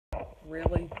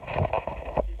really?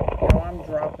 No, I'm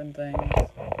dropping things.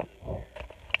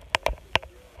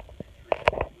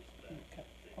 Okay.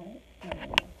 Oh,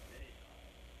 no.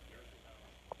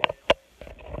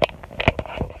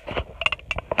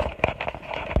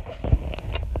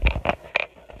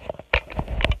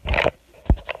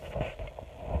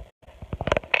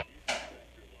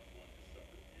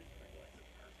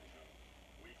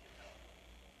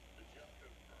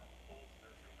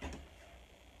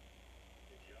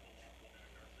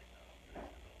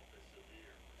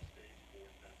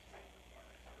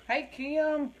 Hey,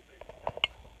 Kim.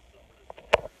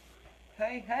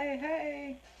 Hey, hey,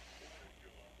 hey.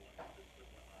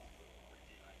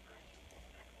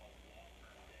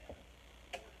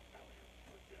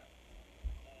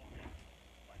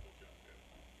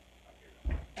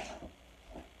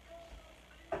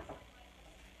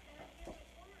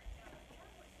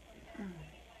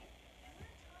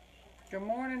 Good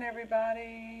morning,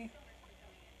 everybody.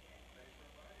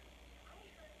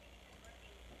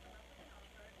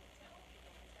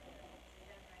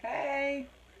 Hey.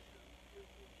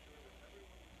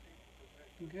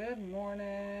 Good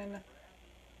morning.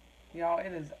 Y'all,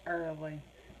 it is early.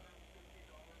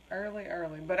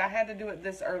 Early. But I had to do it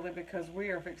this early because we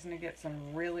are fixing to get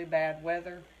some really bad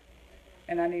weather.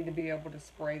 And I need to be able to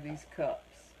spray these cups.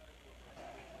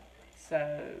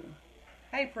 So,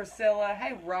 hey, Priscilla.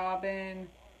 Hey, Robin.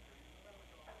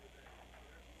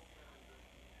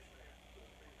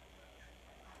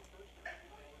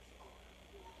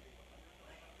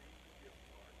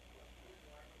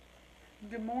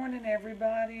 Good morning,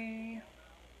 everybody.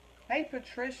 Hey,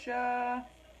 Patricia.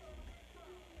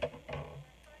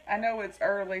 I know it's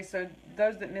early, so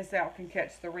those that miss out can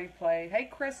catch the replay. Hey,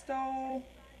 Crystal.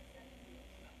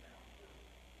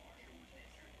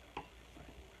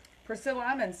 Priscilla,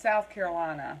 I'm in South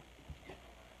Carolina.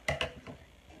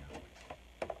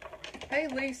 Hey,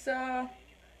 Lisa.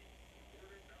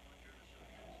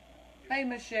 Hey,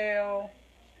 Michelle.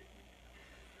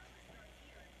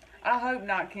 I hope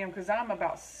not, Kim, because I'm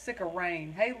about sick of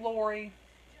rain. Hey, Lori.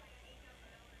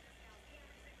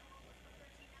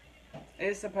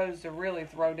 It's supposed to really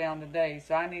throw down today,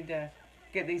 so I need to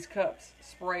get these cups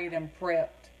sprayed and prepped.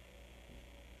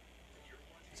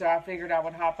 So I figured I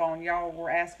would hop on. Y'all were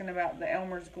asking about the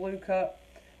Elmer's glue cup.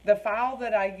 The file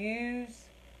that I use,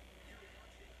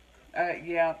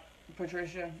 yeah,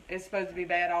 Patricia, it's supposed to be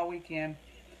bad all weekend.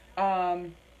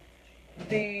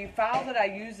 The file that I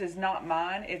use is not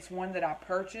mine. It's one that I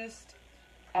purchased.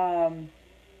 I'm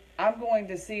going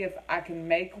to see if I can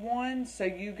make one so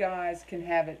you guys can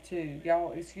have it too.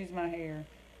 Y'all, excuse my hair.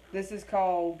 This is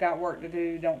called Got Work to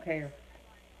Do, Don't Care.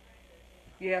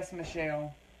 Yes,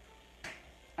 Michelle.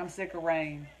 I'm sick of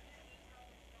rain.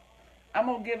 I'm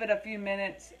going to give it a few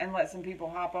minutes and let some people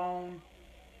hop on,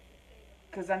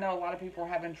 because I know a lot of people are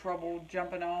having trouble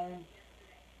jumping on.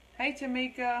 Hey,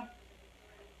 Tamika.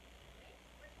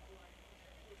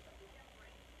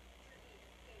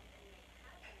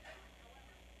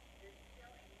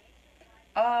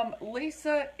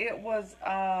 Lisa, it was,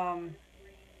 I'm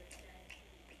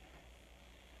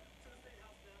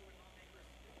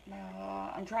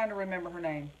trying to remember her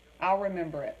name. I'll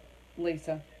remember it,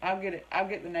 Lisa. I'll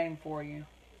get the name for you.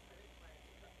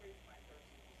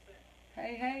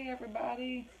 Hey,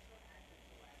 everybody.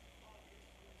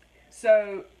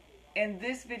 So, in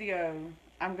this video,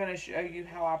 I'm going to show you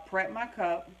how I prep my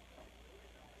cup.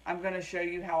 I'm going to show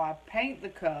you how I paint the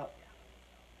cup.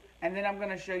 And then I'm going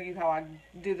to show you how I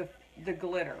do the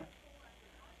glitter.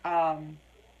 The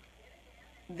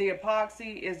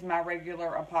epoxy is my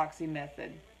regular epoxy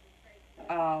method.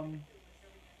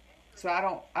 So I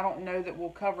don't know that we'll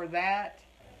cover that,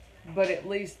 but at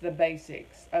least the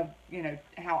basics of,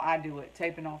 how I do it,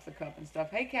 taping off the cup and stuff.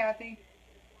 Hey, Kathy.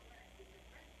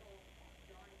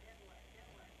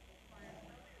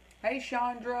 Hey,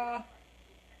 Chandra.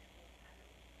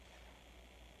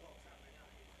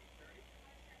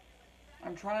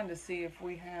 I'm trying to see if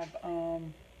we have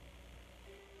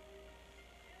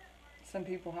some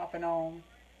people hopping on.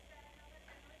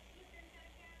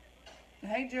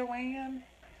 Hey, Joanne.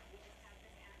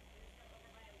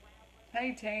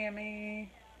 Hey,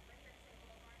 Tammy.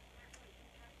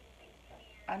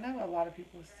 I know a lot of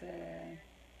people said.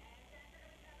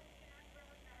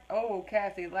 Oh,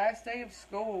 Kathy, last day of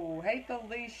school. Hey,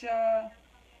 Felicia.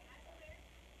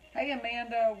 Hey,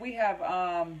 Amanda. We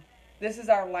have, this is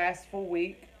our last full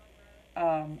week.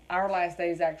 Our last day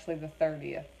is actually the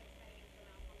 30th.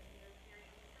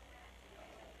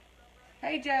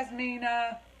 Hey,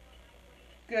 Jasmina.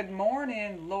 Good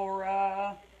morning,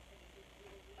 Laura.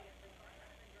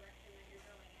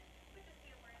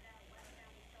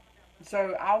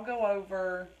 So I'll go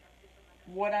over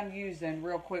what I'm using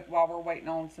real quick while we're waiting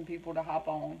on some people to hop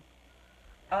on.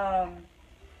 I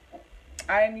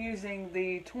am using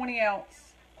the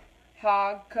 20-ounce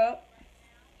Hogg cup.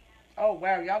 Oh,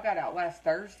 wow. Y'all got out last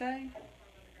Thursday?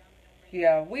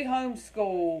 Yeah, we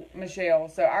homeschool, Michelle,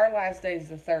 so our last day is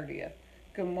the 30th.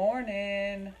 Good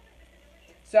morning.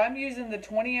 So I'm using the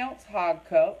 20-ounce Hogg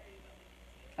cup.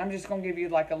 I'm just going to give you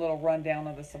like a little rundown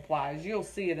of the supplies. You'll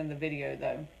see it in the video,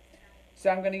 though. So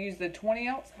I'm going to use the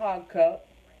 20-ounce Hogg cup.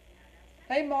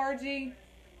 Hey, Margie.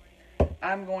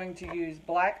 I'm going to use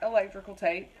black electrical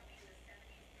tape.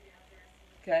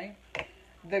 Okay.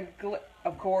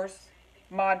 Of course,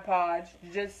 Mod Podge.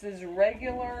 Just as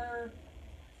regular,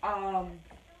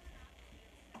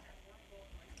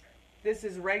 this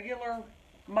is regular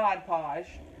Mod Podge.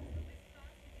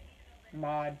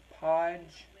 Mod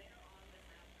Podge.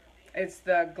 It's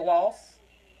the gloss.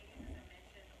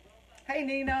 Hey,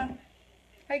 Nina.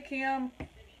 Hey, Kim.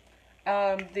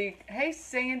 Hey,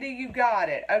 Sandy, you got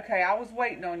it. Okay, I was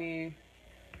waiting on you.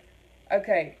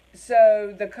 Okay,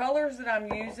 so the colors that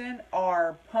I'm using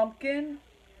are Pumpkin.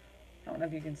 I don't know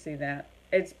if you can see that.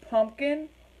 It's Pumpkin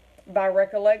by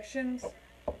Recollections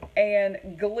and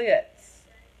Glitz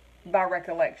by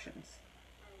Recollections.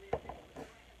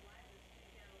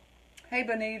 Hey,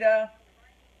 Bonita.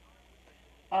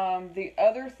 The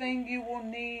other thing you will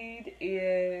need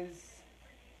is,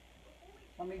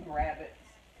 let me grab it.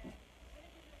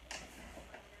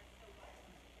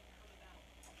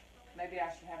 Maybe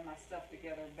I should have my stuff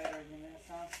together better than this,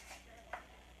 huh?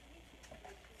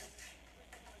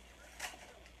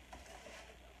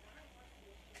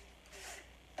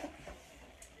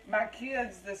 My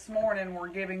kids this morning were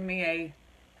giving me a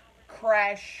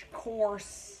crash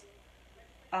course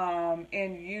in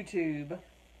YouTube.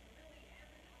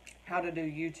 How to do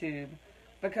YouTube.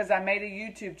 Because I made a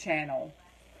YouTube channel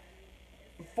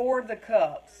for the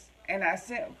cups. And I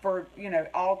sent for,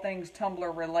 all things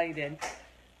tumbler related.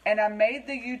 And I made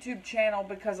the YouTube channel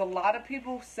because a lot of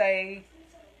people say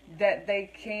that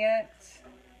they can't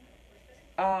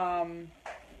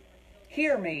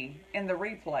hear me in the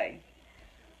replay.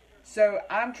 So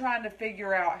I'm trying to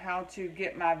figure out how to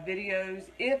get my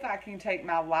videos, if I can take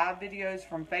my live videos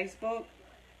from Facebook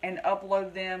and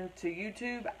upload them to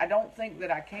YouTube. I don't think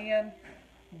that I can,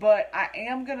 but I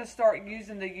am going to start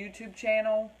using the YouTube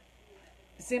channel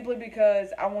simply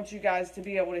because I want you guys to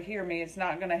be able to hear me. It's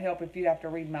not going to help if you have to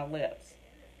read my lips.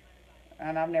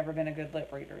 And I've never been a good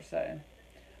lip reader, so.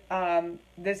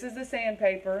 This is the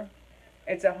sandpaper.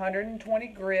 It's 120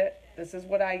 grit. This is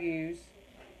what I use.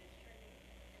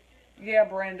 Yeah,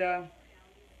 Brenda.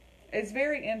 It's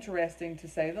very interesting, to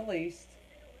say the least.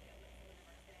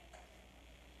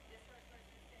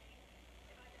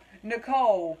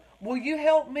 Nicole, will you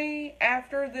help me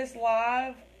after this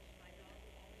live?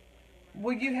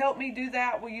 Will you help me do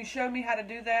that? Will you show me how to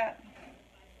do that?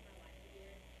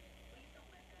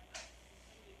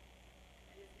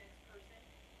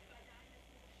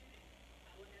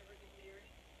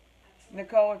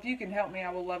 Nicole, if you can help me,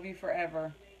 I will love you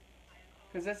forever.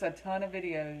 Because it's a ton of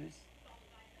videos.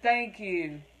 Thank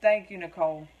you. Thank you,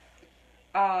 Nicole.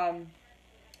 But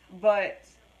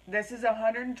this is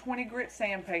 120 grit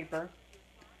sandpaper.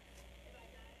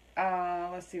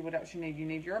 Let's see what else you need. You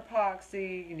need your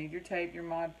epoxy. You need your tape, your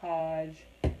Mod Podge.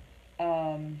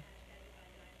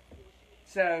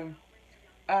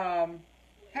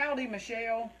 Howdy,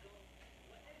 Michelle.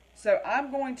 So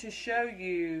I'm going to show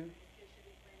you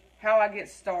how I get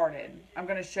started. I'm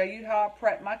going to show you how I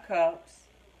prep my cups.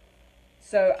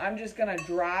 So I'm just going to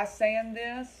dry sand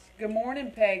this. Good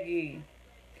morning, Peggy.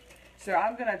 So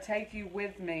I'm going to take you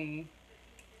with me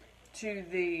to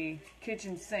the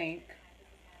kitchen sink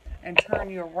and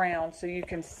turn you around so you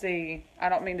can see. I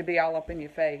don't mean to be all up in your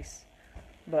face,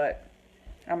 but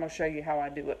I'm going to show you how I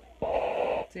do it.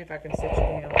 See if I can sit you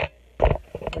down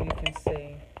where you can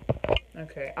see.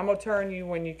 Okay, I'm going to turn you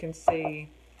when you can see.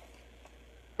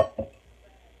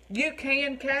 You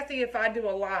can, Kathy, if I do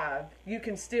a live, you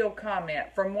can still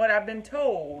comment. From what I've been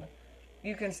told,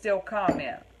 you can still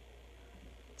comment.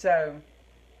 So,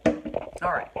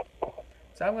 alright.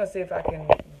 So I'm going to see if I can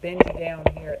bend you down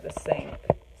here at the sink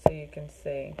so you can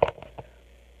see.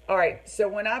 Alright, so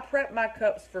when I prep my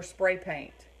cups for spray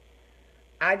paint,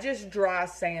 I just dry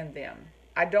sand them.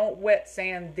 I don't wet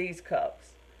sand these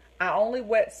cups. I only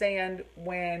wet sand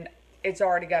when it's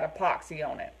already got epoxy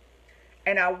on it.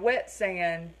 And I wet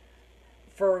sand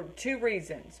for two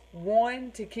reasons.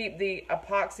 One, to keep the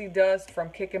epoxy dust from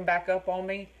kicking back up on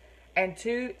me. And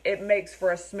two, it makes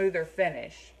for a smoother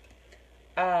finish.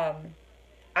 I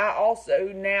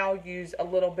also now use a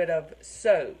little bit of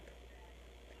soap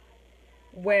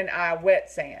when I wet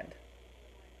sand.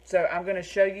 So I'm going to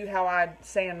show you how I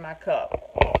sand my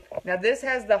cup. Now this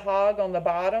has the Hogg on the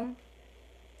bottom.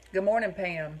 Good morning,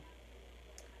 Pam.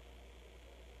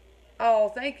 Oh,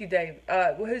 thank you, Dave.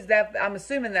 Who's that? I'm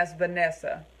assuming that's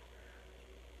Vanessa.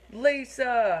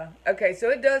 Lisa. Okay, so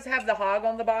it does have the Hogg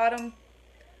on the bottom,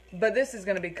 but this is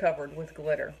going to be covered with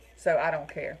glitter, so I don't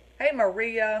care. Hey,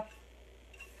 Maria.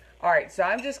 All right, so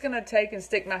I'm just going to take and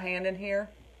stick my hand in here.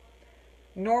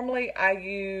 Normally, I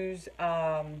use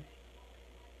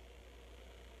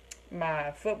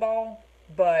my football,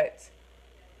 but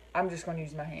I'm just going to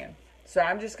use my hand. So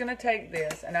I'm just going to take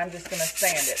this, and I'm just going to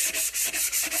sand it.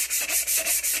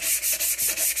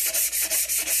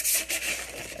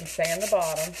 And sand the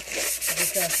bottom. I'm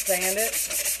just going to sand it,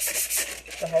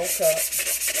 the whole cup.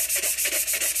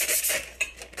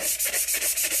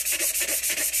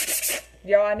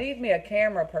 Y'all, I need me a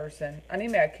camera person. I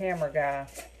need me a camera guy.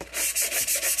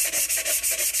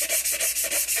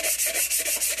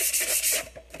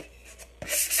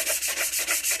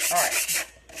 Alright.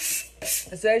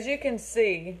 So as you can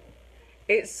see,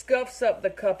 it scuffs up the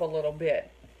cup a little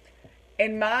bit.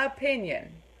 In my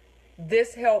opinion,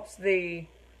 this helps the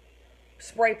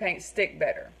spray paint stick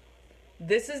better.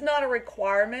 This is not a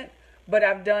requirement, but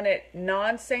I've done it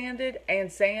non-sanded and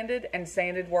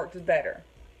sanded works better.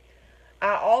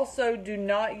 I also do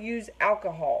not use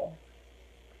alcohol.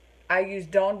 I use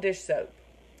Dawn dish soap.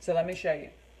 So let me show you.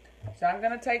 So I'm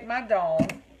going to take my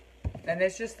Dawn, and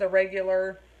it's just the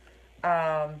regular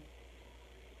Dawn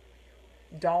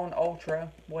Ultra,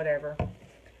 whatever.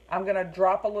 I'm going to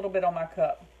drop a little bit on my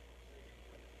cup.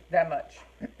 That much.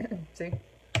 See?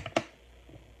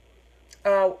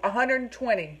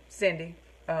 120, Cindy.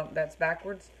 That's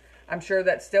backwards. I'm sure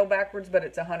that's still backwards, but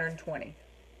it's 120.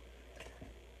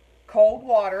 Cold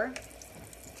water.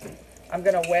 I'm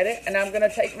going to wet it, and I'm going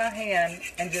to take my hand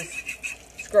and just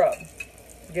scrub.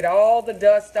 Get all the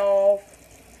dust off.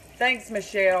 Thanks,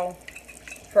 Michelle,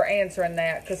 for answering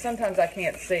that, because sometimes I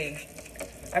can't see.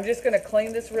 I'm just going to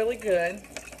clean this really good,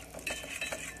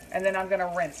 and then I'm going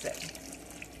to rinse it.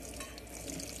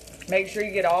 Make sure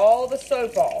you get all the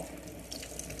soap off.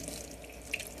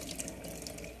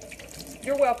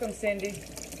 You're welcome, Cindy.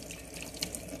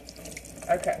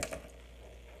 Okay.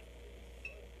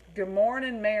 Good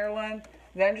morning, Marilyn.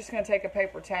 Then I'm just going to take a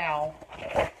paper towel,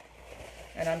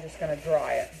 and I'm just going to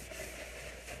dry it.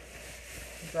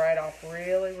 Dry it off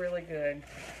really, really good.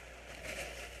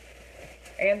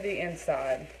 And the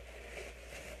inside.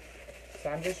 So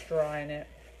I'm just drying it.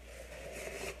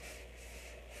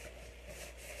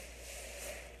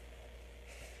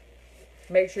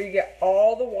 Make sure you get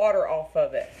all the water off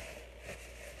of it.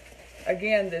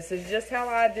 Again, this is just how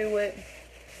I do it.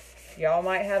 Y'all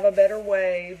might have a better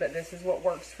way, but this is what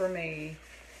works for me.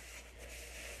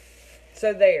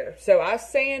 So there. So I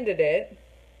sanded it.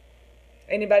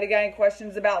 Anybody got any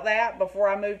questions about that before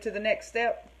I move to the next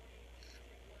step?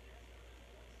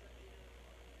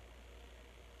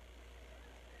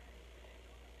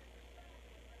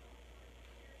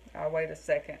 I'll wait a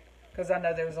second, because I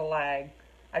know there's a lag.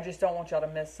 I just don't want y'all to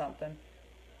miss something.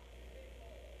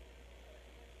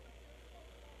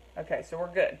 Okay, so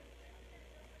we're good.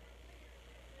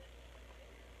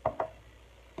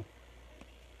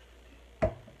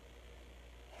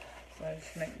 So I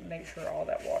just make sure all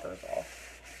that water is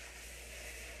off.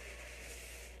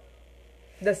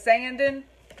 The sanding,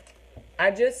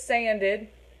 I just sanded,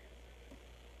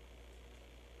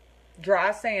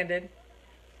 dry sanded.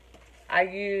 I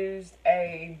used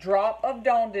a drop of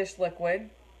Dawn dish liquid,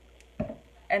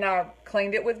 and I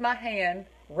cleaned it with my hand,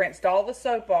 rinsed all the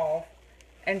soap off,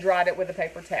 and dried it with a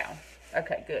paper towel.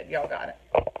 Okay, good. Y'all got it.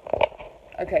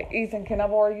 Okay, Ethan, can I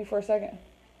borrow you for a second?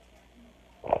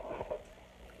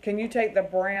 Can you take the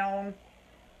brown,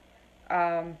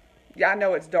 yeah, I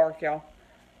know it's dark, y'all,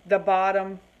 the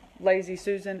bottom Lazy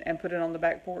Susan, and put it on the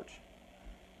back porch?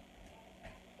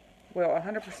 Well,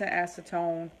 100%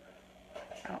 acetone.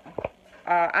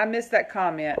 I missed that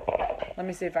comment. Let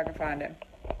me see if I can find it.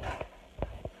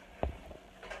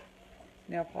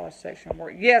 Nail polish section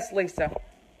work. Yes, Lisa.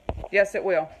 Yes, it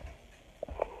will.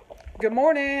 Good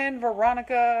morning,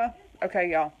 Veronica.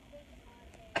 Okay, y'all.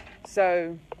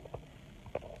 So,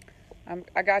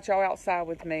 I got y'all outside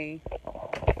with me.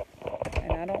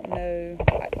 And I don't know.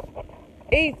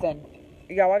 Ethan.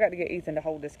 Y'all, I got to get Ethan to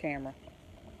hold this camera.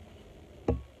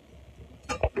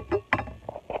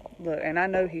 Look, and I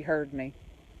know he heard me.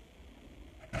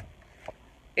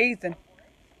 Ethan,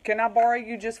 can I borrow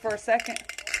you just for a second?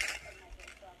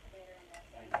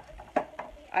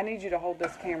 I need you to hold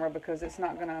this camera because it's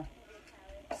not going to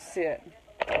sit.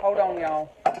 Hold on,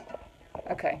 y'all.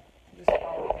 Okay. Just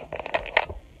follow me.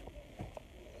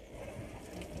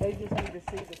 They just need to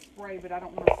see the spray, but I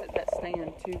don't want to set that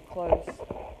stand too close.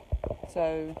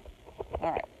 So,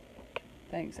 alright.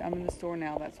 Thanks. I'm in the store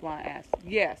now. That's why I asked.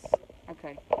 Yes.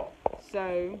 Okay.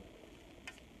 So,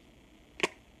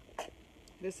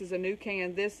 this is a new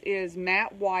can. This is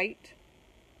matte white.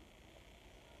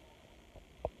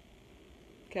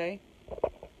 Okay.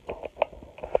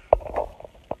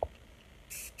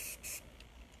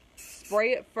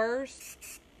 Spray it first.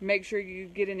 Make sure you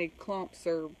get any clumps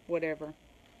or whatever.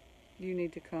 You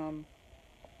need to come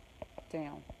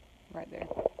down right there.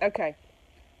 Okay.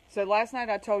 So last night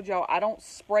I told y'all I don't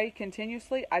spray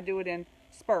continuously. I do it in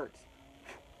spurts.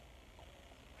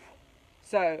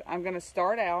 So I'm going to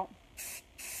start out.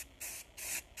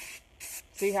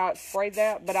 See how it sprayed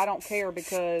that? But I don't care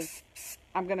because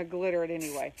I'm going to glitter it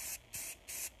anyway.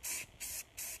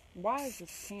 Why is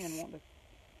this can want to...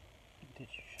 Did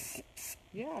you shake it?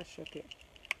 Yeah, I shook it.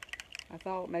 I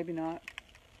thought maybe not.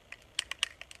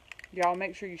 Y'all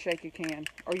make sure you shake your can,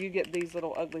 or you get these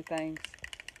little ugly things.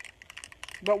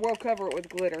 But we'll cover it with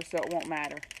glitter so it won't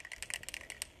matter.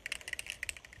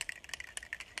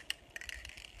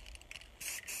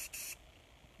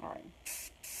 Alright.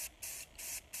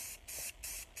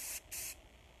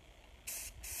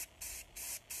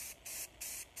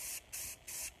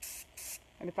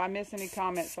 And if I miss any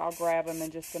comments, I'll grab them in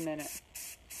just a minute.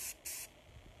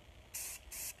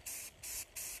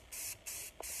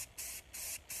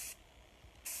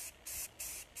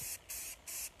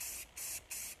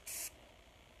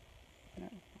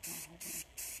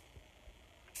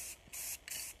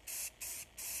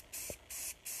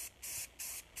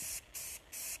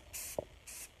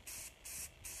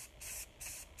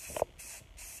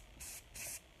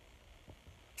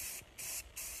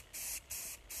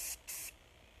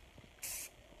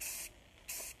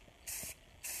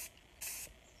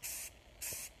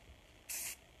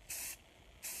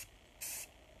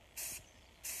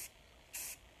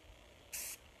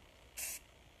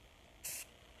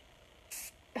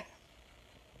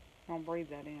 Don't breathe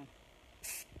that in.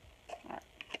 Alright.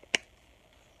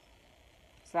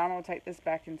 So I'm going to take this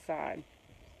back inside.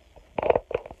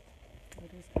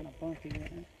 It is kind of bumpy, isn't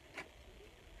it?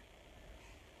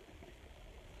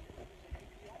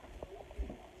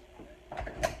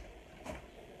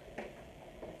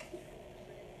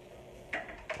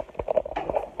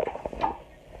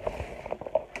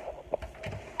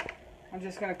 I'm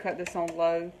just going to cut this on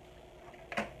low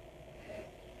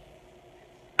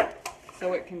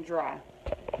so it can dry.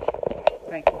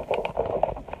 Thank you.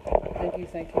 Thank you,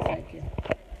 thank you, thank you.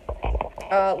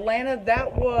 Lana,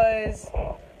 that was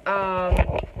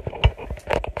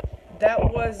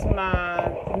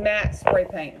my matte spray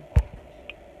paint.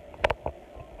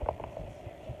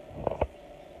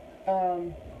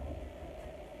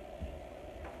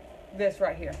 This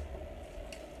right here.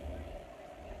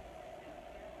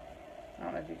 I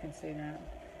don't know if you can see that.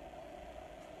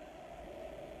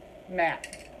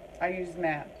 Matte. I use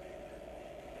matte.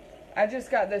 I just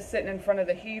got this sitting in front of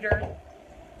the heater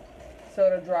so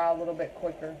it'll dry a little bit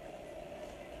quicker.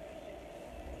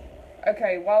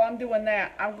 Okay, while I'm doing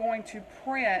that, I'm going to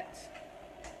print.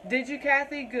 Did you,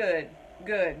 Kathy? Good,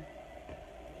 good.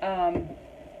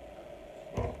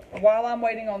 While I'm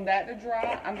waiting on that to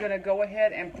dry, I'm going to go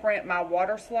ahead and print my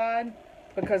water slide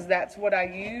because that's what I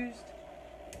used.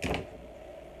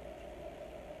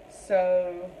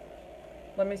 So,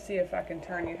 let me see if I can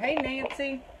turn you. Hey,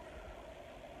 Nancy.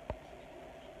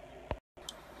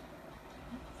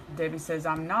 Debbie says,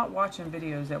 I'm not watching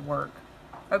videos at work.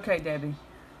 Okay, Debbie.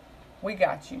 We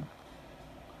got you.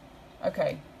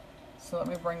 Okay. So let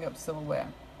me bring up silhouette.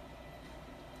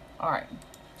 Alright.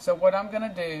 So what I'm going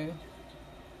to do,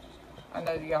 I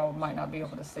know y'all might not be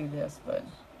able to see this, but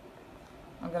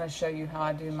I'm going to show you how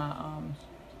I do my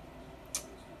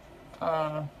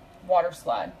water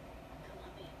slide.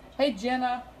 Hey,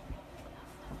 Jenna.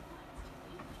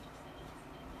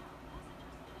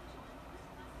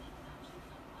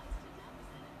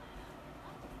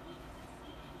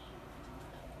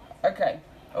 Okay.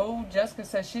 Oh, Jessica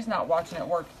says she's not watching at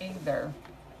work either.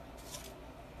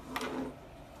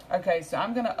 Okay, so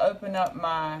I'm going to open up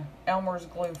my Elmer's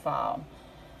glue file.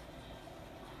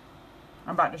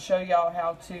 I'm about to show y'all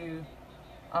how to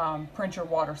print your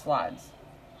water slides.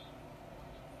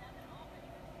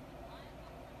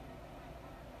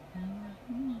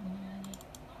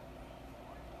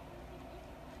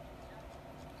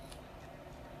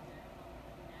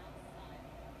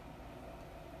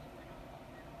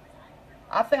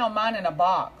 I found mine in a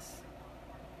box.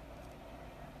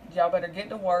 Y'all better get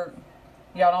to work.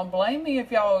 Y'all don't blame me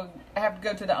if y'all have to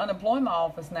go to the unemployment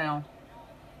office now.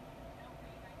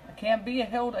 I can't be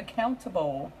held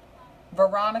accountable.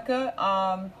 Veronica,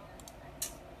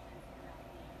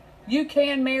 You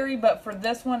can, Mary, but for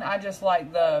this one, I just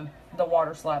like the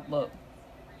water slide look.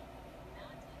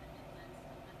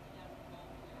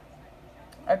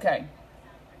 Okay.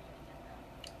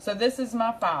 So this is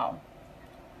my file.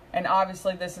 And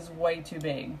obviously this is way too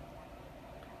big.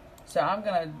 So I'm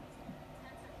going to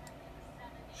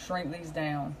shrink these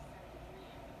down.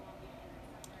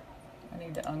 I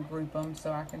need to ungroup them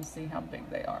so I can see how big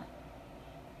they are.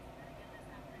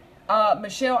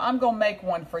 Michelle, I'm going to make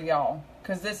one for y'all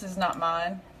because this is not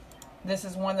mine. This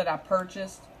is one that I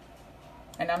purchased.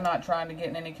 And I'm not trying to get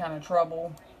in any kind of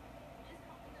trouble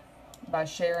by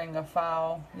sharing a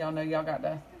file. Y'all know y'all got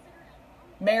to...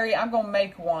 Mary, I'm going to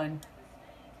make one.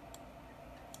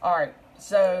 Alright,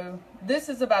 so this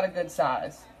is about a good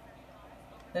size.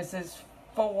 This is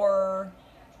for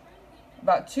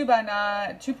about 2.9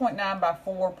 by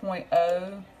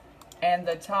 4.0. And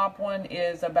the top one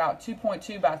is about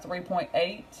 2.2 by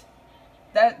 3.8.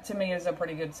 That to me is a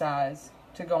pretty good size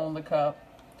to go on the cup.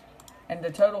 And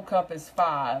the total cup is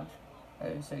 5. Oh,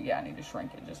 so yeah, I need to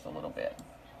shrink it just a little bit.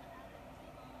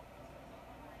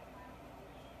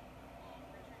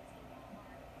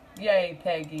 Yay,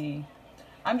 Peggy.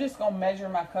 I'm just going to measure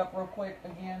my cup real quick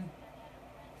again.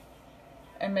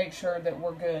 And make sure that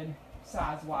we're good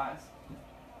size-wise.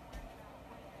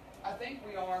 I think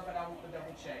we are, but I want to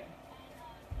double check.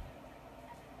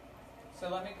 So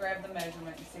let me grab the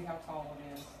measurement and see how tall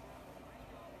it is.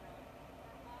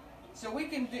 So we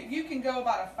can do, you can go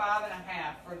about a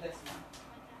 5.5 for this one.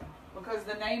 Because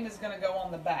the name is going to go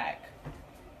on the back.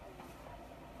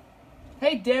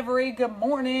 Hey, Devery, good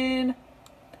morning.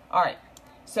 Alright,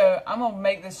 so I'm going to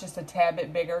make this just a tad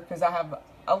bit bigger because I have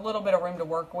a little bit of room to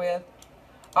work with.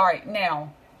 Alright,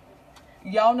 now,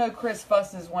 y'all know Chris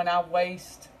fusses when I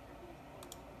waste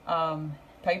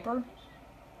paper.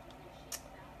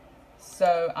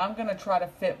 So I'm going to try to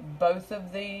fit both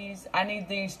of these. I need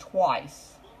these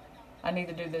twice. I need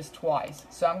to do this twice.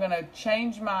 So I'm going to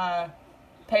change my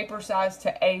paper size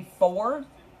to A4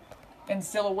 in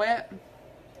silhouette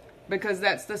because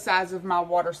that's the size of my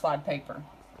water slide paper.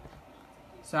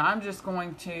 So I'm just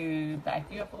going to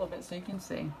back you up a little bit so you can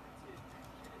see.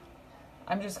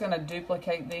 I'm just going to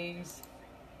duplicate these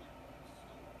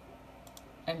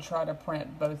and try to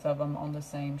print both of them on the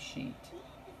same sheet.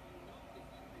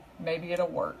 Maybe it'll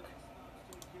work.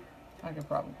 I could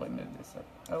probably move this up.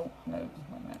 Oh, no, wait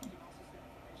a minute.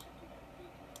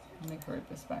 Let me group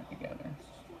this back together.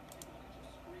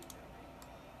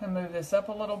 And move this up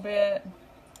a little bit.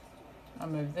 I'll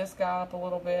move this guy up a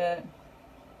little bit.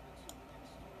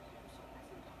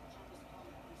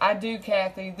 I do,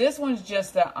 Kathy. This one's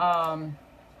just a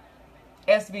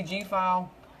SVG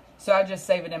file, so I just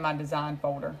save it in my design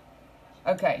folder.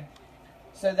 Okay,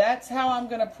 so that's how I'm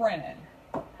going to print it.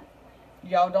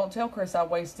 Y'all don't tell Chris I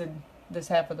wasted this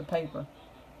half of the paper.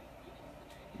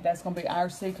 That's going to be our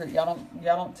secret. Y'all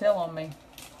don't tell on me.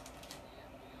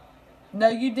 No,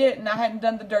 you didn't. I hadn't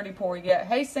done the dirty pour yet.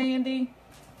 Hey, Sandy.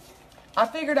 I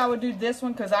figured I would do this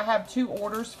one because I have 2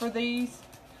 orders for these.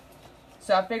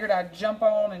 So I figured I'd jump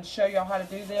on and show y'all how to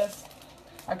do this.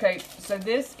 Okay, so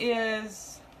this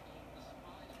is...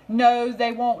 No,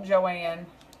 they won't, Joanne.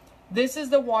 This is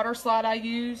the water slide I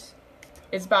use.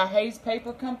 It's by Hayes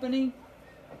Paper Company.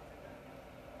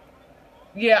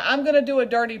 Yeah, I'm going to do a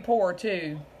dirty pour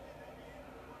too.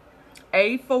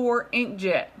 A4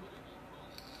 inkjet.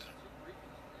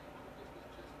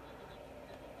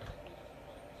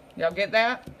 Y'all get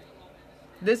that?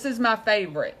 This is my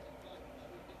favorite.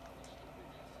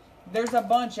 There's a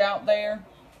bunch out there.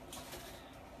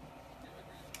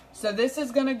 So this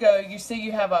is going to go, you see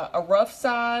you have a rough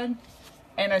side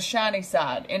and a shiny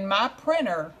side. In my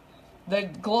printer, the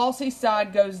glossy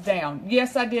side goes down.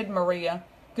 Yes, I did, Maria.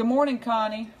 Good morning,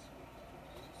 Connie.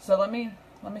 So let me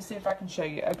see if I can show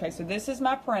you. Okay, so this is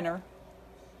my printer.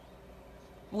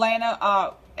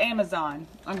 Lana, Amazon.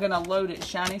 I'm going to load it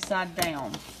shiny side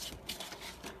down.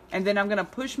 And then I'm going to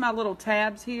push my little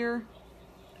tabs here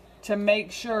to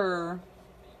make sure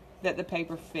that the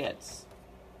paper fits.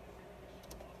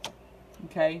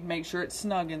 Okay, make sure it's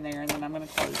snug in there, and then I'm going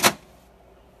to close it.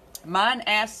 Mine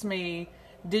asks me,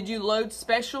 did you load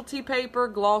specialty paper,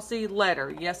 glossy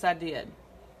letter? Yes, I did.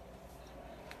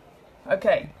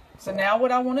 Okay, so now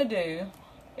what I want to do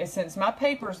is, since my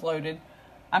paper's loaded,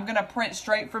 I'm going to print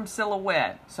straight from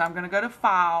Silhouette. So I'm going to go to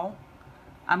File.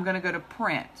 I'm going to go to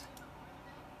Print.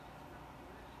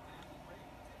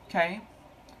 Okay.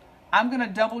 I'm going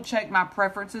to double check my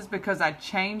preferences because I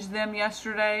changed them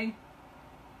yesterday.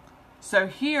 So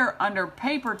here under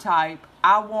paper type,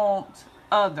 I want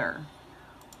other.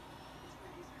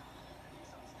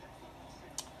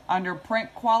 Under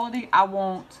print quality, I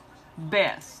want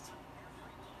best.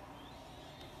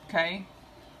 Okay.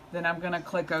 Then I'm going to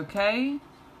click OK.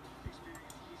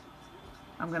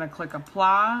 I'm going to click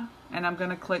apply, and I'm going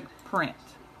to click print.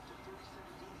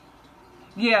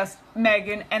 Yes,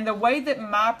 Megan, and the way that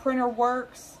my printer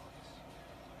works,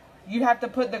 you have to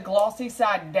put the glossy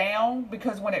side down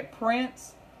because when it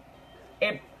prints,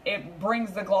 it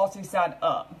brings the glossy side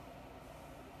up.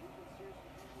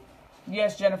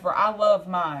 Yes, Jennifer, I love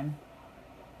mine.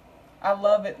 I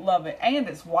love it, and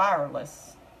it's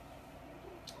wireless.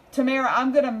 Tamara,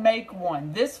 I'm going to make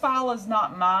one. This file is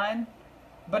not mine,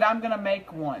 but I'm going to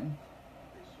make one.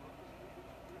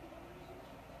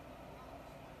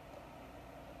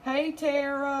 Hey,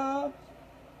 Tara.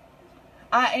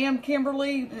 I am,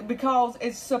 Kimberly, because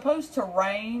it's supposed to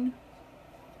rain.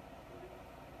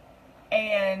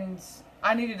 And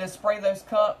I needed to spray those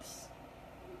cups.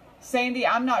 Sandy,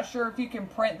 I'm not sure if you can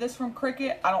print this from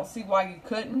Cricut. I don't see why you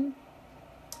couldn't.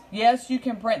 Yes, you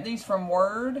can print these from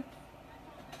Word.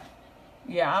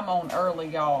 Yeah, I'm on early,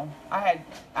 y'all. I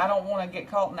don't want to get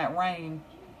caught in that rain.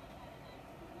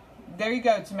 There you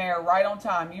go, Tamara, right on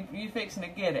time. You fixing to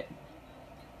get it.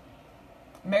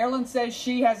 Marilyn says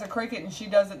she has a Cricut and she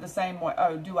does it the same way.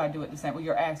 Oh, do I do it the same way?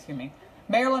 You're asking me.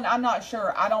 Marilyn, I'm not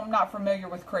sure. I'm not familiar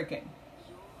with Cricut.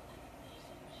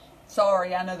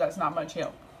 Sorry, I know that's not much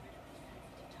help.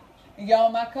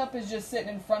 Y'all, my cup is just sitting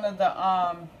in front of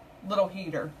the little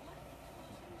heater.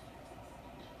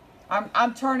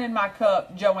 I'm turning my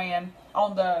cup, Joanne,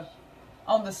 on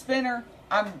the spinner.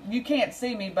 You can't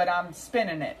see me, but I'm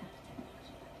spinning it.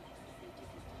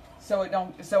 So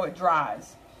it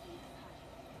dries.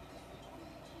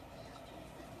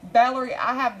 Valerie,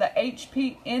 I have the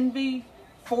HP Envy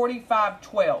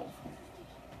 4512.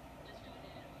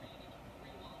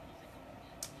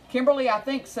 Kimberly, I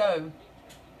think so.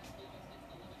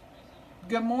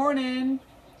 Good morning,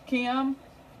 Kim.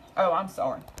 Oh, I'm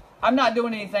sorry. I'm not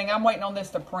doing anything. I'm waiting on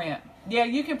this to print. Yeah,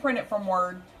 you can print it from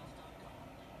Word.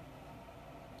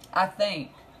 I think.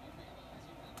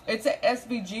 It's an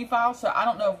SVG file, so I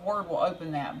don't know if Word will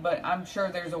open that, but I'm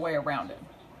sure there's a way around it.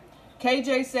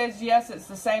 KJ says, yes, it's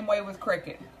the same way with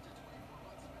Cricut.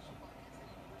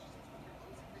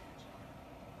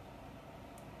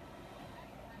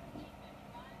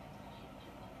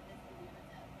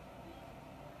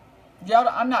 Y'all,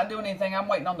 I'm not doing anything. I'm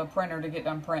waiting on the printer to get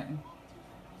done printing.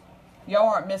 Y'all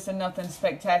aren't missing nothing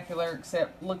spectacular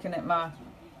except looking at my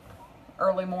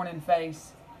early morning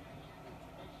face,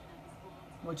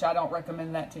 which I don't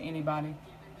recommend that to anybody.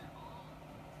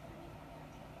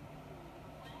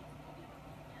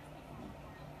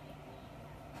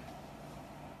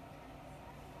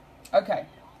 Okay,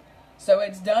 so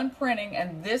it's done printing,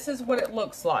 and this is what it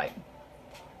looks like.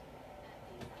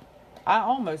 I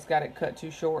almost got it cut too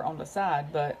short on the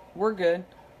side, but we're good.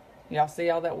 Y'all see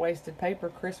all that wasted paper?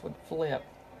 Chris would flip.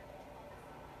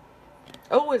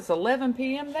 Oh, it's 11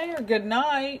 p.m. there. Good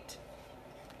night.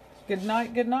 Good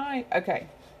night, good night. Okay.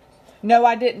 No,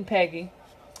 I didn't, Peggy.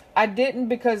 I didn't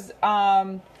because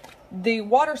the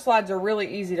water slides are really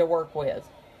easy to work with.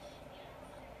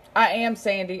 I am,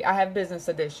 Sandy. I have business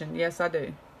edition. Yes, I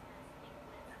do.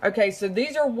 Okay, so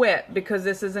these are wet because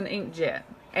this is an inkjet.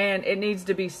 And it needs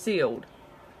to be sealed.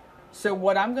 So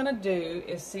what I'm going to do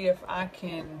is see if I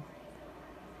can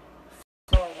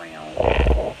go around.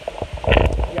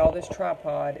 Y'all, this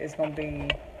tripod is going to be...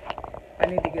 I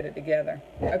need to get it together.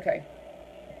 Okay.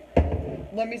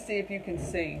 Let me see if you can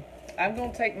see. I'm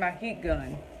going to take my heat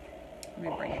gun. Let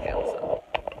me bring it down some.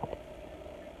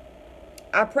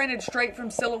 I printed straight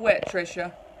from Silhouette,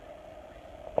 Trisha.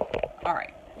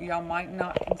 Alright. Y'all might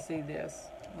not can see this.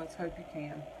 Let's hope you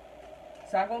can.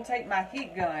 So I'm going to take my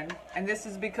heat gun, and this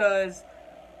is because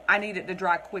I need it to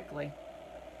dry quickly.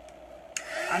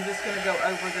 I'm just going to go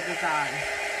over the design.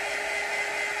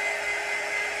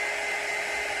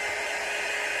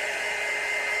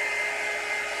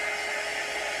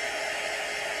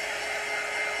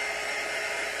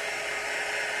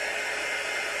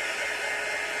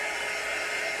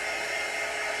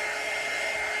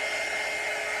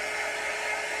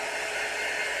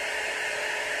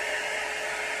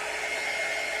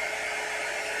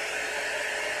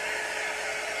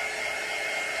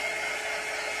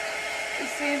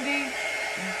 Cindy.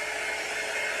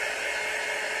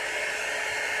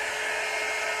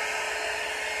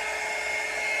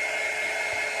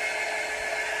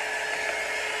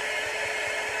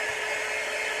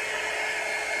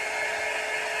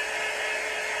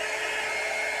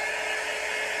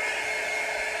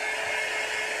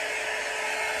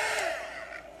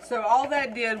 So all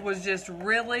that did was just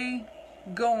really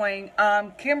going,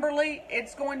 Kimberly,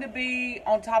 it's going to be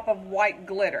on top of white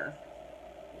glitter.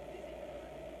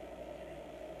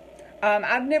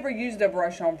 I've never used a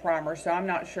brush-on primer, so I'm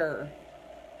not sure.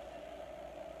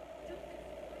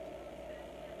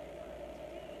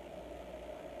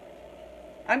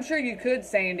 I'm sure you could,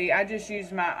 Sandy. I just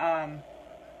used my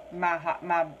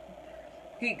my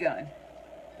heat gun.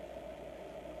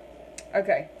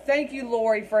 Okay. Thank you,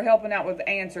 Lori, for helping out with the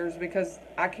answers because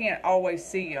I can't always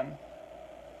see them.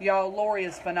 Y'all, Lori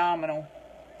is phenomenal.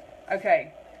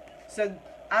 Okay. So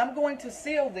I'm going to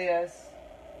seal this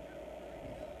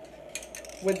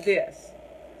with this.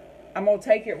 I'm going to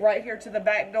take it right here to the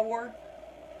back door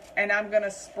and I'm going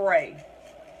to spray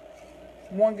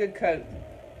one good coat.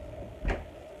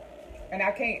 And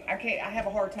I have a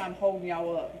hard time holding you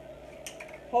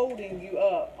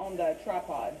up on the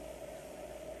tripod.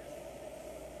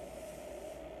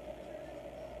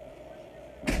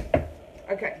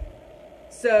 Okay,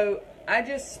 so I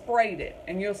just sprayed it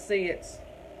and you'll see it's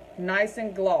nice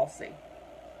and glossy.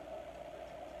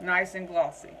 Nice and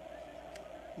glossy.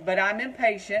 But I'm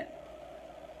impatient,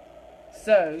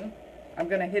 so I'm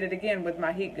going to hit it again with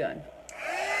my heat gun.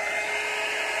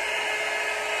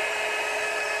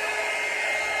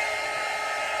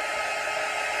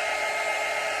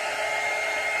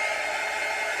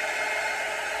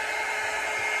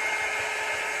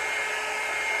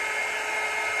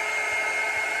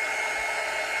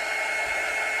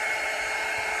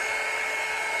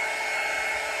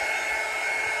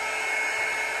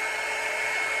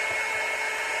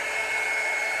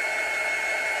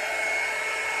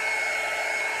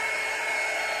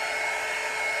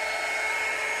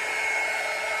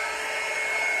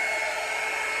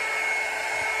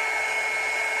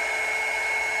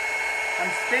 I'm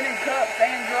spinning cups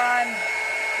and drying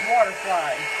water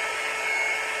slides.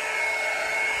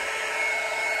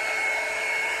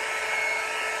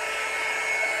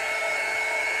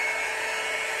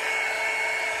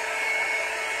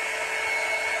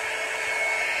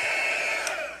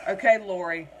 Okay,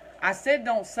 Lori, I said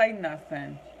don't say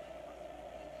nothing.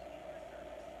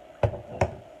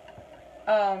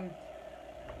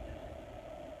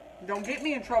 Don't get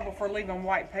me in trouble for leaving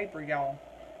white paper, y'all.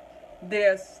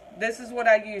 This is what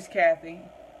I use, Kathy.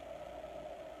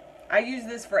 I use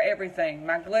this for everything.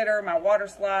 My glitter, my water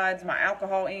slides, my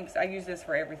alcohol inks. I use this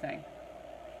for everything.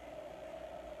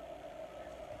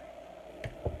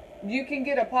 You can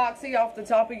get epoxy off the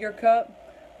top of your cup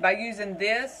by using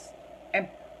this and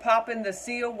popping the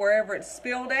seal wherever it's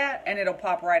spilled at, and it'll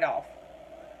pop right off.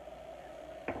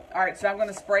 Alright, so I'm going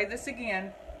to spray this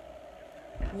again.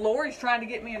 Lori's trying to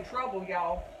get me in trouble,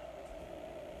 y'all.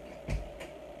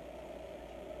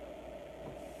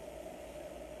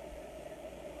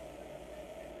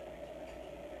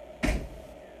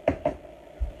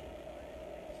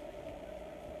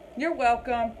 You're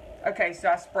welcome. Okay, so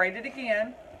I sprayed it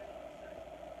again.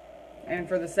 And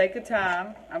for the sake of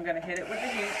time, I'm going to hit it with the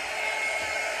heat.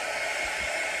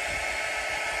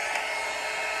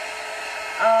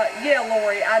 Yeah,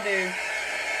 Lori, I do.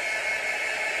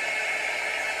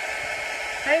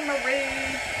 Hey,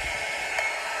 Marie.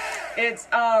 It's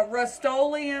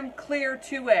Rust-oleum Clear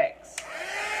 2X.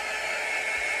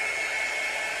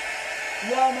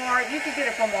 Walmart. You can get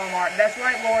it from Walmart. That's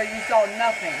right, Lori. You saw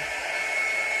nothing.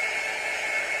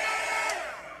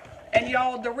 And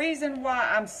y'all, the reason why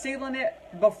I'm sealing it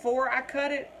before I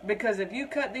cut it, because if you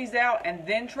cut these out and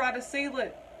then try to seal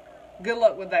it, good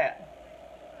luck with that.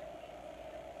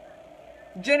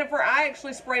 Jennifer, I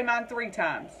actually spray mine 3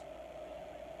 times.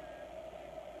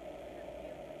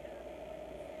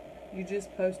 You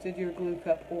just posted your glue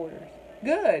cup orders.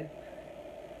 Good.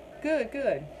 Good,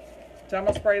 good. So I'm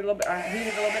going to spray a little bit, heat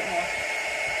it a little bit more.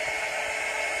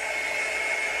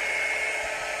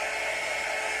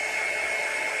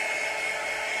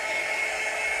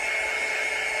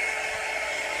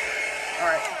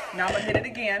 Alright, now I'm going to hit it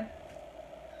again.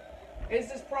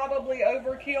 This is probably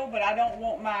overkill, but I don't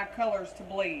want my colors to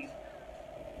bleed.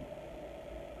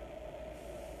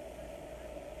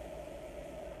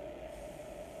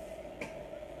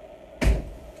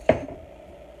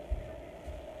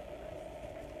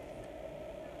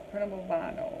 Printable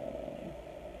vinyl.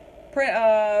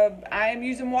 I am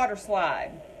using water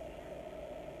slide.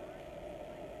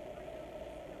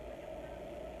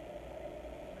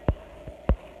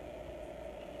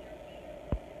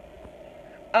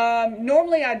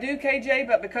 Normally I do, KJ,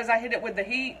 but because I hit it with the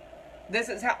heat, this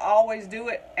is how I always do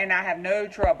it, and I have no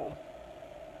trouble.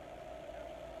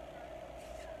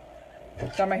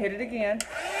 So I'm going to hit it again.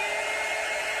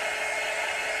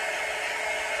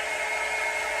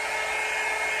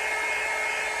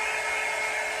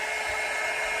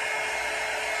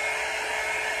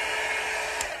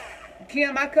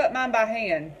 Kim, I cut mine by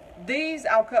hand. These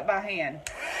I'll cut by hand.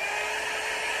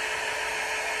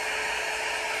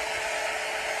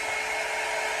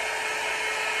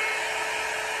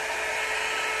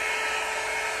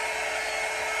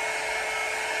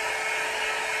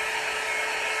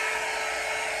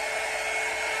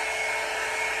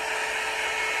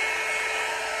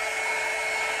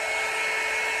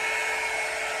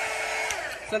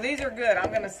 So these are good. I'm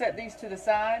going to set these to the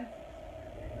side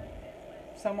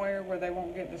somewhere where they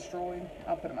won't get destroyed.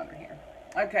 I'll put them under here.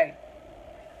 Okay.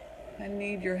 I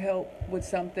need your help with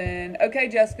something. Okay,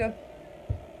 Jessica.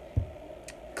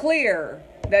 Clear.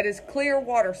 That is clear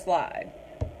water slide.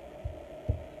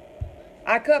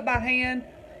 I cut by hand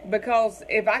because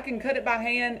if I can cut it by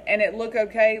hand and it look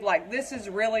okay, like this is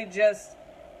really just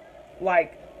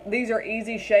like, these are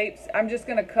easy shapes. I'm just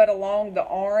going to cut along the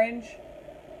orange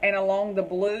and along the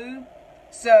blue.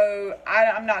 So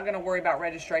I'm not going to worry about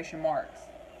registration marks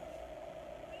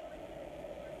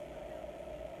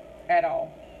at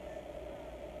all.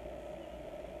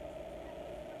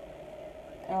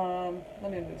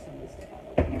 Let me move some of this stuff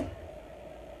out over here.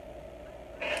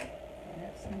 I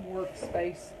have some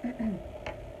workspace.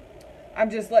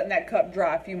 I'm just letting that cup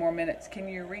dry a few more minutes. Can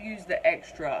you reuse the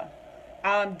extra?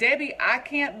 Debbie, I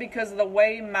can't because of the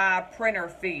way my printer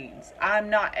feeds. I'm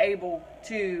not able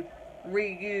to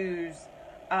reuse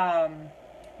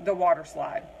the water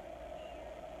slide.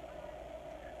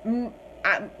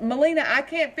 Melina, I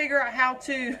can't figure out how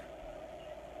to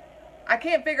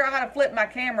flip my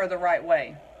camera the right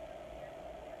way.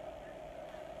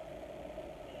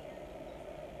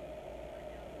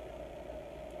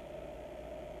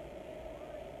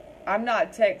 I'm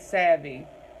not tech savvy.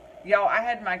 Y'all, I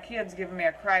had my kids giving me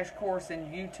a crash course in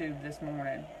YouTube this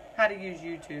morning. How to use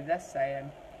YouTube. That's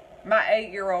sad. My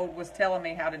 8-year-old was telling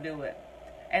me how to do it.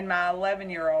 And my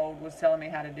 11-year-old was telling me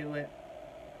how to do it.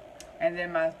 And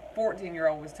then my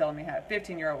 14-year-old was telling me how,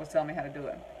 15-year-old was telling me how to do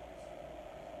it.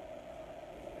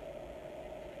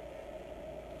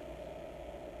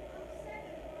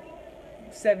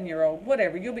 Seven-year-old,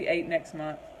 whatever. You'll be 8 next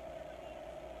month.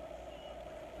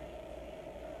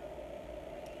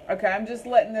 Okay, I'm just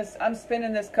letting this, I'm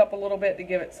spinning this cup a little bit to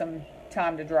give it some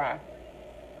time to dry.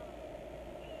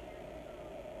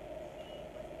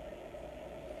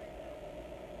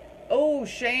 Oh,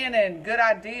 Shannon, good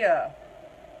idea.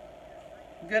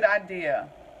 Good idea.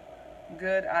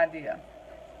 Good idea.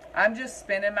 I'm just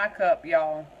spinning my cup,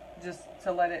 y'all, just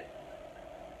to let it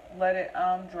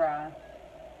dry.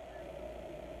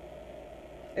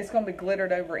 It's going to be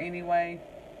glittered over anyway.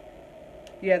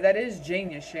 Yeah, that is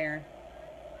genius, Sharon.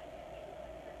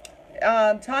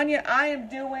 Tanya, I am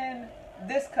doing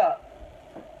this cup.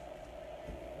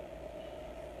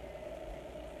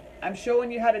 I'm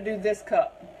showing you how to do this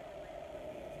cup.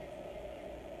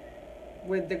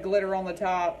 With the glitter on the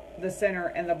top, the center,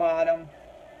 and the bottom.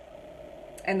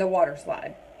 And the water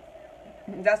slide.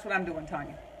 That's what I'm doing,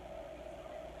 Tanya.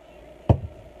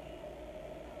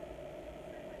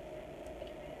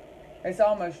 It's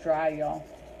almost dry, y'all.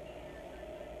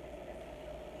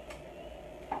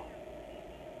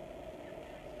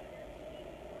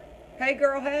 Hey,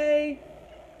 girl, hey.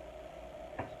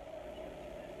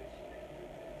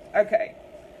 Okay.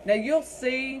 Now, you'll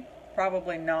see,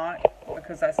 probably not,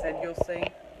 because I said you'll see.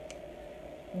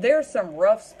 There's some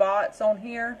rough spots on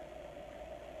here.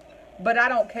 But I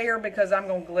don't care because I'm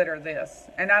going to glitter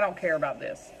this. And I don't care about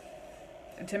this.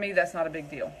 To me, that's not a big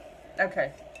deal.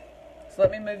 Okay. So let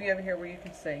me move you over here where you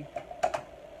can see.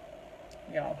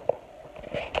 Y'all.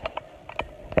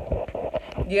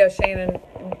 Yeah, Shannon.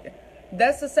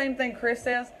 That's the same thing Chris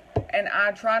says. And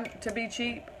I try to be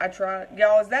cheap. I try.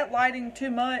 Y'all, is that lighting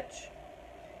too much?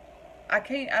 I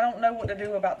don't know what to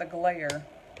do about the glare.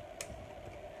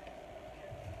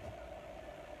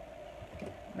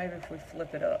 Maybe if we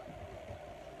flip it up.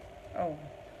 Oh,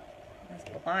 that's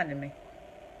blinding me.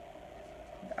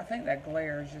 I think that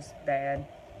glare is just bad.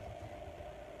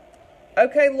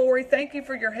 Okay, Lori, thank you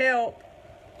for your help.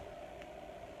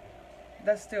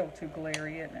 That's still too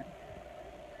glary, isn't it?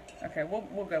 Okay,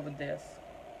 we'll go with this.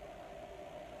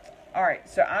 All right,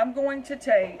 so I'm going to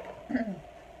take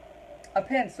a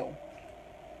pencil.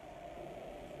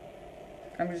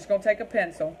 I'm just going to take a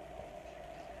pencil.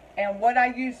 And what I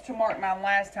used to mark mine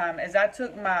last time is I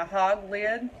took my Hogg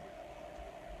lid.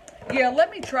 Yeah, let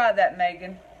me try that,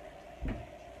 Megan.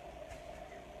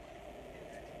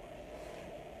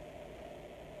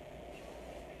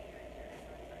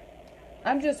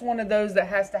 I'm just one of those that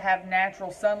has to have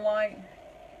natural sunlight.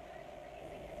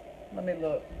 Let me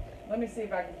look. Let me see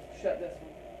if I can shut this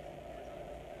one.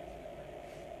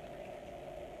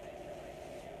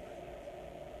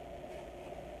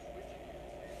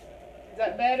 Is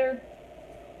that better?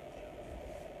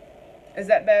 Is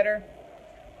that better?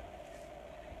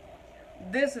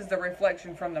 This is the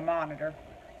reflection from the monitor.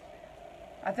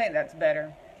 I think that's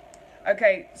better.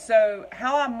 Okay, so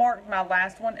how I marked my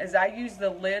last one is I used the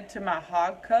lid to my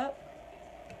Hogg cup.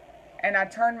 And I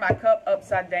turned my cup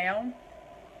upside down.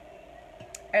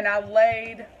 And I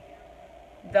laid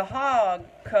the Hogg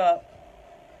cup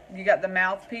you got the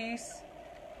mouthpiece.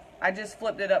 I just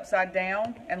flipped it upside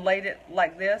down and laid it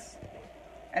like this.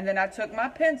 And then I took my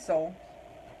pencil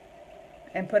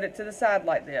and put it to the side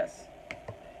like this.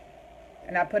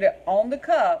 And I put it on the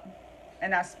cup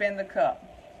and I spin the cup.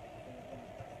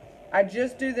 I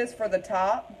just do this for the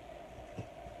top.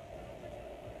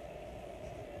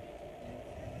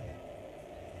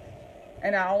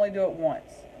 And I only do it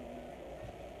once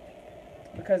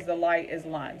because the light is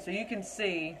lined. So you can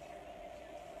see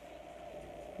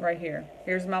right here.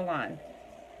 Here's my line.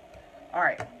 All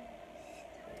right.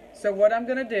 So what I'm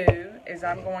going to do is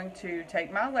I'm going to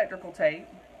take my electrical tape,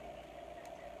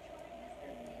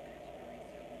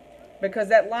 because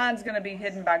that line's going to be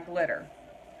hidden by glitter.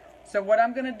 So what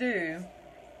I'm going to do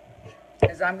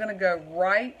is I'm going to go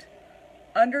right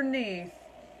underneath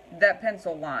that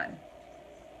pencil line.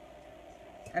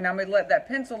 And I'm going to let that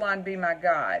pencil line be my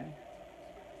guide.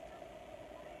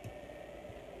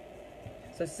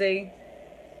 So see?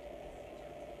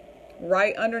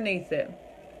 Right underneath it.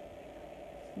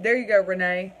 There you go,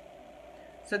 Renee.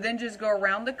 So then just go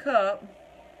around the cup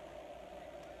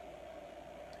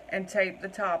and tape the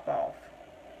top off.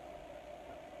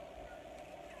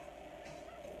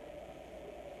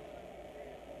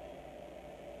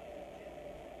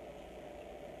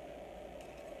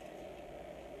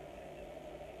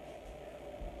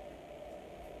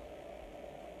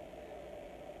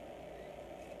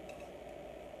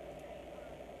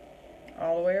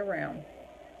 All the way around.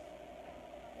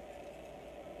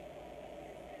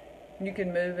 You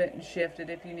can move it and shift it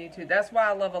if you need to. That's why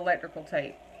I love electrical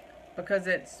tape, because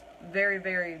it's very,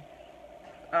 very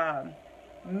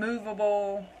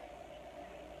movable,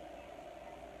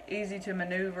 easy to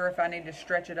maneuver if I need to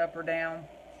stretch it up or down.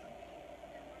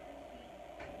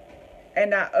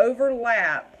 And I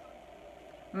overlap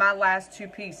my last two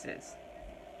pieces.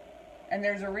 And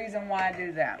there's a reason why I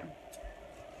do that.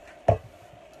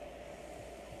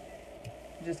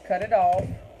 Just cut it off.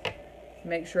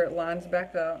 Make sure it lines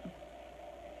back up.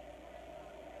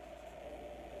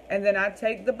 And then I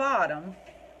take the bottom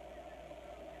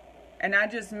and I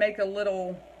just make a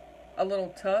little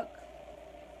tuck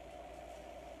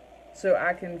so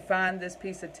I can find this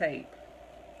piece of tape,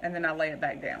 and then I lay it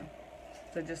back down.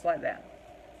 So just like that.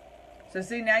 So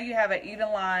see, now you have an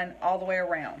even line all the way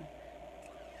around.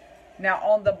 Now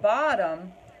on the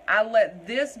bottom, I let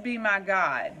this be my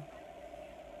guide.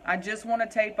 I just want to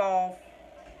tape off,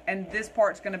 and this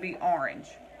part's going to be orange.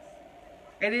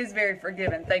 It is very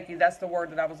forgiving. Thank you. That's the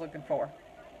word that I was looking for.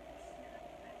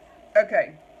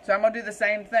 Okay, so I'm going to do the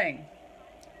same thing.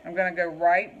 I'm going to go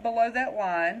right below that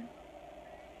line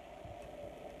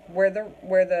where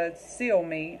the seal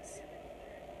meets.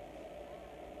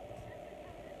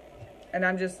 And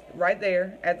I'm just right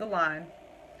there at the line.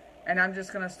 And I'm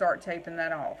just going to start taping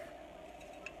that off.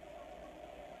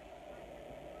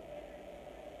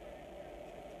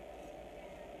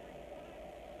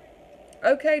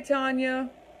 Okay,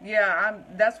 Tanya. Yeah,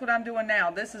 that's what I'm doing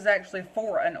now. This is actually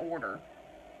for an order.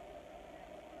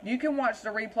 You can watch the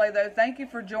replay, though. Thank you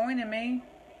for joining me.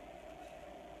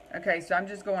 Okay, so I'm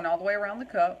just going all the way around the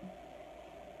cup.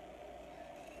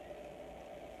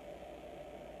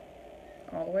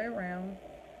 All the way around.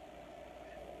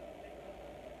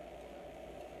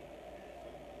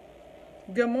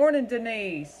 Good morning,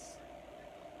 Denise.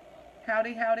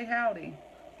 Howdy, howdy, howdy.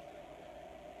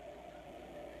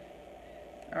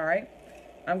 All right,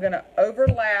 I'm going to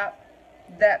overlap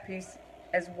that piece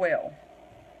as well,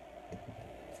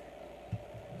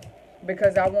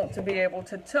 because I want to be able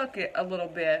to tuck it a little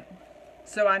bit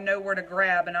so I know where to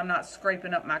grab and I'm not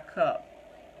scraping up my cup.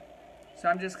 So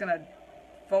I'm just going to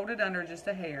fold it under just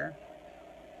a hair,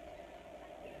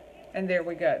 and there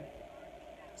we go.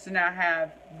 So now I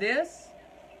have this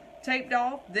taped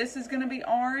off. This is going to be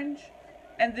orange,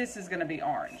 and this is going to be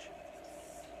orange.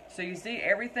 So you see,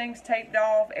 everything's taped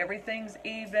off, everything's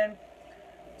even.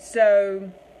 So,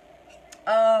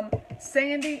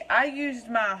 Sandy, I used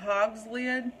my Hogg's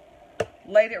lid,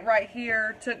 laid it right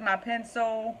here, took my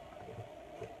pencil,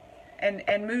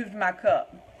 and moved my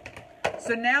cup.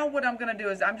 So now what I'm going to do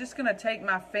is I'm just going to take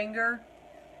my finger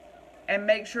and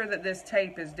make sure that this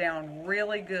tape is down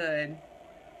really good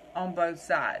on both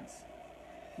sides,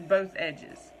 both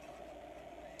edges.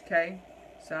 Okay,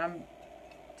 so I'm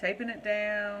taping it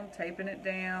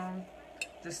down,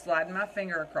 just sliding my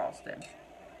finger across it.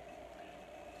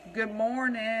 Good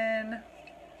morning.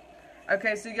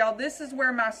 Okay, so y'all, this is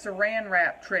where my saran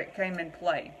wrap trick came in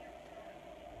play.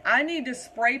 I need to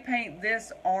spray paint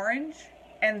this orange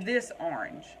and this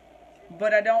orange,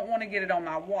 but I don't want to get it on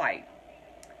my white.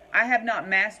 I have not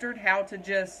mastered how to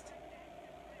just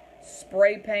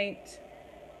spray paint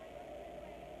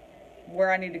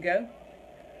where I need to go.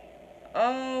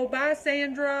 Oh, bye,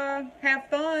 Sandra. Have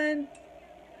fun.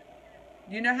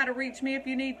 You know how to reach me if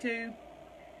you need to.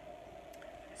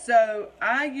 So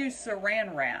I use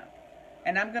saran wrap,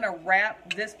 and I'm going to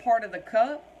wrap this part of the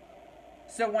cup.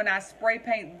 So when I spray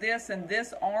paint this and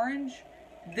this orange,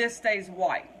 this stays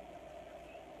white.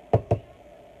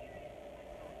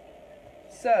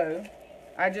 So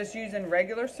I just using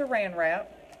regular saran wrap.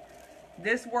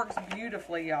 This works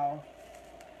beautifully, y'all.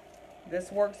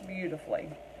 This works beautifully.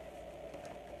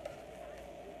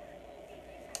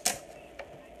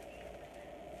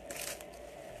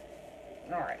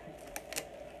 All right.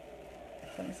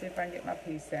 Let me see if I can get my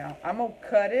piece out. I'm going to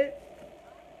cut it.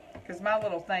 Because my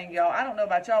little thing, y'all, I don't know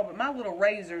about y'all, but my little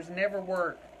razors never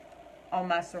work on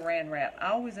my saran wrap.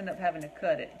 I always end up having to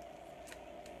cut it.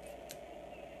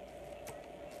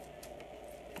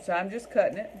 So I'm just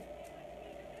cutting it.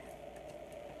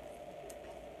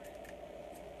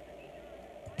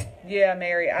 Yeah,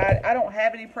 Mary, I don't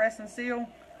have any press and seal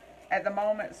at the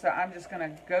moment, so I'm just going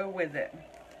to go with it.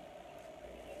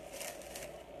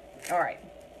 All right.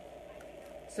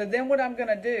 So then what I'm going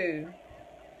to do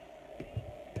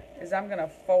is I'm going to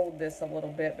fold this a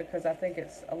little bit because I think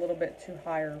it's a little bit too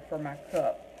higher for my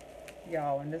cup,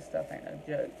 y'all, and this stuff ain't no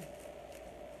joke.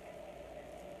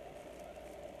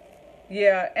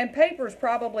 Yeah, and paper's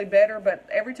probably better, but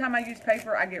every time I use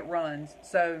paper, I get runs.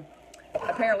 So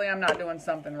apparently I'm not doing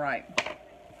something right.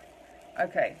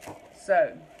 Okay,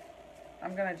 so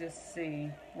I'm going to just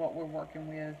see what we're working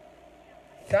with.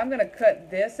 So I'm going to cut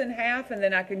this in half, and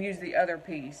then I can use the other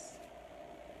piece.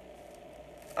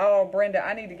 Oh, Brenda,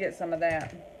 I need to get some of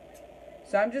that.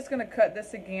 So I'm just going to cut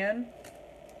this again.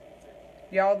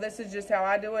 Y'all, this is just how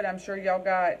I do it. I'm sure y'all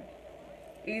got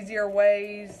easier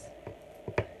ways,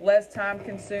 less time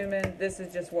consuming. This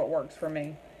is just what works for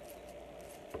me.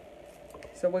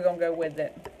 So we're going to go with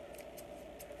it.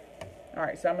 All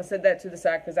right, so I'm going to set that to the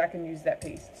side because I can use that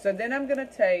piece. So then I'm going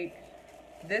to take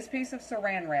this piece of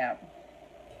saran wrap.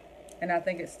 And I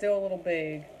think it's still a little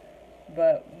big,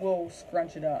 but we'll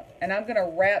scrunch it up. And I'm going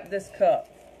to wrap this cup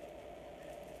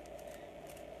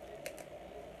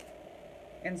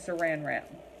in saran wrap.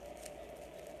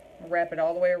 Wrap it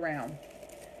all the way around.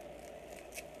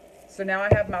 So now I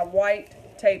have my white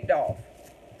taped off.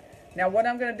 Now what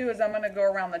I'm going to do is I'm going to go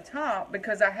around the top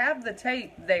because I have the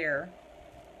tape there.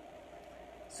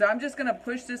 So I'm just going to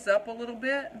push this up a little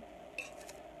bit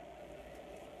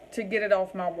to get it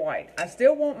off my white. I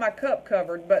still want my cup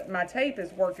covered, but my tape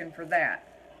is working for that.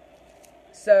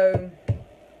 So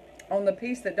on the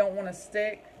piece that don't want to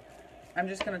stick, I'm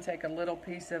just going to take a little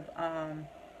piece of, a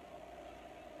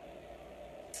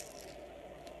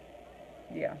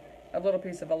little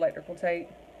piece of electrical tape.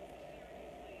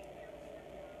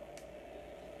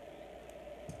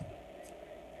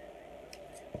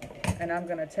 And I'm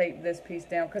going to tape this piece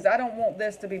down because I don't want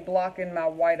this to be blocking my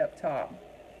white up top.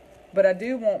 But I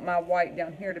do want my white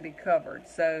down here to be covered.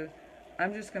 So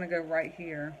I'm just going to go right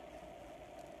here.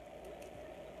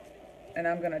 And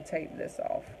I'm going to tape this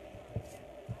off.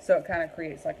 So it kind of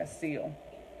creates like a seal.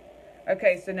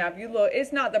 Okay, so now if you look,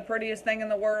 it's not the prettiest thing in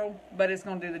the world, but it's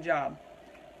going to do the job.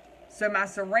 So my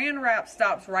saran wrap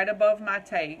stops right above my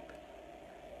tape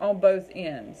on both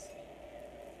ends.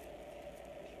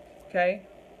 Okay?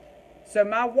 So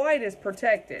my white is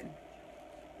protected.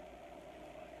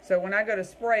 So when I go to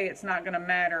spray, it's not going to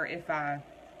matter if I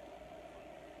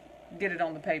get it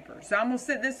on the paper. So I'm going to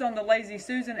sit this on the Lazy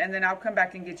Susan, and then I'll come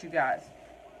back and get you guys.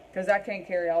 Because I can't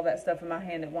carry all that stuff in my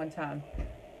hand at one time.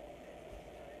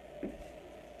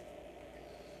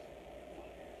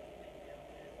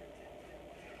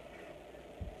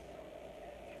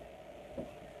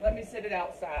 Let me sit it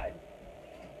outside.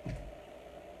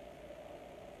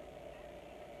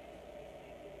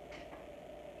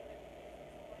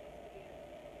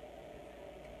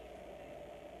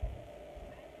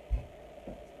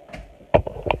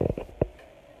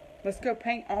 Let's go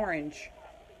paint orange.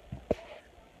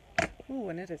 Ooh,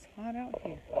 and it is hot out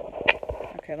here.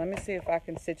 Okay, let me see if I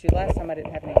can sit you. Last time I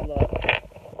didn't have any luck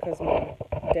because my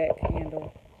deck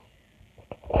handle.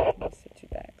 Let me sit you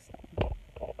back some.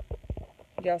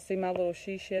 Y'all see my little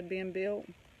she shed being built?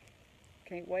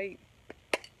 Can't wait.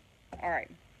 All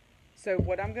right. So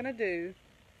what I'm going to do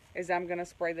is I'm going to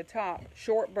spray the top.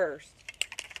 Short burst.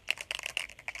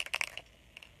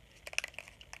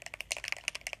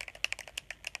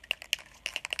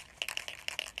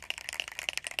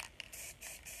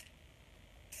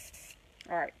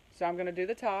 All right, so I'm going to do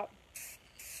the top.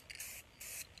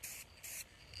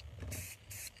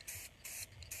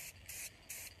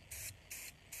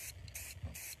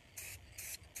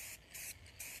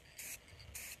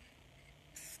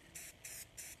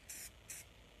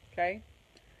 Okay?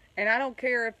 And I don't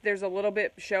care if there's a little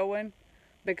bit showing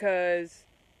because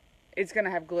it's going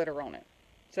to have glitter on it.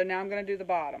 So now I'm going to do the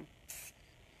bottom.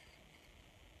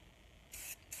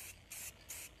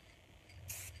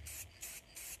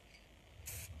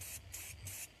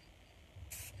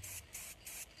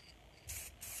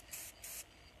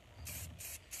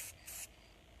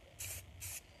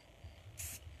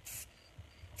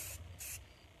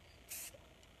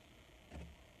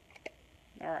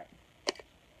 Alright.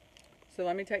 So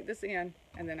let me take this in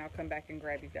and then I'll come back and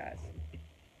grab you guys.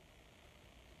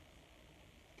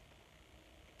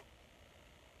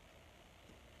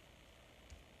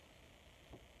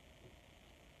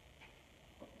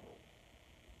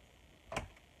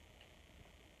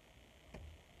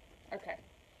 Okay.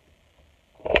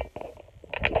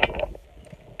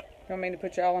 Don't mean to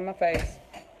put y'all in my face.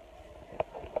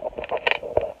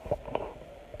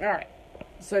 Alright.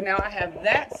 So now I have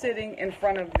that sitting in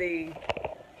front of the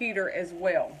heater as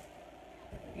well.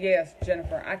 Yes,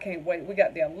 Jennifer, I can't wait. We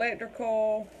got the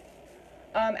electrical.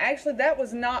 Actually, that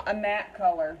was not a matte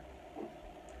color.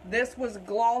 This was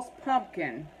Gloss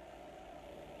Pumpkin.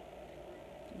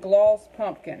 Gloss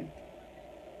Pumpkin.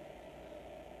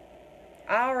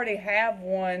 I already have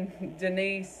one,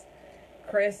 Denise.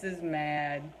 Chris is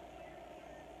mad.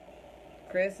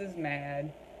 Chris is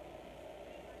mad.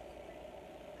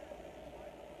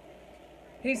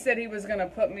 He said he was going to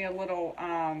put me a little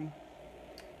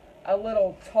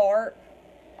tarp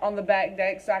on the back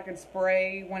deck so I could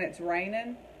spray when it's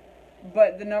raining.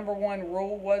 But the #1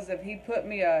 rule was if he put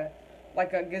me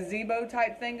like a gazebo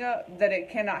type thing up, that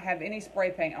it cannot have any spray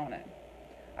paint on it.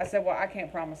 I said, well, I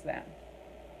can't promise that.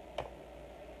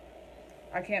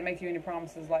 I can't make you any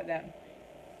promises like that.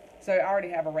 So I already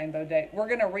have a rainbow deck. We're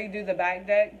going to redo the back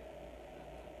deck.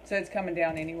 So it's coming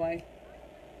down anyway.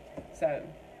 So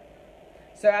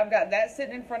I've got that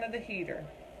sitting in front of the heater.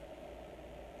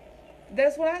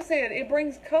 That's what I said. It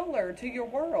brings color to your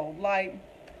world. Like,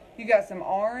 you got some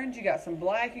orange, you got some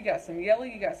black, you got some yellow,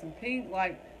 you got some pink.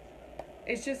 Like,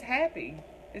 it's just happy.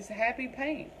 It's happy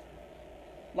paint.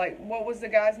 Like, what was the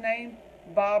guy's name?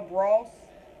 Bob Ross?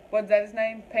 What's that his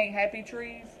name? Paint Happy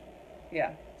Trees?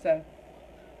 Yeah, so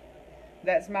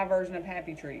that's my version of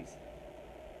Happy Trees.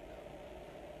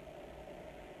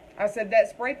 I said that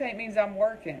spray paint means I'm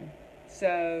working.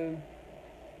 So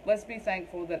let's be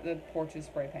thankful that the porch is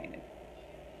spray painted.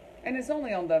 And it's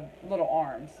only on the little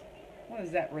arms. What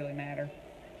does that really matter?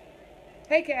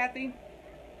 Hey, Kathy.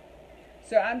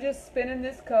 So I'm just spinning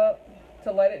this cup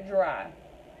to let it dry.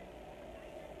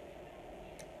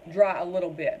 Dry a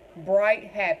little bit. Bright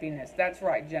happiness. That's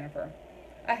right, Jennifer.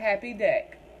 A happy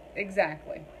deck.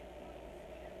 Exactly.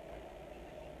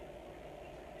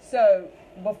 So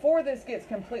before this gets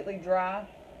completely dry,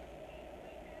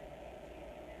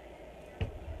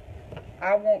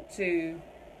 I want to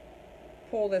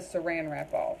pull this saran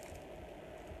wrap off.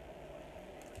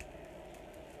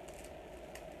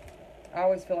 I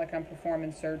always feel like I'm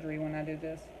performing surgery when I do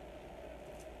this.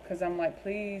 Because I'm like,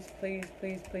 please, please,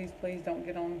 please, please, please don't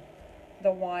get on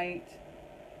the white.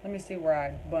 Let me see where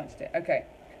I bunched it. Okay.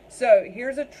 So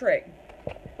here's a trick.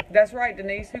 That's right,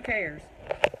 Denise. Who cares?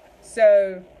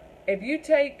 So if you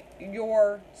take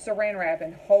your saran wrap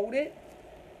and hold it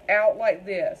out like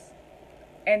this,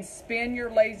 and spin your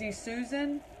Lazy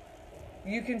Susan,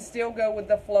 you can still go with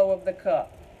the flow of the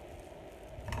cup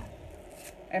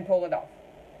and pull it off.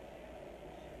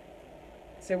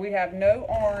 So we have no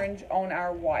orange on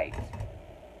our white.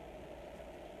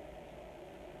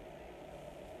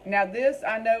 Now this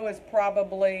I know is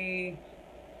probably,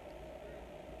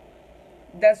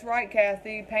 that's right,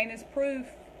 Kathy, paint is proof.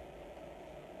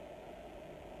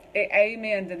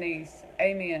 Amen, Denise.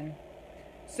 Amen.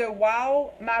 So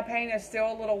while my paint is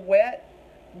still a little wet,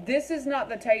 this is not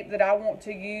the tape that I want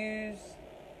to use.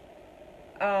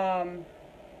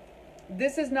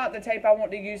 This is not the tape I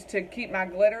want to use to keep my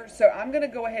glitter. So I'm going to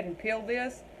go ahead and peel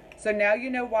this. So now you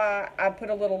know why I put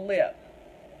a little lip.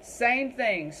 Same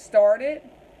thing. Start it,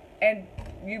 and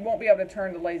you won't be able to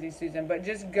turn the Lazy Susan, but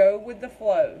just go with the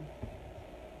flow.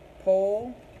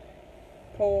 Pull,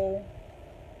 pull,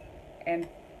 and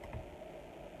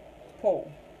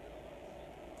pull.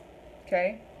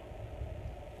 Okay,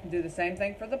 do the same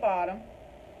thing for the bottom,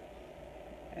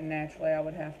 and naturally I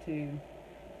would have to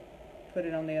put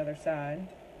it on the other side.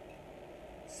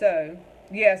 So,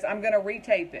 yes, I'm going to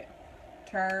retape it.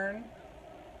 Turn,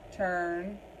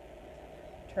 turn,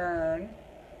 turn,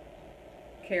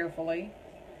 carefully,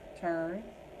 turn,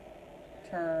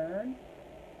 turn,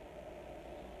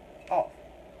 off.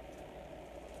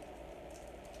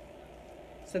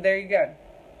 So there you go.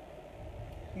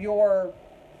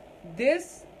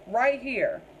 This right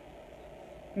here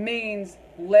means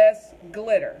less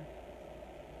glitter.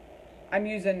 I'm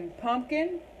using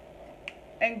Pumpkin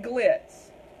and Glitz.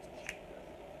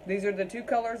 These are the two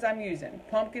colors I'm using,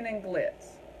 Pumpkin and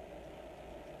Glitz.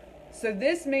 So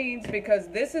this means, because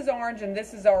this is orange and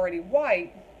this is already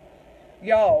white,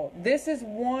 y'all, this is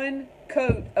one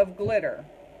coat of glitter.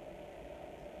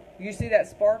 You see that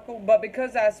sparkle? But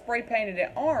because I spray painted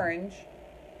it orange,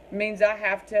 means I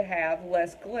have to have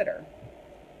less glitter.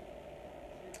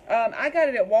 I got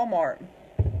it at Walmart.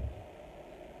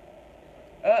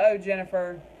 Uh-oh,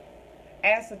 Jennifer.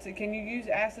 Acetone. Can you use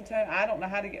acetone? I don't know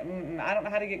how to get. I don't know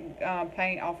how to get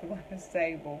paint off of this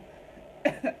table.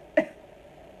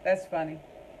 That's funny.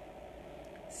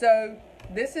 So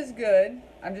this is good.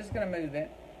 I'm just gonna move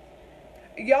it.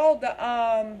 Y'all,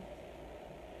 I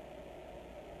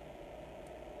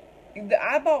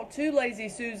bought 2 Lazy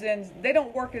Susans. They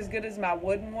don't work as good as my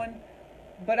wooden one,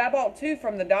 but I bought 2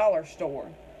 from the dollar store.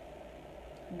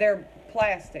 They're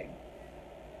plastic.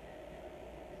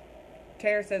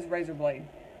 Tara says razor blade.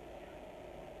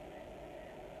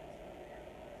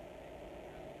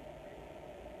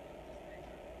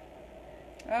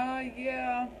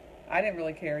 Yeah. I didn't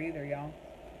really care either, y'all.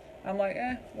 I'm like,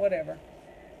 whatever.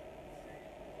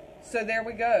 So there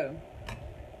we go.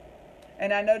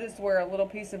 And I noticed where a little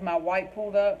piece of my white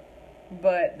pulled up,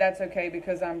 but that's okay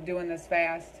because I'm doing this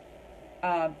fast.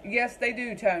 Yes, they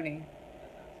do, Tony.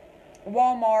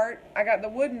 Walmart. I got the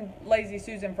wooden Lazy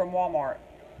Susan from Walmart.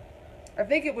 I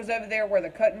think it was over there where the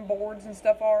cutting boards and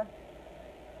stuff are.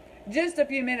 Just a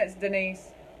few minutes, Denise.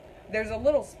 There's a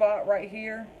little spot right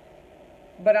here,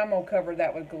 but I'm going to cover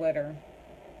that with glitter.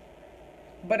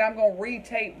 But I'm going to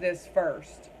retape this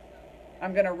first.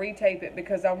 I'm going to retape it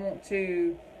because I want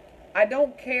to... I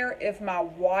don't care if my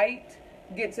white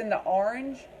gets in the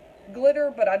orange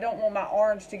glitter, but I don't want my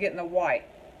orange to get in the white.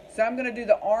 So I'm going to do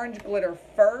the orange glitter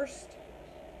first,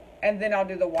 and then I'll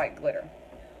do the white glitter.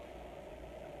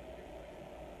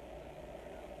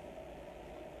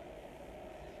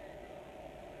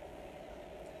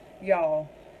 Y'all,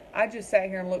 I just sat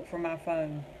here and looked for my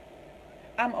phone.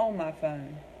 I'm on my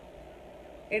phone.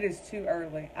 It is too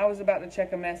early. I was about to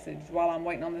check a message while I'm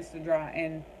waiting on this to dry,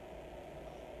 and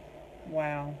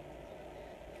wow,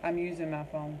 I'm using my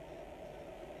phone.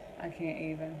 I can't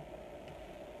even.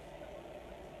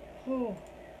 Whew.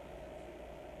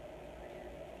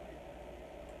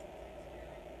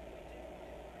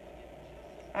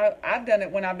 I've done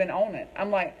it when I've been on it. I'm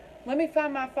like, let me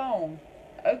find my phone.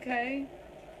 Okay.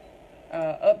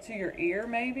 Up to your ear,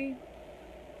 maybe?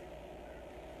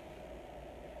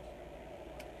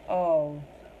 Oh.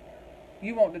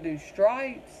 You want to do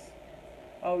stripes?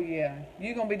 Oh, yeah.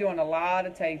 You're going to be doing a lot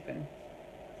of taping.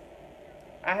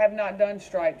 I have not done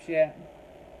stripes yet.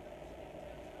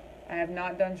 I have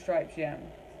not done stripes yet.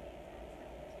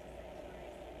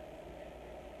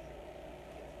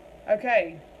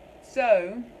 Okay.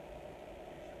 So.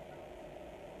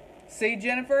 See,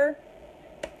 Jennifer?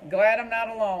 Glad I'm not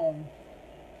alone.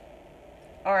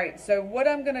 Alright, so what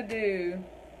I'm going to do,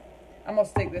 I'm going to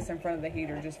stick this in front of the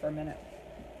heater just for a minute.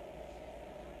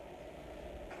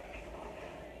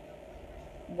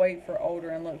 Wait for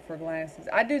older and look for glasses.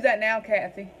 I do that now,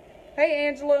 Kathy. Hey,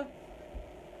 Angela.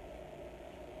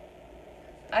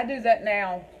 I do that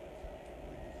now.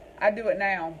 I do it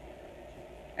now.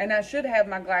 And I should have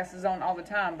my glasses on all the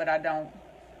time, but I don't.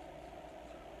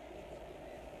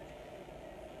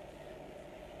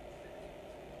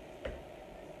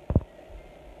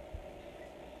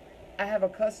 I have a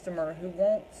customer who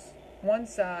wants one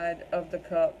side of the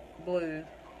cup blue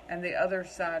and the other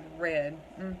side red.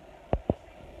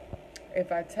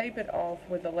 If I tape it off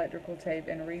with electrical tape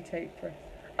and retape for...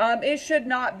 it should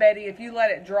not, Betty, if you let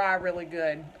it dry really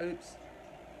good. Oops.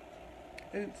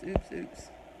 Oops, oops, oops.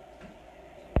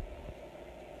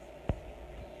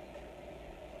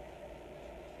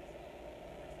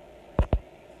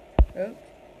 Oops.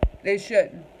 It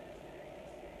shouldn't.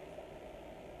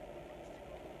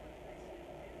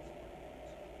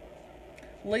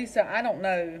 Lisa, I don't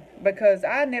know, because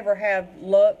I never have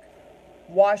luck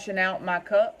washing out my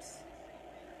cups.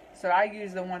 So I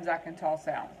use the ones I can toss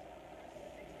out.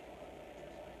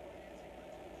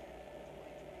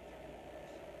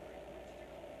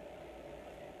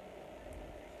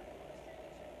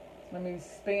 Let me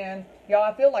spin. Y'all,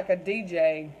 I feel like a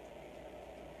DJ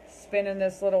spinning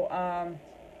this little,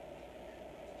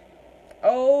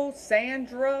 oh,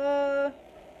 Sandra.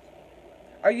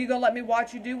 Are you going to let me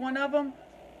watch you do one of them?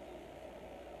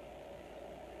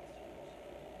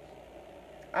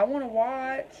 I want to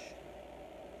watch.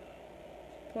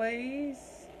 Please.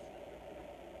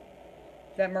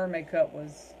 That mermaid cup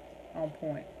was on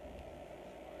point.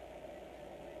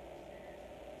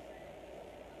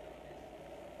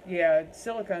 Yeah,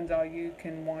 silicone's all you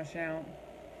can wash out.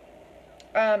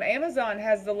 Amazon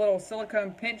has the little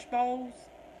silicone pinch bowls.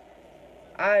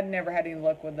 I never had any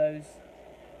luck with those.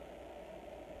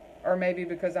 Or maybe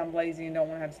because I'm lazy and don't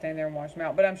want to have to stand there and wash them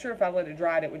out. But I'm sure if I let it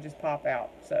dry, it would just pop out.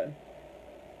 So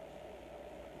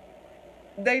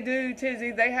they do,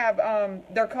 Tizzy. They have,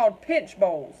 they're called pinch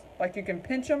bowls. Like you can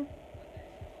pinch them.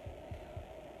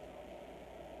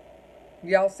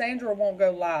 Y'all, Sandra won't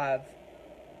go live.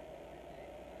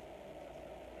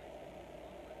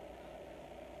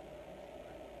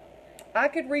 I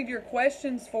could read your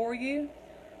questions for you.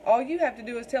 All you have to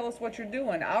do is tell us what you're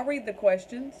doing. I'll read the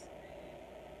questions.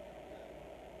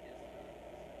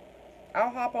 I'll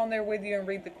hop on there with you and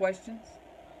read the questions.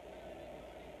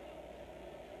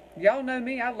 Y'all know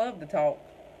me, I love to talk.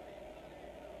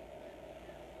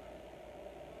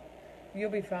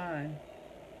 You'll be fine.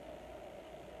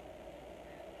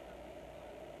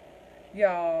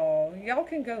 Y'all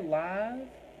can go live.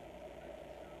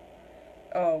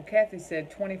 Oh, Kathy said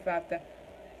 25,000.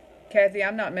 Kathy,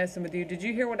 I'm not messing with you. Did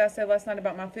you hear what I said last night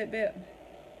about my Fitbit?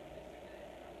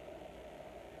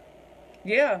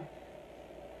 Yeah.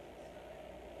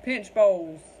 Pinch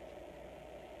bowls.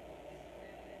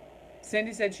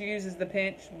 Cindy said she uses the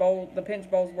pinch bowl. The pinch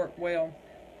bowls work well.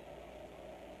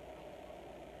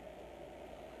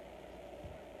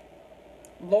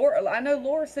 Laura, I know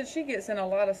Laura said she gets in a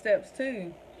lot of steps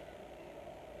too.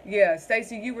 Yeah,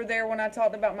 Stacy, you were there when I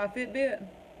talked about my Fitbit?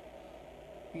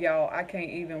 Y'all, I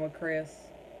can't even with Chris.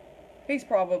 He's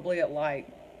probably at like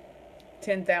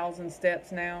 10,000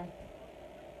 steps now.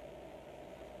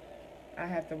 I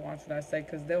have to watch what I say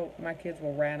because my kids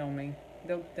will rat on me.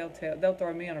 They'll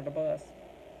throw me under the bus.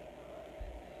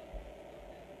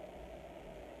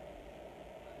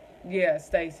 Yeah,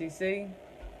 Stacy, see?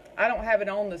 I don't have it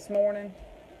on this morning.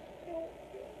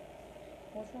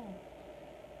 What's wrong?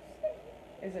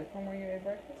 Is it from where you ate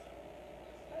breakfast?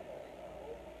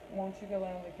 Why don't you go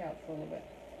lay on the couch for a little bit?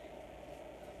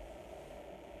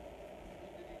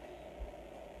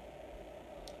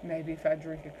 Maybe if I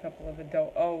drink a couple of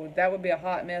adult... Oh, that would be a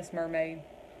hot mess, mermaid.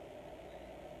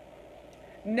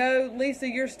 No, Lisa,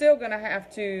 you're still going to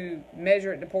have to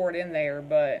measure it to pour it in there,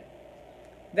 but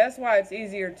that's why it's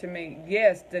easier to me.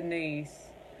 Yes,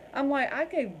 Denise. I'm like, I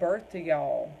gave birth to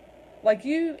y'all. Like,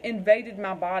 you invaded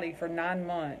my body for 9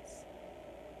 months.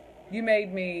 You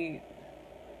made me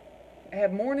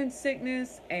have morning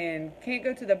sickness and can't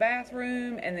go to the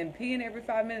bathroom and then peeing every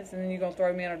 5 minutes and then you're going to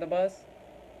throw me under the bus?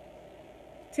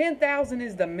 10,000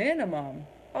 is the minimum.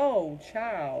 Oh,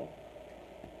 child.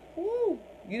 Woo.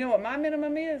 You know what my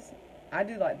minimum is? I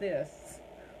do like this.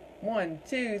 1,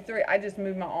 2, 3. I just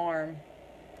move my arm.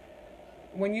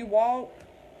 When you walk,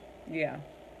 yeah.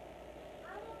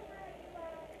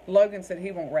 Logan said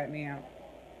he won't rat me out.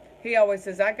 He always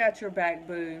says, I got your back,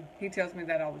 boo. He tells me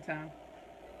that all the time.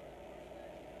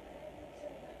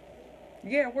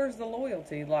 Yeah, where's the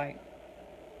loyalty? Like,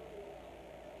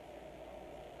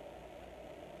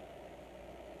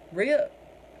 real?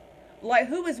 Like,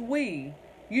 who is we?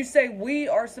 You say we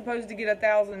are supposed to get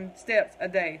 1,000 steps a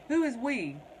day. Who is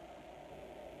we?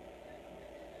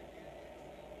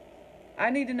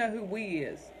 I need to know who we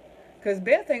is. Because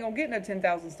Beth ain't going to get no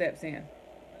 10,000 steps in.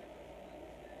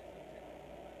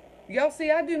 Y'all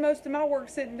see, I do most of my work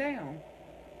sitting down.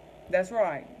 That's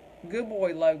right. Good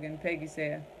boy, Logan, Peggy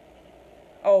said.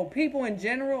 Oh, people in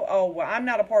general? Oh, well, I'm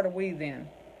not a part of we then.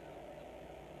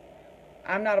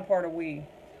 I'm not a part of we.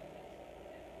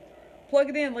 Plug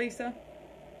it in, Lisa.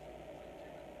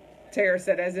 Tara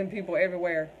said, as in people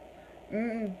everywhere.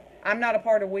 I'm not a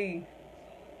part of we.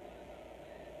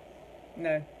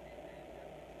 No.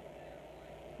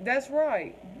 That's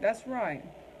right. That's right.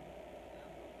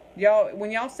 Y'all,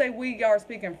 when y'all say we, y'all are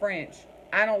speaking French.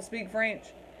 I don't speak French.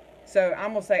 So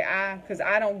I'm going to say I, because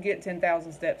I don't get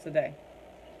 10,000 steps a day.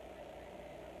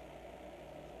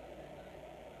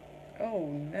 Oh,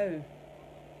 no.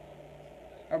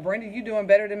 Or Brenda, you doing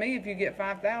better than me if you get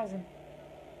 5,000.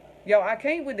 Y'all, I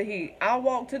can't with the heat. I'll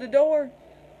walk to the door.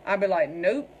 I'll be like,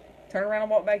 nope. Turn around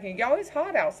and walk back in. Y'all, it's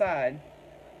hot outside.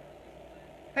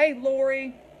 Hey,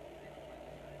 Lori.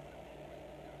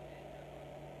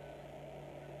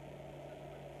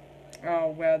 Oh,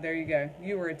 well, there you go.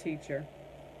 You were a teacher.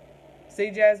 See,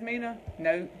 Jasmina?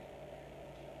 Nope.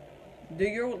 Do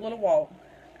your little walk.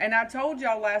 And I told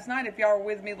y'all last night, if y'all were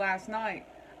with me last night,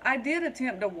 I did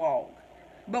attempt to walk.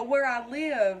 But where I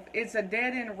live, it's a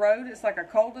dead-end road. It's like a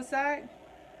cul-de-sac.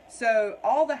 So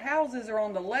all the houses are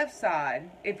on the left side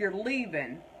if you're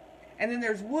leaving. And then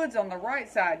there's woods on the right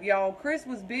side. Y'all, Chris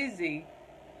was busy,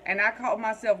 and I caught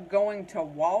myself going to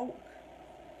walk.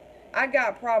 I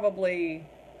got probably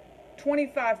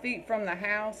 25 feet from the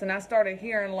house and I started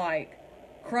hearing like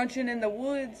crunching in the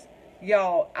woods,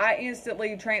 y'all, I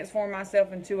instantly transformed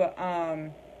myself into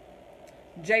a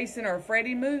Jason or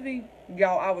Freddy movie.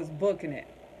 Y'all, I was booking it.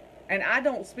 And I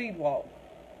don't speed walk.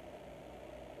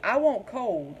 I want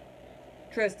cold.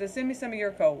 Trista, send me some of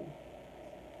your cold.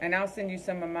 And I'll send you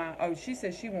some of my... Oh, she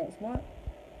says she wants what?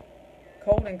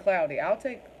 Cold and cloudy. I'll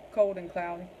take cold and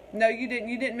cloudy. No, you didn't.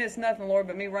 You didn't miss nothing, Lord,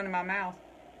 but me running my mouth.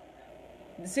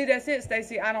 See, that's it,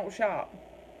 Stacy. I don't shop.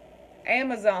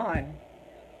 Amazon.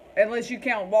 Unless you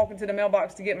count walking to the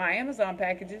mailbox to get my Amazon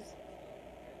packages.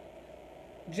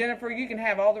 Jennifer, you can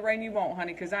have all the rain you want,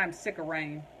 honey, because I'm sick of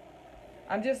rain.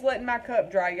 I'm just letting my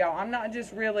cup dry, y'all. I'm not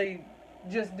just really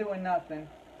just doing nothing.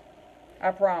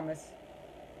 I promise.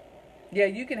 Yeah,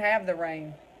 you can have the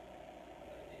rain.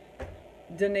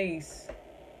 Denise.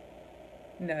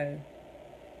 No.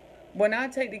 When I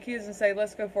take the kids and say,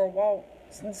 let's go for a walk,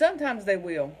 sometimes they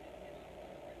will.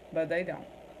 But they don't.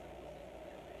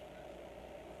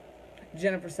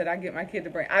 Jennifer said, I get my kid to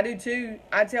bring. I do too.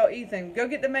 I tell Ethan, go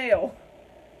get the mail.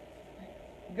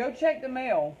 Go check the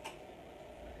mail.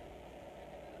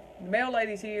 The mail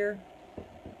lady's here.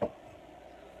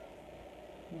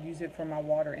 Use it for my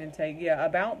water intake. Yeah,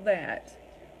 about that.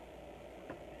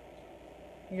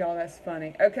 Y'all, that's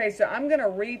funny. Okay, so I'm going to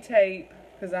retape,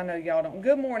 because I know y'all don't.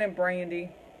 Good morning,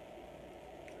 Brandy.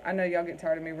 I know y'all get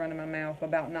tired of me running my mouth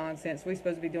about nonsense. We're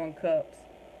supposed to be doing cups.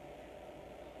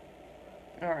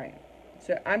 Alright.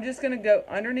 So I'm just going to go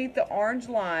underneath the orange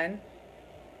line.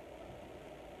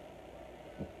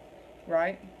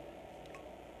 Right?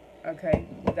 Okay,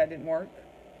 that didn't work.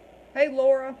 Hey,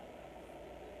 Laura.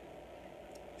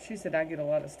 She said I get a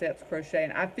lot of steps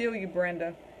crocheting. I feel you,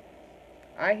 Brenda.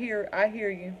 I hear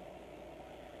you.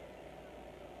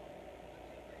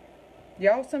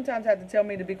 Y'all sometimes have to tell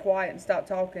me to be quiet and stop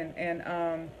talking. And,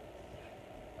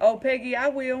 oh, Peggy, I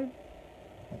will.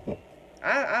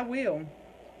 I will.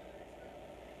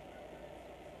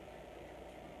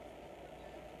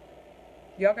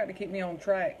 Y'all got to keep me on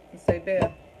track and say,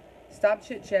 Beth, stop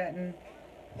chit-chatting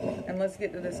and let's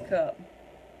get to this cup.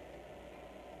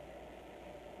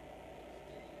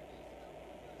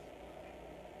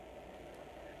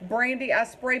 Brandy, I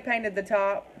spray painted the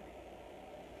top.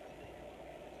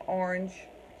 Orange.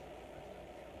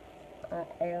 Or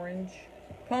orange.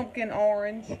 Pumpkin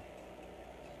orange.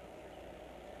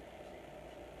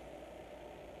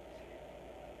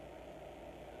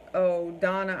 Oh,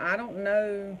 Donna, I don't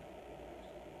know.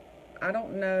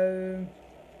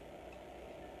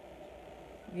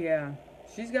 Yeah,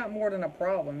 she's got more than a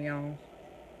problem, y'all.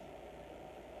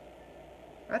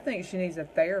 I think she needs a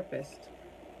therapist.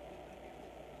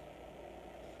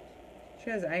 She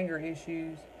has anger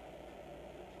issues.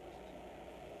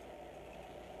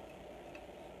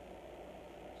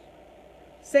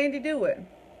 Sandy, do it.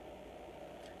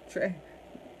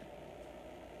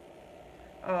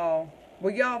 Oh.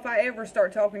 Well, y'all, if I ever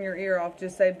start talking your ear off,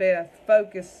 just say, Beth,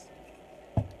 focus.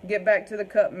 Get back to the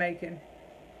cup making.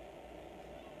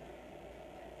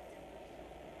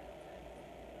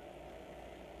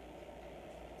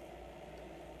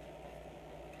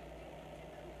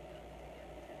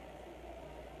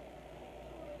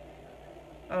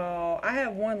 Oh, I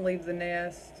have one leave the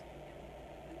nest.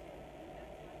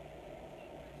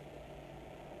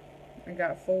 I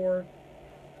got four.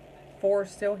 Four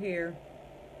still here.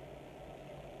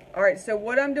 Alright, so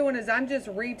what I'm doing is I'm just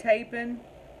retaping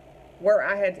where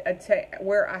I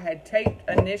had taped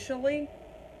initially.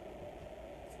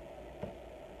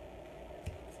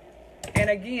 And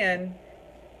again,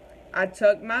 I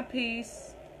tuck my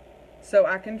piece so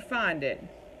I can find it.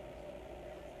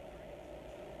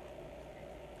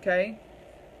 Okay?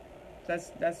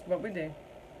 That's what we do.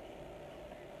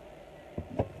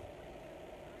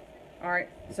 Alright,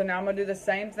 so now I'm going to do the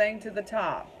same thing to the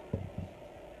top.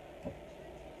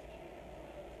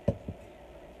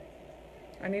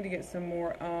 I need to get some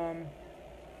more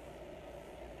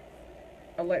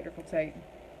electrical tape.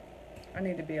 I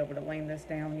need to be able to lean this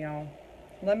down, y'all.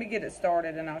 Let me get it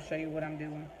started and I'll show you what I'm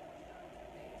doing.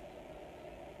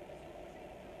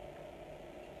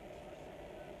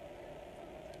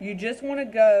 You just want to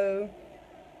go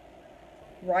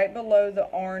right below the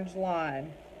orange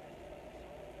line,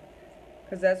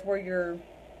 because that's where your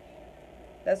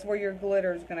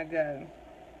glitter is going to go.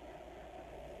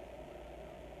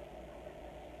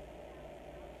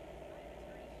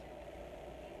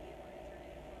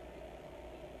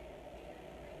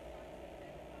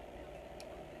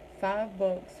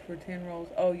 $5 for 10 rolls.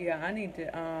 Oh yeah, I need to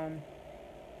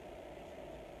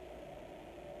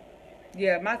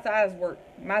yeah, my thighs work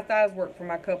for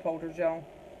my cup holders, y'all.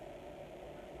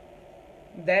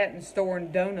 That and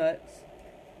storing donuts.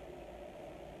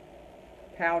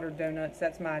 Powdered donuts.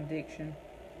 That's my addiction.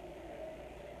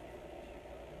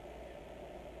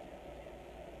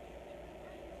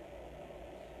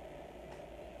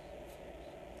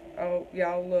 Oh,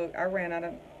 y'all look. I ran out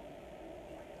of...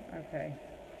 Okay.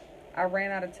 I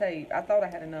ran out of tape. I thought I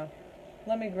had enough.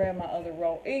 Let me grab my other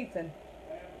roll. Ethan,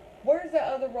 where's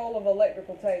that other roll of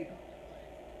electrical tape?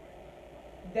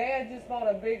 Dad just bought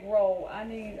a big roll. I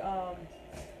need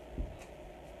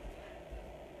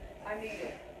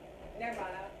it. Never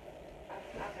mind.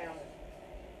 I found it.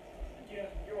 Yeah,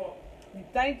 you're welcome.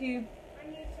 Thank you. I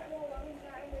need some alone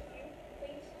time with you,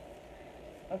 please.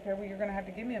 Okay, well, you're going to have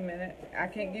to give me a minute. I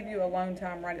can't give you alone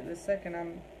time right at this second.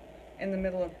 I'm in the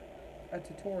middle of a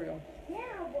tutorial. Yeah,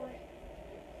 boy.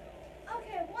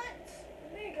 Okay, what's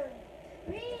bigger?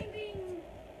 Me being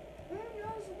who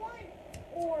knows what,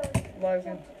 or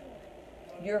Logan,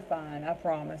 you're fine. I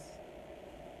promise.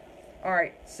 All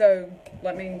right, so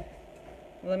let me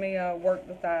work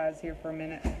the thighs here for a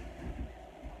minute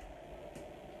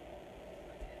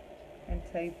and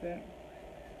tape it.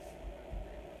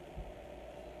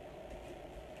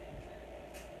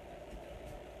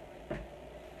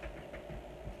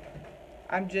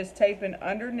 I'm just taping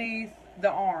underneath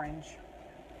the orange.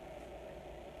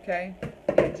 Okay?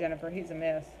 Yeah, Jennifer, he's a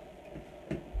mess.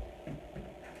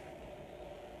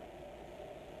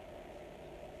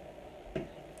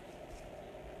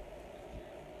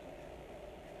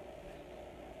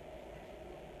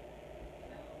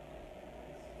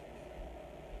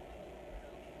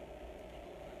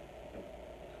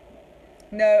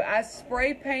 No, I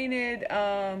spray painted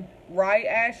right,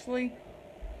 Ashley.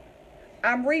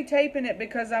 I'm retaping it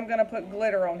because I'm going to put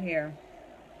glitter on here.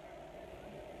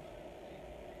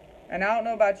 And I don't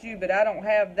know about you, but I don't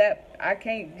have that. I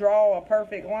can't draw a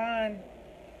perfect line.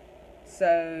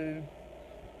 So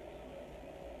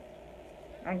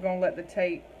I'm going to let the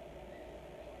tape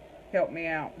help me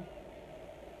out.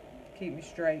 Keep me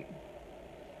straight.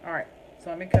 Alright,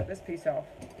 so let me cut this piece off.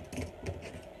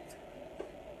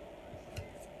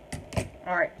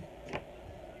 Alright.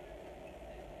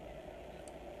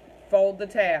 Fold the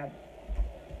tab.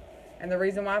 And the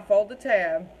reason why I fold the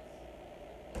tab...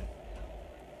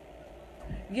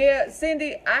 Yeah,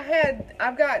 Cindy,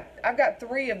 I've got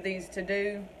 3 of these to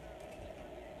do.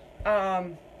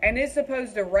 And it's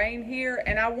supposed to rain here,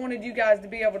 and I wanted you guys to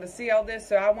be able to see all this,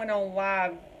 so I went on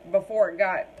live before it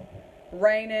got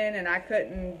raining and I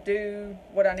couldn't do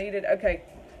what I needed. Okay,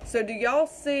 so do y'all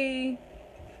see?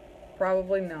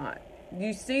 Probably not.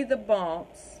 You see the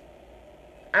bumps?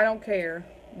 I don't care,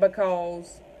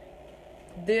 because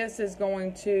this is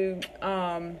going to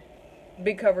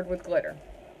be covered with glitter.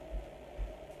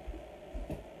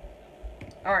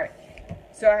 Alright,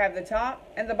 so I have the top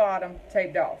and the bottom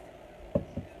taped off.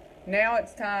 Now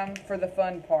it's time for the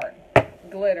fun part.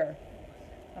 Glitter.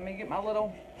 Let me get my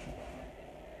little...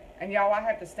 And y'all, I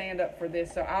have to stand up for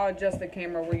this, so I'll adjust the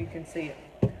camera where you can see it.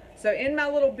 So in my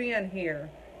little bin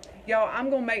here, y'all, I'm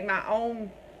going to make my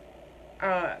own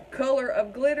color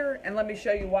of glitter, and let me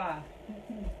show you why.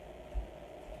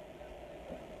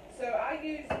 So I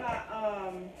use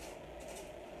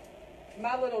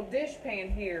my little dish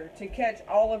pan here to catch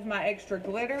all of my extra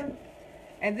glitter,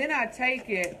 and then I take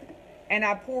it and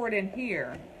I pour it in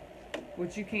here,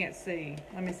 which you can't see.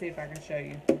 Let me see if I can show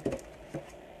you.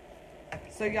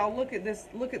 So y'all look at this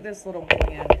little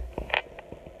bin.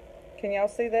 Can y'all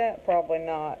see that? Probably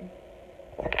not.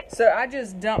 So I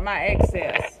just dump my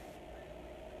excess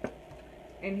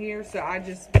in here. So I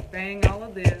just bang all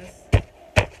of this.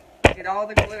 Get all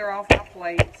the glitter off my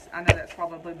plates. I know that's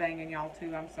probably banging y'all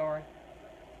too. I'm sorry.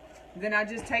 Then I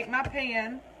just take my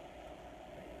pan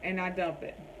and I dump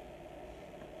it.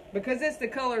 Because it's the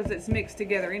colors that's mixed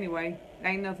together anyway.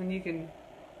 Ain't nothing you can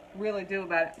really do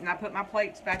about it. And I put my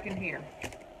plates back in here.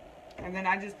 And then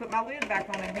I just put my lid back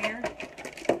on in here.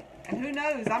 And who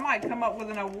knows, I might come up with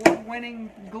an award-winning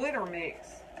glitter mix.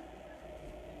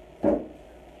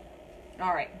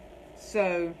 Alright,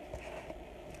 so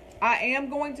I am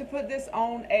going to put this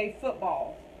on a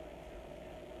football.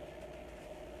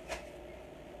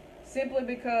 Simply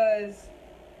because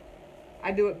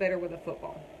I do it better with a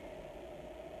football.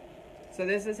 So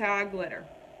this is how I glitter.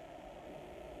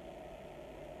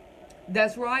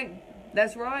 That's right.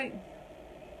 That's right.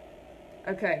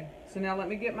 Okay, so now let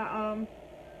me get my,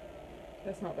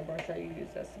 that's not the brush I use.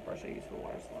 That's the brush I use for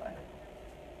water slide.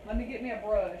 Let me get me a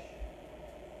brush.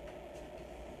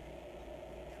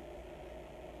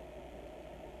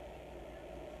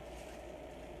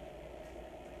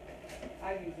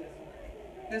 I use this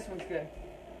one. This one's good.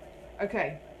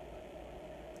 Okay.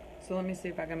 So let me see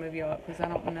if I can move you up, because I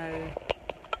don't know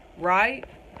right?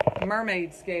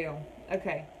 Mermaid scale.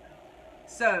 Okay.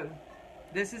 So,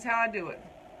 this is how I do it.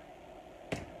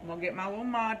 I'm going to get my little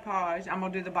Mod Podge. I'm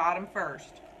going to do the bottom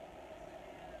first.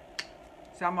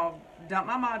 So, I'm going to dump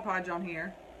my Mod Podge on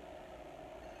here.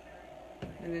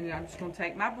 And then I'm just going to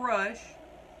take my brush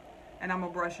and I'm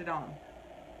going to brush it on.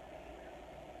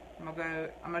 I'm going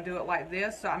to do it like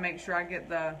this so I make sure I get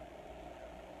the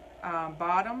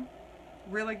bottom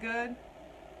really good.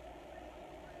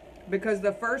 Because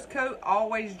the first coat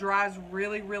always dries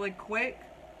really, really quick.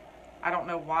 I don't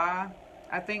know why.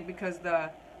 I think because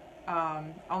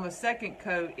on the second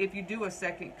coat, if you do a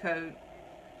second coat,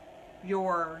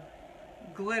 your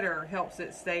glitter helps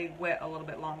it stay wet a little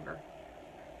bit longer.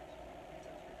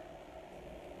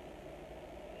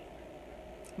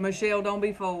 Michelle, don't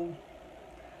be fooled.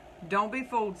 Don't be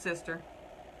fooled, sister.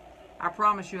 I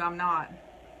promise you I'm not.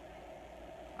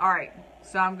 Alright,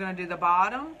 so I'm going to do the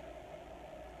bottom.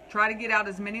 Try to get out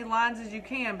as many lines as you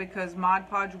can because Mod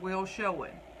Podge will show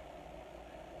it.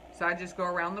 So I just go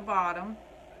around the bottom.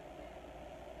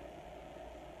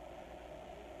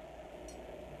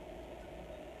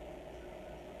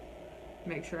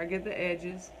 Make sure I get the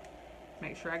edges.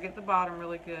 Make sure I get the bottom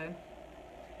really good.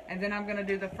 And then I'm going to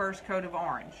do the first coat of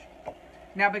orange.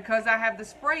 Now because I have the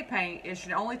spray paint, it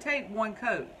should only take one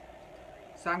coat.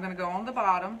 So I'm going to go on the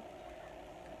bottom.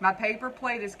 My paper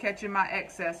plate is catching my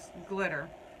excess glitter.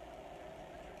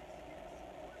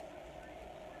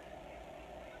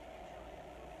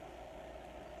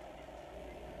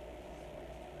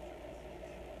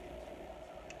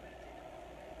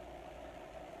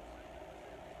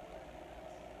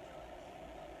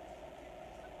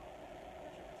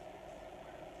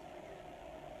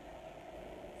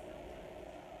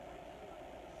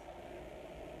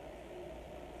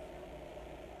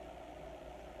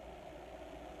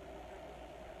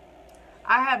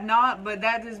 I have not, but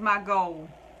that is my goal.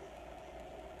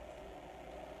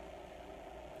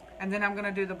 And then I'm going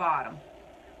to do the bottom.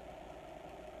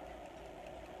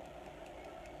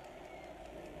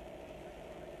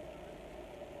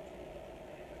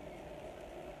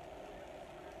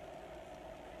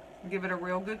 Give it a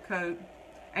real good coat.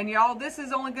 And y'all, this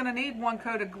is only going to need one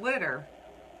coat of glitter.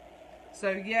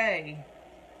 So yay.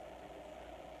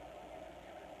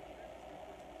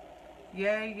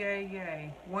 Yay, yay,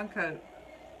 yay. One coat.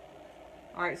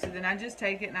 Alright, so then I just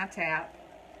take it and I tap.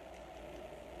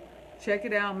 Check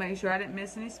it out, make sure I didn't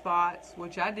miss any spots,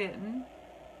 which I didn't.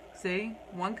 See?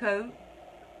 One coat.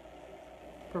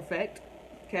 Perfect.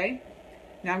 Okay.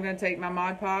 Now I'm going to take my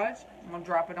Mod Podge. I'm going to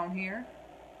drop it on here.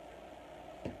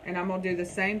 And I'm going to do the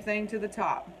same thing to the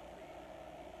top.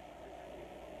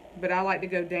 But I like to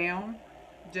go down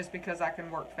just because I can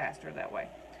work faster that way.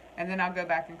 And then I'll go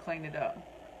back and clean it up.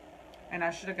 And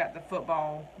I should have got the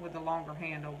football with the longer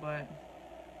handle, but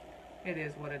it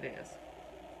is what it is.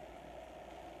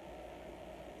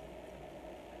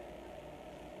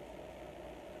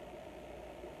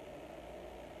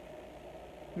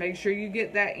 Make sure you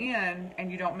get that in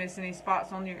and you don't miss any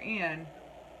spots on your end,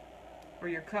 or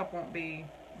your cup won't be,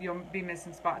 you'll be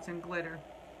missing spots in glitter.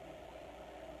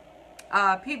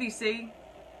 PVC,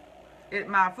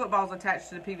 my football's attached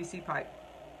to the PVC pipe.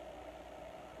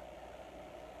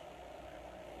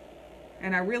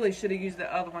 And I really should have used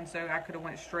the other one so I could have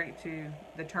went straight to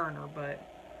the turner, but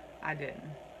I didn't.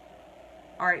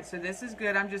 Alright, so this is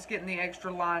good. I'm just getting the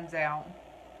extra lines out.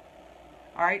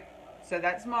 Alright, so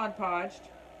that's Mod Podged.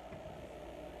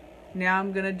 Now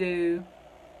I'm going to do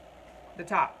the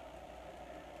top.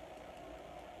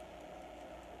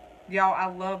 Y'all, I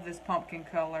love this pumpkin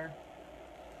color.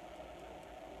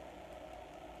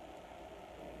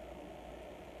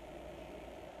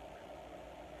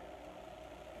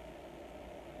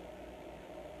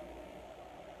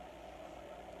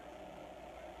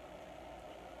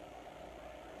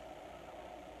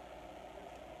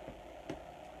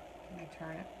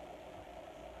 Turn it.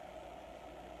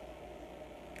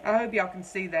 I hope y'all can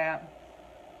see that.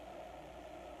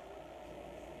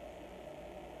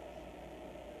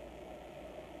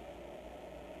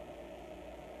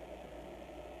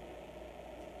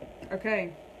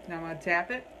 Okay, now I'm going to tap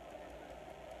it.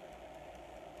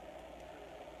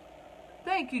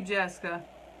 Thank you, Jessica.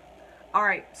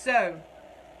 Alright, so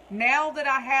now that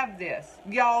I have this,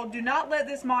 y'all do not let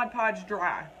this Mod Podge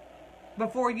dry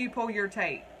before you pull your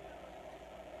tape.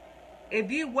 If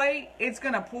you wait, it's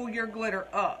going to pull your glitter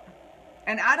up.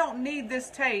 And I don't need this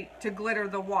tape to glitter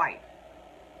the white.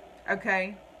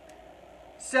 Okay?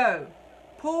 So,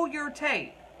 pull your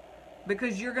tape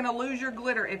because you're going to lose your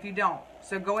glitter if you don't.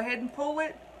 So go ahead and pull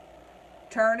it.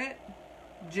 Turn it.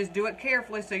 Just do it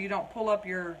carefully so you don't pull up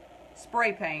your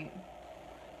spray paint.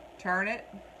 Turn it.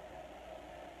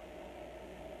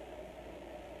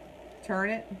 turn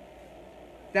it.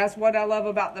 That's what I love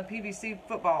about the PVC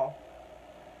football.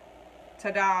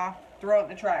 Ta-da. Throw it in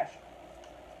the trash.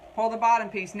 Pull the bottom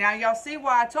piece. Now y'all see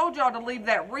why I told y'all to leave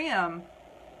that rim,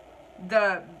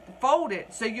 fold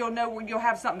it, so you'll know where you'll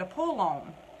have something to pull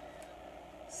on.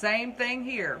 Same thing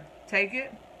here. Take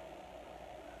it.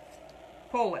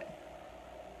 Pull it.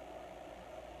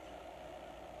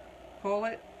 Pull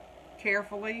it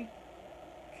carefully.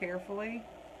 Carefully.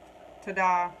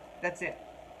 Ta-da. That's it.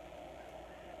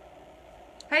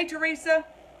 Hey, Teresa.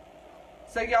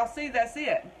 So y'all see, that's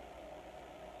it.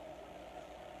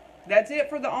 That's it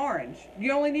for the orange.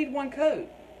 You only need one coat,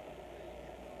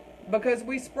 because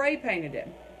we spray painted it.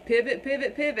 Pivot,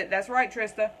 pivot, pivot. That's right,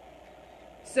 Trista.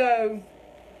 So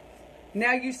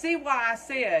now you see why I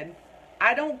said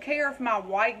I don't care if my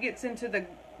white gets into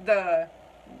the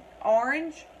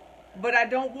orange, but I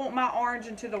don't want my orange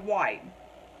into the white.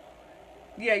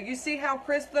 Yeah, you see how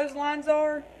crisp those lines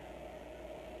are?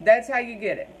 That's how you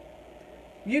get it.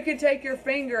 You can take your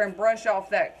finger and brush off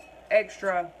that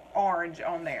extra orange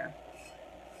on there.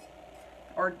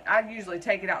 Or I usually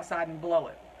take it outside and blow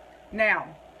it.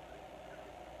 Now,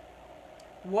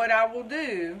 what I will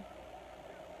do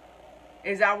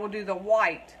is I will do the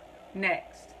white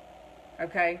next.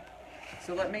 Okay?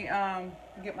 So let me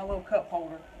get my little cup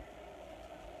holder.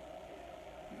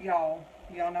 Y'all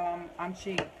know I'm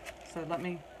cheap. So let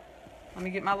me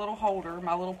get my little holder,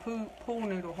 my little pool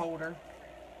noodle holder.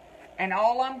 And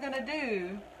all I'm going to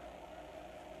do,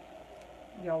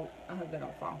 y'all, I hope they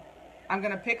don't fall. I'm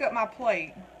going to pick up my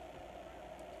plate,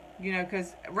 you know,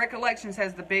 because Recollections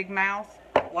has the big mouth,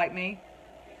 like me.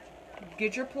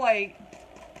 Get your plate,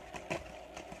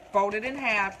 fold it in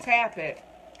half, tap it,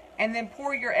 and then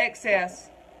pour your excess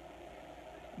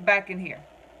back in here.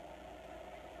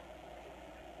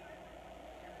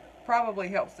 Probably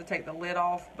helps to take the lid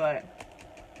off, but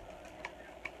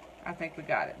I think we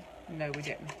got it. No, we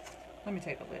didn't. Let me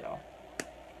take the lid off.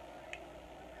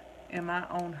 Am I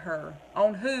on her?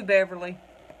 On who, Beverly?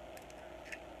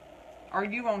 Are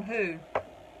you on who?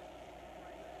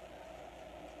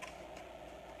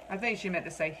 I think she meant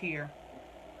to say here.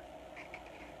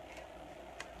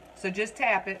 So just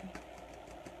tap it.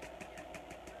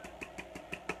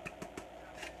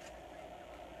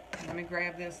 Let me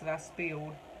grab this that I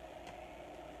spilled.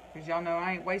 Because y'all know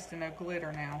I ain't wasting no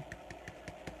glitter now.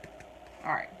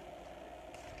 Alright.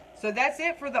 So that's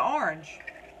it for the orange.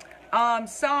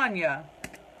 Sonia.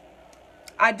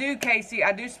 I do, Casey.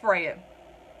 I do spray it.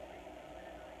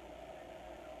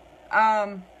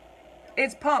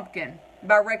 It's Pumpkin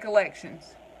by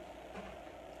Recollections.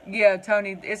 Yeah,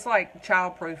 Tony, it's like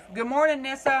childproof. Good morning,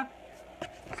 Nissa.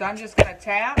 So I'm just going to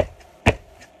tap.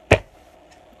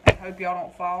 I hope y'all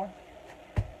don't fall.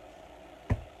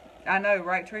 I know,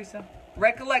 right, Teresa?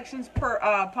 Recollections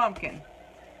Pumpkin.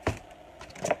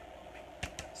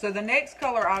 So the next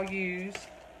color I'll use,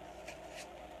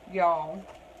 y'all,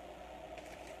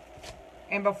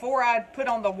 and before I put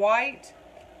on the white,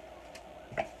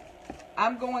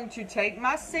 I'm going to take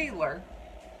my sealer.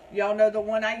 Y'all know the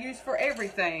one I use for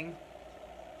everything.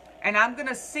 And I'm going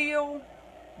to seal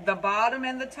the bottom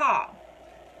and the top.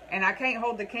 And I can't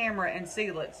hold the camera and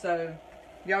seal it, so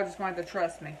y'all just want to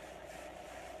trust me.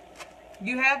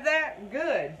 You have that?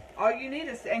 Good. All you need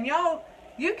is, and y'all,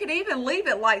 you could even leave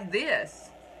it like this.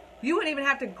 You wouldn't even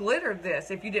have to glitter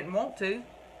this if you didn't want to.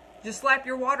 Just slap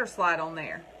your water slide on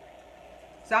there.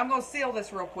 So I'm going to seal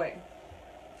this real quick.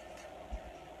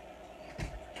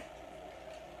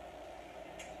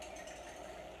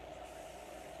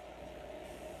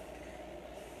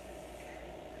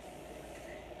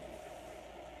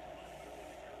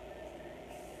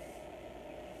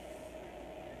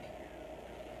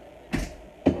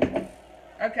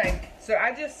 Okay, so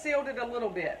I just sealed it a little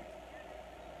bit.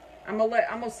 I'm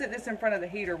gonna sit this in front of the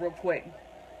heater real quick,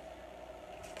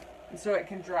 so it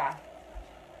can dry.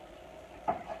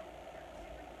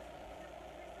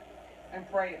 And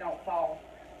pray it don't fall.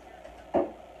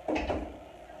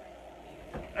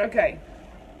 Okay.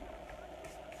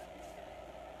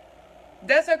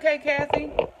 That's okay,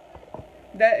 Kathy.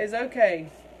 That is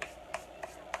okay.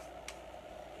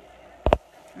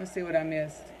 Let's see what I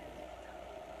missed.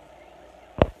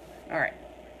 Alright,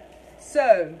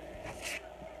 so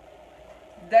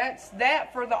that's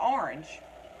that for the orange.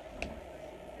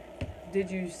 Did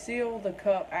you seal the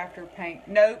cup after paint?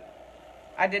 Nope,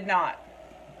 I did not.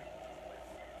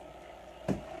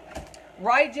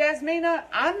 Right, Jasmina?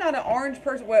 I'm not an orange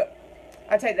person. Well,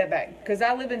 I take that back, because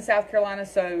I live in South Carolina,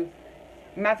 so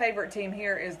my favorite team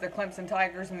here is the Clemson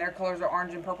Tigers, and their colors are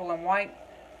orange and purple and white.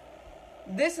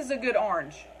 This is a good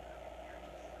orange.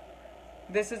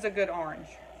 This is a good orange.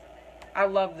 I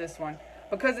love this one.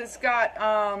 because it's got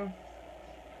a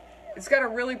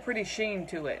really pretty sheen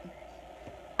to it.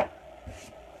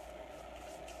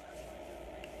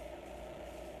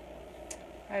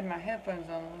 I had my headphones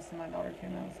on and listened. My daughter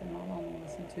came out and said, Mom, I want to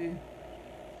listen too.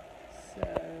 So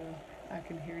I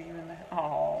can hear you in the...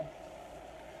 Oh.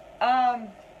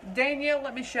 Danielle,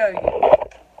 let me show you.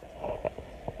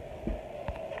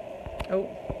 Oh.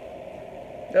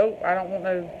 Oh, I don't want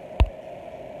no...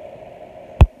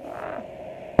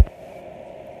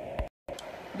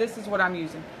 This is what I'm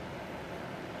using.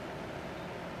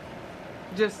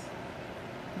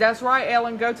 That's right,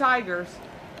 Ellen. Go Tigers.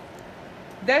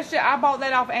 That shit, I bought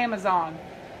that off Amazon.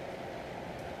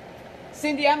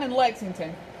 Cindy, I'm in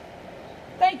Lexington.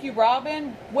 Thank you,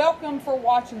 Robin. Welcome for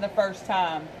watching the first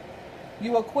time.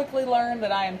 You will quickly learn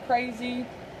that I am crazy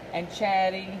and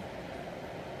chatty.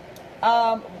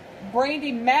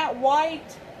 Brandy, matte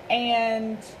white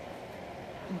and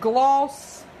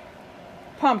gloss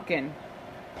pumpkin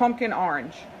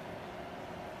orange.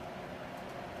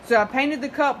 So I painted the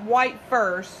cup white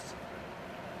first,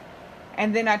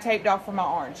 and then I taped off for my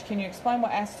orange. Can you explain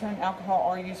what acetone and alcohol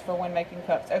are used for when making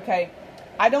cups? Okay,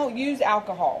 I don't use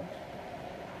alcohol.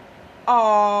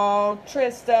 Oh,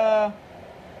 Trista,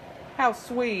 how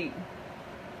sweet.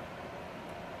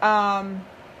 I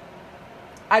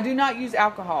do not use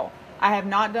alcohol. I have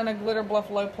not done a glitter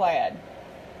bluff low plaid.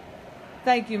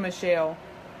 Thank you, Michelle.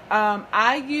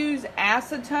 I use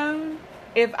acetone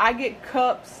if I get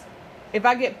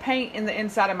paint in the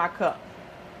inside of my cup.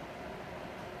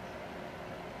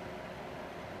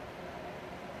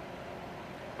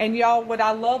 And y'all, what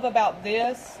I love about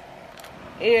this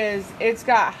is it's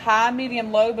got high,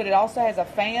 medium, low, but it also has a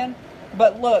fan.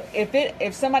 But look,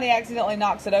 if somebody accidentally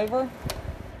knocks it over,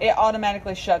 it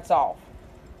automatically shuts off.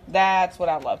 That's what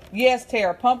I love. Yes,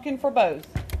 Tara, pumpkin for both.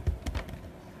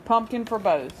 Pumpkin for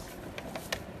both.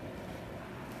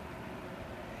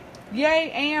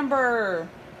 Yay, Amber.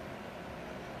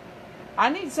 I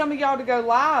need some of y'all to go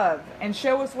live and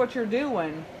show us what you're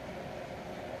doing.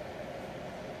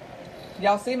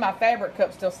 Y'all see my fabric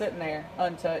cup still sitting there,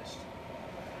 untouched.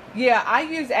 Yeah, I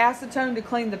use acetone to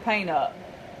clean the paint up.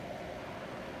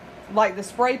 Like the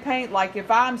spray paint, like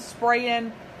if I'm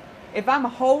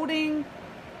holding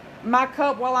my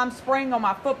cup while I'm spraying on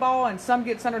my football and some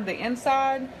gets under the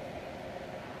inside.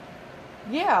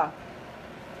 Yeah.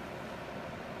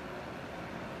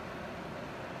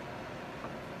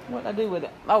 What did I do with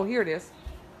it? Oh, here it is.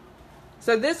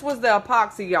 So this was the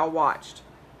epoxy y'all watched.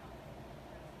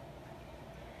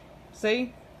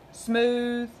 See?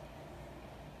 Smooth.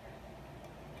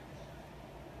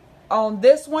 On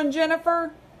this one,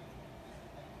 Jennifer,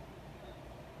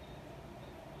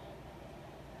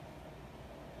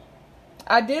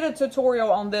 I did a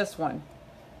tutorial on this one.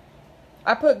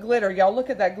 I put glitter. Y'all look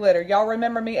at that glitter. Y'all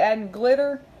remember me adding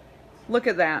glitter? Look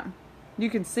at that. You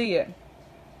can see it.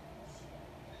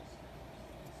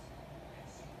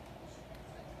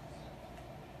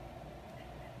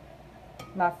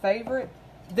 My favorite.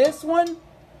 This one.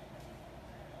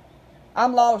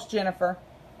 I'm lost, Jennifer.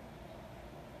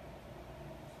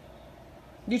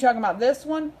 You talking about this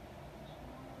one?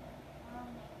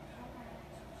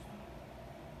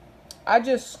 I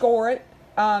just score it,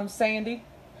 Sandy.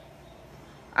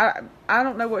 I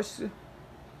don't know what.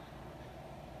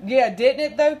 Yeah, didn't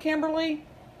it though, Kimberly?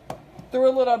 Threw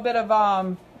a little bit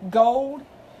of gold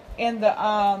in the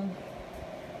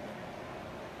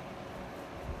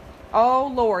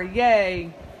Oh Lord,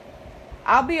 yay!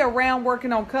 I'll be around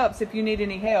working on cups if you need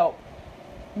any help.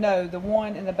 No, the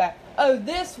one in the back. Oh,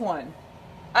 this one.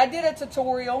 I did a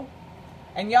tutorial.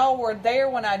 And y'all were there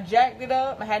when I jacked it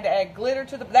up. I had to add glitter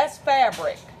to that's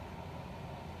fabric.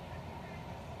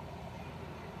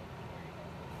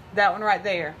 That one right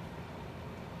there.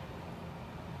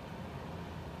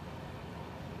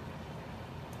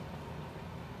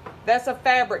 That's a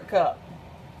fabric cup.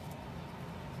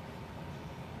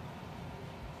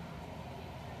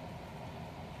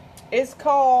 It's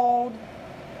called,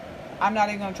 I'm not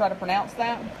even going to try to pronounce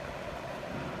that.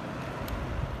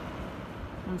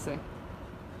 Let me see.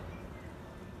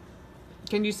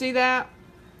 Can you see that?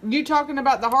 You talking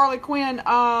about the Harley Quinn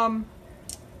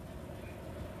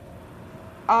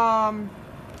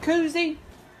koozie?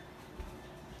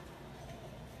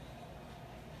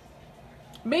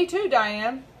 Me too,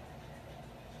 Diane.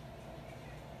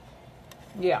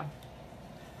 Yeah.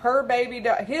 Her baby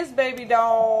doll, his baby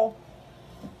doll,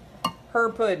 her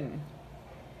pudding.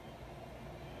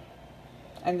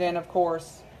 And then of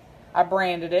course I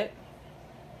branded it.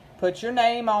 Put your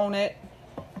name on it.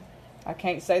 I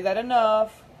can't say that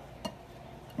enough.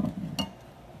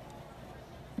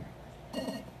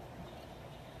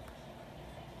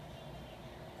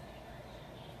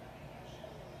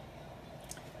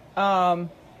 But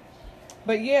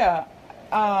yeah,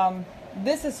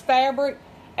 this is fabric,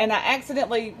 and I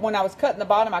accidentally, when I was cutting the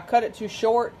bottom, I cut it too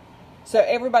short. So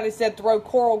everybody said throw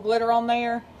coral glitter on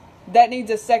there. That needs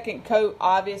a second coat,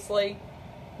 obviously.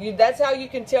 That's how you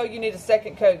can tell you need a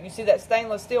second coat. You see that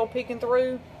stainless steel peeking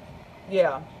through?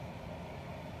 Yeah.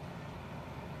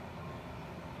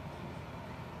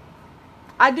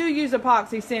 I do use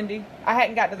epoxy, Cindy. I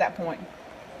hadn't got to that point.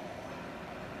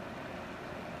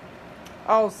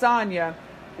 Oh, Sonia.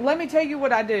 Let me tell you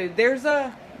what I do. There's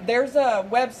a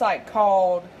website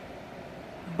called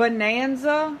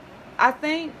Bonanza, I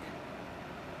think.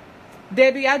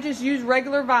 Debbie, I just use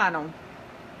regular vinyl.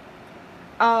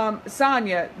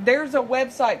 Sonia, there's a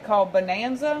website called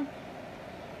Bonanza.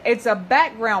 It's a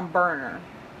background burner.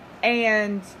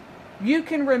 And you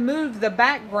can remove the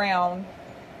background,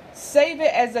 save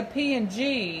it as a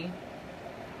PNG,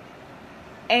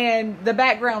 and the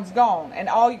background's gone. And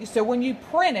so when you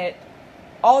print it,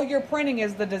 all you're printing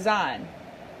is the design.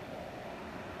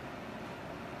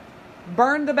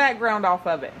 Burn the background off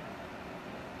of it.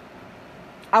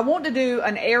 I want to do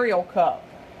an aerial cup.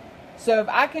 So if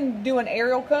I can do an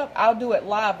aerial cup, I'll do it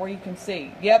live where you can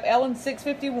see. Yep, Ellen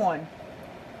 651.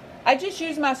 I just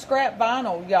use my scrap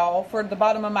vinyl, y'all, for the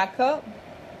bottom of my cup.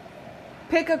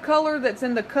 Pick a color that's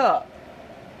in the cup.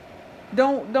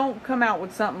 Don't come out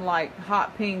with something like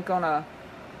hot pink on a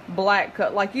black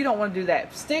cup. Like, you don't want to do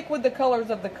that. Stick with the colors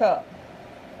of the cup.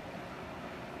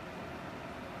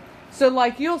 So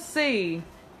like you'll see,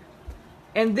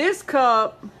 in this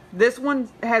cup, this one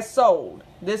has sold.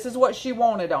 This is what she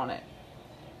wanted on it.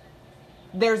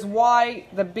 There's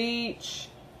white, the beach.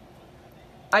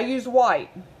 I use white.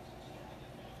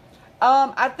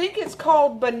 I think it's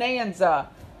called Bonanza.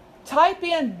 Type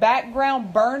in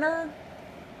background burner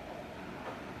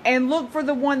and look for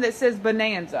the one that says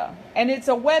Bonanza. And it's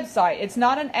a website. It's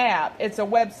not an app. It's a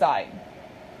website.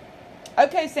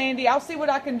 Okay, Sandy, I'll see what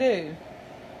I can do.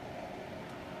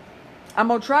 I'm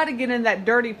going to try to get in that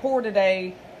dirty pour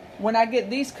today when I get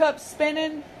these cups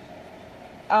spinning.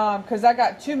 Because I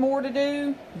got 2 more to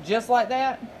do, just like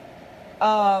that.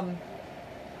 I'm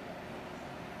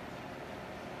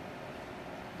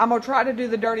going to try to do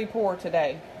the dirty pour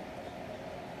today.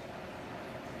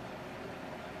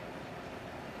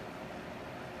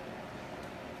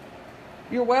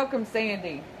 You're welcome,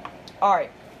 Sandy. All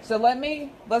right, so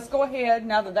let's go ahead,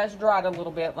 now that that's dried a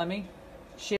little bit, let me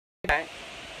shift it back.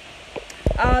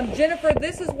 Jennifer,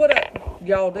 this is what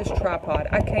y'all, this tripod,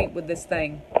 I can't with this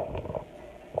thing.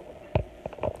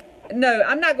 No,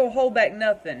 I'm not going to hold back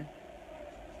nothing.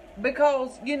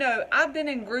 Because, you know, I've been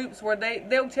in groups where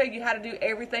they'll tell you how to do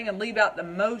everything and leave out the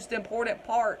most important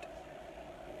part.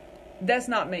 That's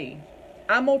not me.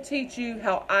 I'm going to teach you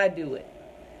how I do it.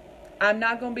 I'm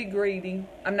not going to be greedy.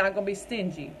 I'm not going to be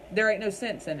stingy. There ain't no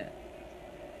sense in it.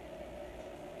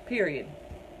 Period.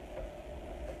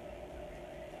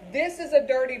 This is a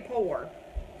dirty pour.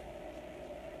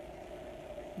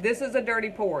 This is a dirty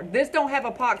pour. This don't have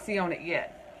epoxy on it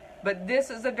yet. But this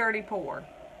is a dirty pour.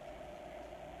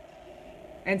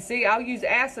 And see, I'll use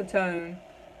acetone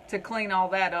to clean all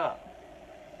that up.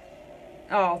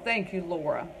 Oh, thank you,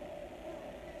 Laura.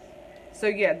 So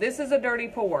yeah, this is a dirty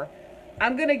pour.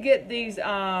 I'm going to get these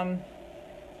Elmer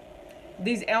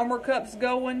cups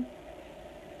going.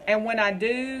 And when I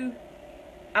do,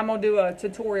 I'm going to do a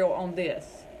tutorial on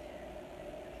this.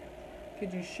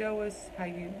 Could you show us how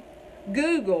you...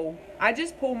 Google. I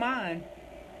just pulled mine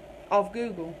off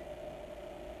Google.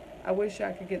 I wish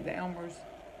I could get the Elmer's.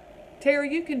 Tara,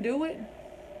 you can do it.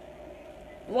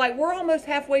 Like, we're almost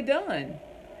halfway done.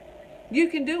 You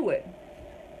can do it.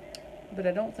 But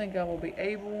I don't think I will be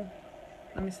able.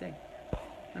 Let me see.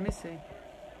 Let me see.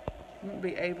 I won't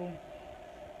be able.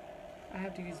 I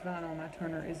have to use vinyl. My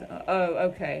turner is... oh,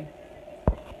 okay.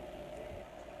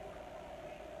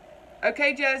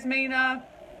 Okay, Jasmina.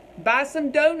 Buy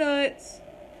some donuts.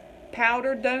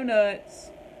 Powdered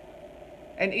donuts.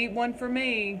 And eat one for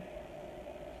me.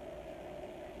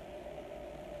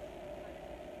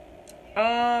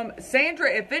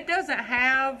 Sandra, if it doesn't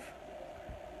have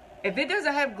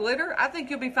glitter, I think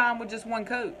you'll be fine with just one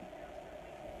coat.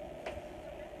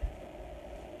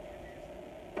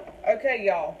 Okay,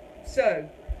 y'all. So,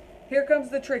 here comes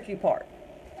the tricky part.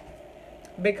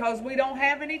 Because we don't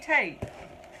have any tape.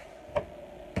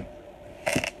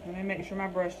 Let me make sure my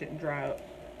brush didn't dry up.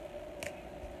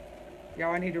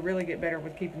 Y'all, I need to really get better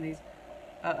with keeping these.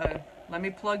 Let me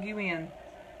plug you in.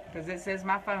 Because it says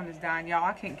my phone is dying. Y'all,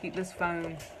 I can't keep this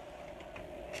phone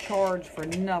charged for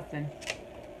nothing.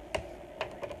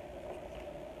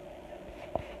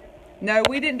 No,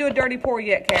 we didn't do a dirty pour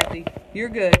yet, Kathy. You're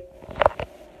good.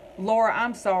 Laura,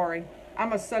 I'm sorry.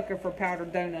 I'm a sucker for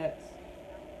powdered donuts.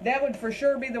 That would for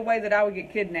sure be the way that I would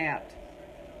get kidnapped.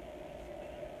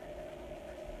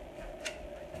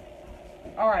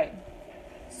 Alright.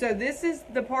 So this is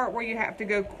the part where you have to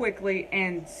go quickly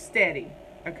and steady.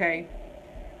 Okay.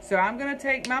 So I'm going to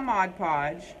take my Mod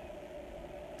Podge.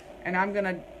 And I'm going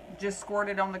to just squirt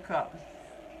it on the cup.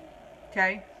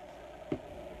 Okay.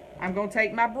 I'm going to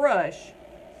take my brush.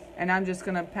 And I'm just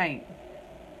going to paint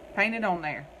it on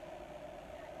there.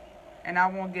 And I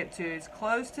want to get to as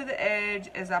close to the edge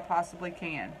as I possibly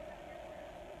can.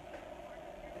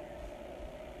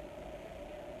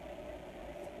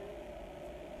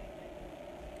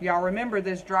 Y'all remember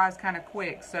this dries kind of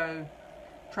quick, so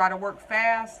try to work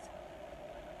fast,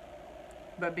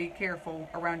 but be careful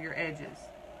around your edges.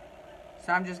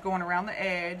 So I'm just going around the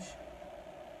edge.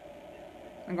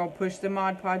 I'm going to push the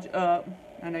Mod Podge up.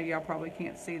 I know y'all probably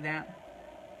can't see that.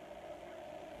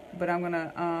 But I'm going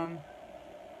to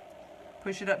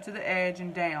push it up to the edge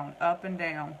and down, up and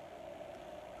down.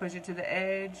 Push it to the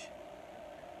edge.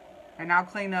 And I'll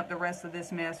clean up the rest of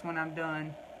this mess when I'm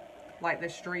done. Like the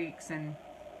streaks and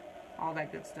all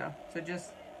that good stuff. So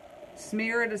just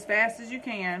smear it as fast as you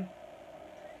can.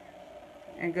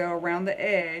 And go around the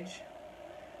edge.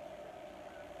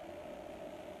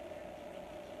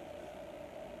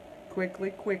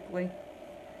 Quickly, quickly.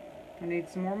 I need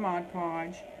some more Mod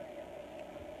Podge.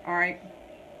 Alright.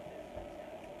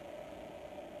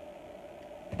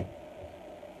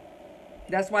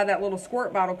 That's why that little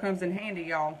squirt bottle comes in handy,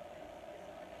 y'all.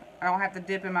 I don't have to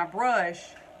dip in my brush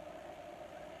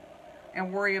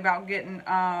and worry about getting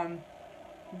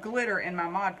glitter in my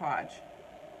Mod Podge.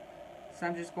 So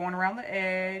I'm just going around the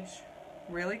edge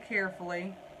really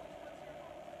carefully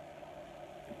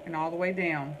and all the way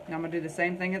down. Now I'm going to do the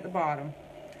same thing at the bottom.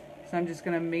 So I'm just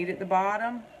going to meet at the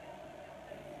bottom,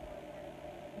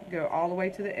 go all the way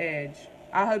to the edge.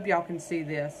 I hope y'all can see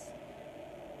this.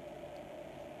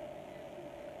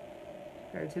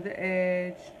 Go to the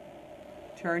edge,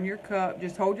 turn your cup,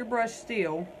 just hold your brush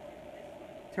still,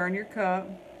 turn your cup.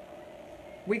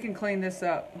 We can clean this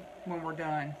up when we're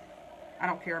done. I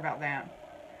don't care about that.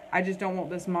 I just don't want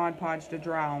this Mod Podge to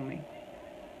dry on me.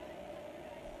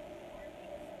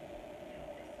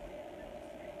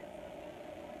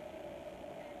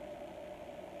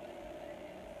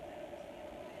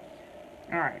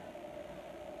 Alright.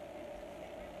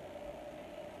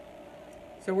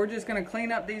 So we're just going to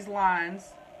clean up these lines,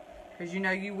 because you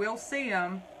know you will see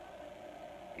them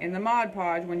in the Mod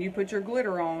Podge. When you put your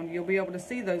glitter on, you'll be able to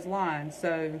see those lines.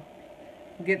 So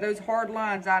get those hard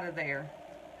lines out of there.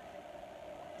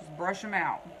 Just brush them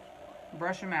out.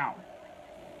 Brush them out.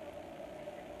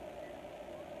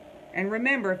 And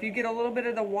remember, if you get a little bit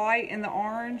of the white and the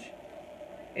orange,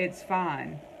 it's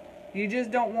fine. You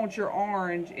just don't want your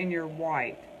orange in your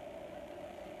white.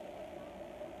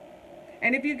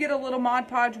 And if you get a little Mod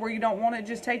Podge where you don't want it,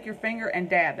 just take your finger and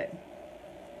dab it.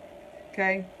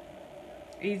 Okay?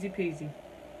 Easy peasy.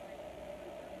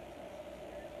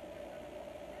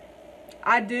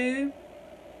 I do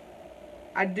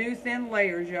thin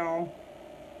layers, y'all.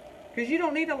 Because you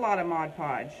don't need a lot of Mod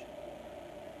Podge.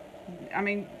 I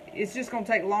mean, it's just going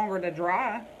to take longer to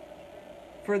dry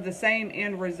for the same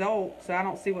end result. So I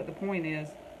don't see what the point is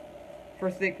for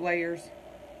thick layers.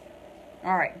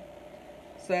 Alright.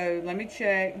 So let me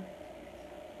check.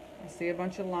 I see a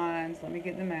bunch of lines. Let me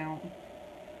get them out.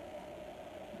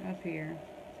 Up here.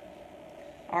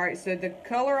 Alright, so the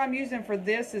color I'm using for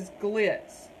this is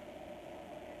Glitz.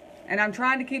 And I'm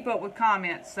trying to keep up with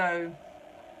comments, so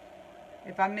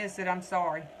if I miss it, I'm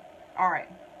sorry. Alright.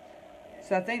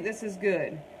 So I think this is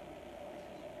good.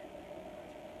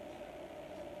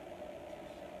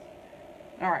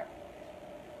 Alright.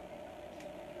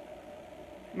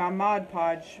 My Mod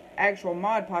Podge, actual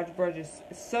Mod Podge brush is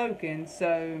soaking,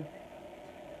 so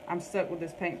I'm stuck with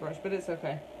this paintbrush, but it's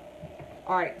okay.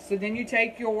 Alright, so then you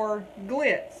take your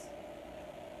Glitz.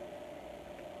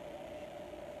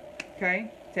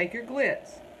 Okay, take your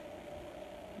Glitz.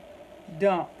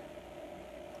 Dump.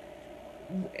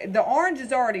 The orange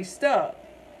is already stuck,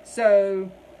 so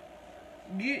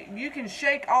you can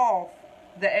shake off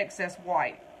the excess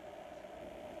white.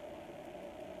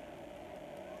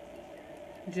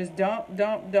 Just dump,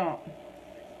 dump, dump.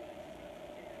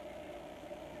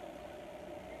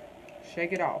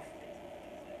 Shake it off.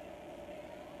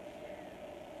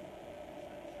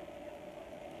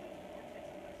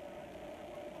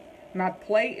 My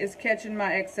plate is catching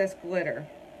my excess glitter.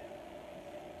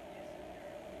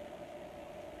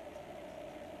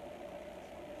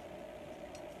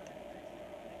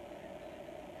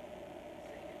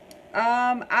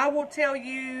 I will tell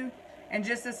you in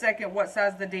just a second what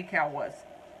size the decal was.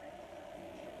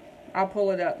 I'll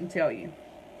pull it up and tell you.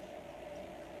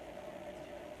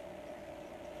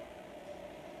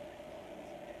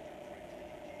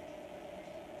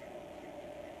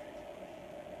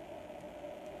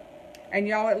 And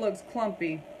y'all, it looks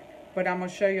clumpy, but I'm going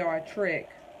to show y'all a trick.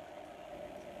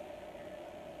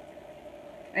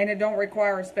 And it don't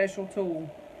require a special tool.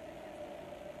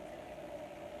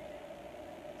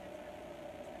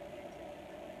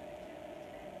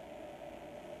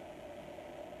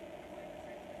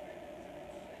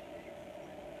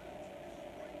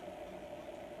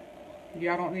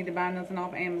 Y'all don't need to buy nothing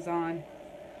off Amazon.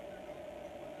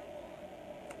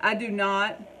 I do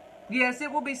not. Yes,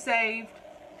 it will be saved.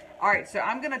 Alright, so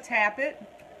I'm going to tap it.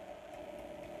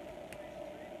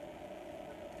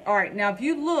 Alright, now if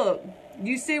you look,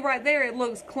 you see right there it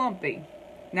looks clumpy.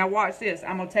 Now watch this.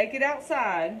 I'm going to take it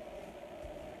outside.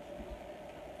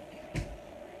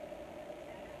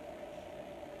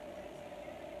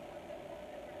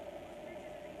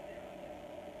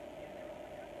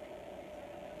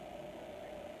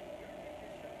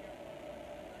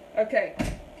 Okay,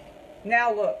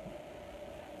 now look.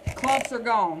 Clumps are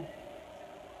gone.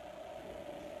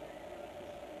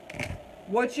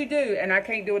 What you do, and I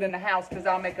can't do it in the house because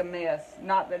I'll make a mess.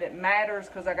 Not that it matters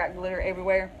because I got glitter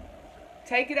everywhere.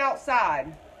 Take it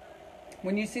outside.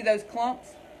 When you see those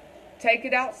clumps, take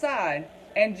it outside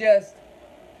and just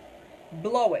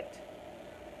blow it.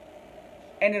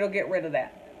 And it'll get rid of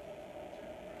that.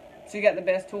 So you got the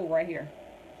best tool right here.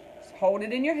 Just hold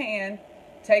it in your hand,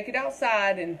 take it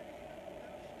outside and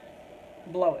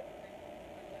blow it.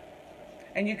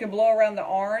 And you can blow around the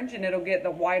orange and it'll get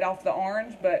the white off the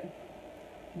orange, but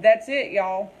that's it,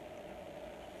 y'all.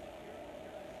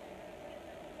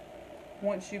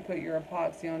 Once you put your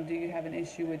epoxy on, do you have an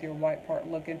issue with your white part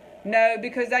looking? No,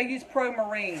 because I use Pro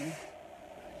Marine.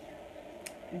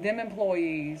 Them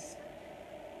employees.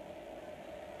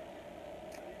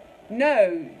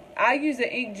 No, I use an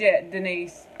inkjet,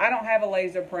 Denise. I don't have a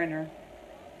laser printer.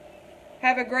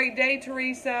 Have a great day,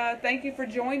 Teresa. Thank you for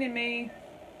joining me.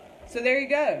 So there you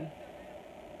go.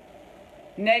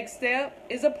 Next step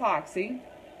is epoxy.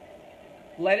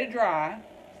 Let it dry.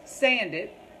 Sand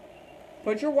it.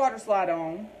 Put your water slide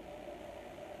on.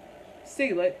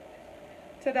 Seal it.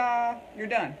 Ta-da! You're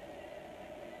done.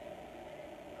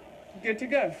 Good to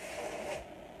go.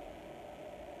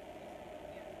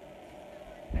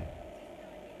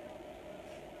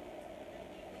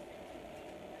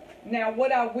 Now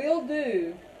what I will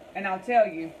do, and I'll tell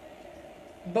you,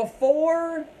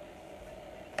 before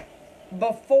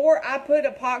I put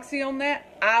epoxy on that,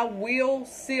 I will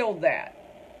seal that.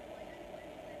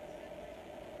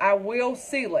 I will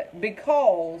seal it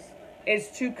because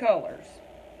it's two colors.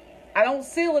 I don't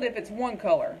seal it if it's one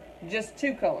color, just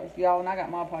two colors. Y'all, and I got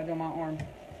Mod Podge on my arm.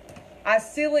 I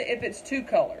seal it if it's two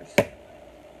colors.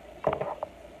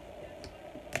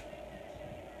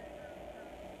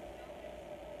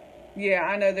 Yeah,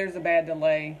 I know there's a bad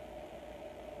delay.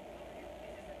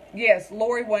 Yes,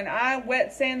 Lori, when I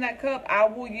wet sand that cup, I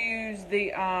will use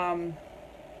the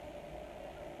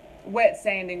wet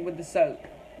sanding with the soap.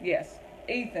 Yes.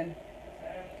 Ethan,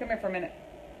 come here for a minute.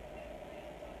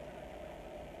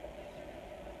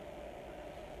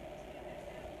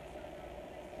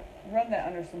 Run that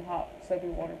under some hot soapy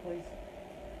water, please.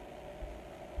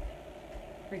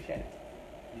 Appreciate it.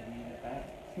 You need it back?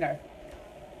 No.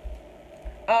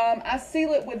 I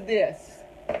seal it with this.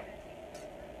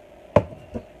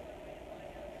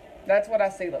 That's what I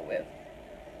seal it with.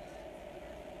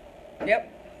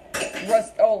 Yep.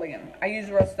 Rust-oleum. I use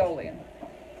Rust-oleum.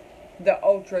 The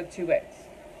Ultra 2X.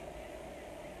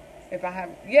 If I have,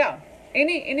 yeah.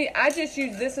 I just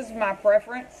use this as my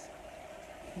preference.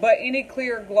 But any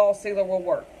clear gloss sealer will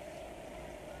work.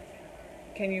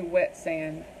 Can you wet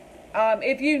sand?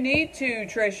 If you need to,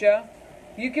 Trisha,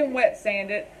 you can wet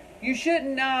sand it. You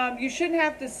shouldn't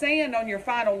have to sand on your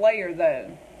final layer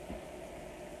though.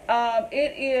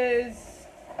 It is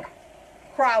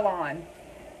Krylon.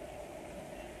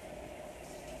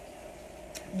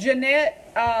 Jeanette,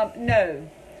 no.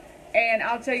 And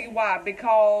I'll tell you why.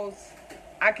 Because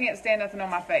I can't stand nothing on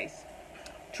my face.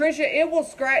 Trisha, it will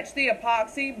scratch the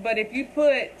epoxy, but if you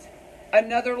put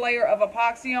another layer of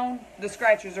epoxy on, the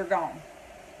scratches are gone.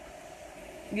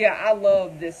 Yeah, I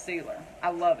love this sealer. I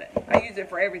love it. I use it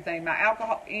for everything. My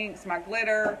alcohol inks, my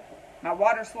glitter, my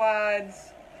water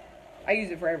slides. I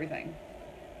use it for everything.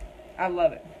 I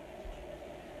love it.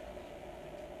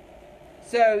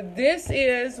 So this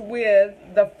is with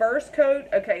the first coat.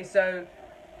 Okay, so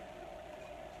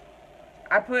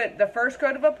I put the first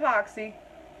coat of epoxy,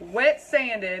 wet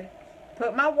sanded,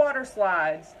 put my water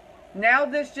slides. Now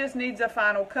this just needs a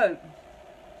final coat.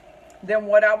 Then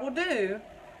what I will do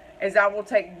is I will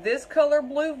take this color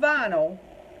blue vinyl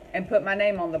and put my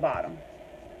name on the bottom.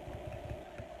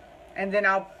 And then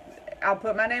I'll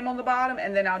put my name on the bottom,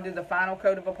 and then I'll do the final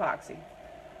coat of epoxy.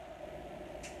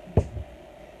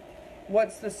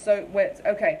 What's the soap wet?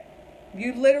 Okay.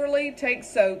 You literally take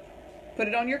soap, put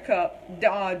it on your cup,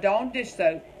 Dawn dish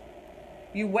soap.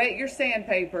 You wet your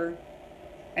sandpaper,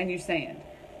 and you sand.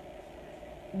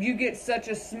 You get such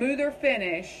a smoother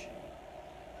finish.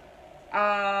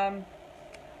 Walmart.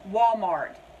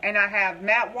 And I have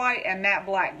matte white and matte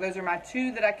black. Those are my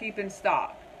two that I keep in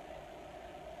stock.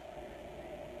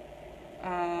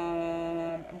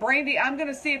 Brandy, I'm going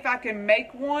to see if I can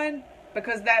make one,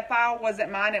 because that file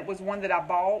wasn't mine. It was one that I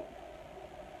bought.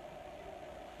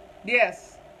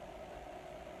 Yes.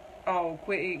 Oh,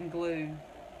 quit eating glue.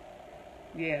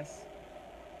 Yes.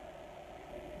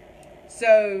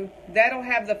 So that'll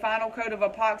have the final coat of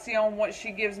epoxy on once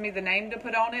she gives me the name to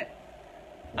put on it.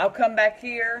 I'll come back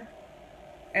here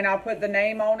and I'll put the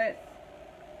name on it,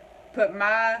 put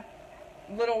my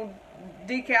little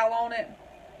decal on it,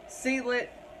 seal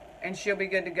it, and she'll be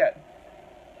good to go.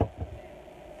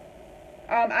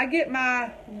 I get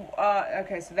my,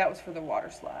 okay, so that was for the water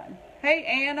slide. Hey,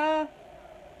 Anna.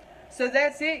 So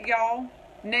that's it, y'all.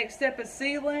 Next step is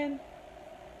sealing,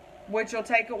 which will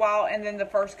take a while, and then the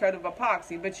first coat of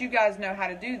epoxy. But you guys know how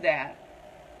to do that,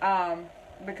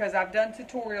 because I've done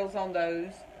tutorials on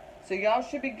those. So y'all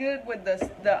should be good with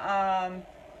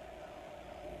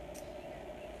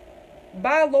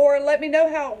bye, Laura. Let me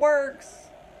know how it works.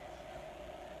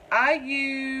 I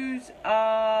use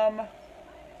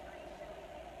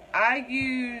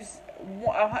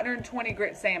 120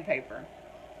 grit sandpaper.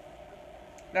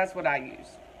 That's what I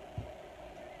use.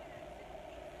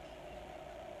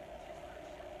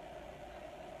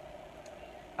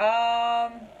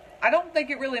 I don't think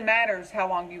it really matters how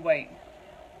long you wait.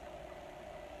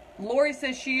 Lori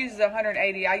says she uses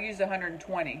 180. I use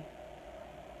 120.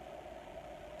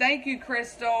 Thank you,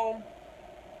 Crystal.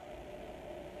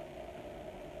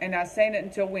 And I sand it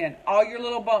until when? All your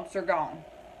little bumps are gone.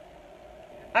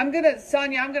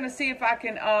 Sonia, I'm gonna see if I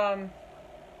can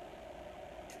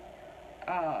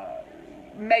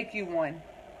make you one.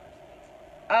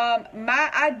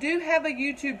 I do have a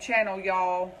YouTube channel,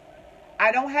 y'all.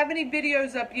 I don't have any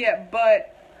videos up yet,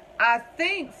 but I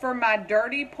think for my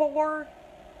dirty pour,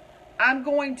 I'm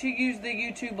going to use the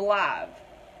YouTube Live.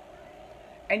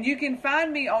 And you can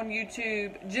find me on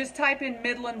YouTube. Just type in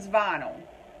Midlands Vinyl.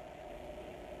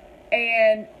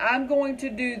 And I'm going to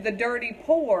do the dirty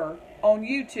pour on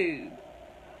YouTube.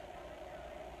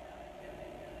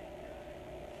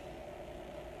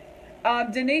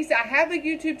 Denise, I have a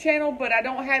YouTube channel, but I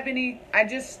don't have any. I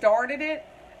just started it,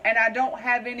 and I don't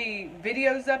have any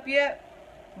videos up yet.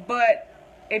 But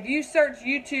if you search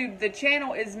YouTube, the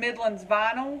channel is Midlands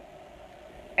Vinyl,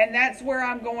 and that's where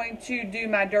I'm going to do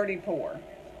my dirty pour.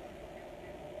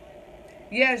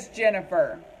 Yes,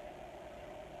 Jennifer.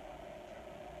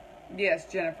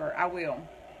 Yes, Jennifer, I will.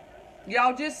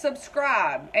 Y'all just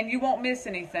subscribe, and you won't miss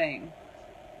anything.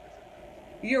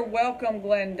 You're welcome,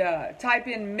 Glenda. Type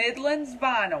in Midlands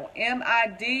Vinyl.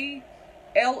 MIDLANDS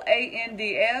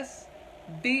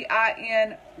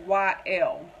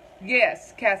VINYL.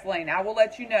 Yes, Kathleen, I will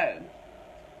let you know.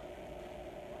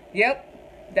 Yep,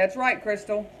 that's right,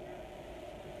 Crystal.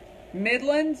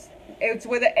 Midlands, it's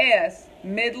with an S.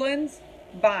 Midlands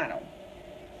Vinyl.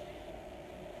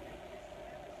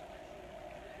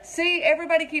 See,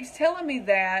 everybody keeps telling me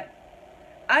that.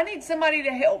 I need somebody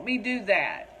to help me do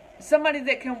that. Somebody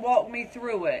that can walk me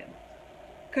through it.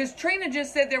 Because Trina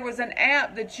just said there was an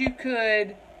app that you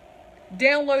could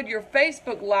download your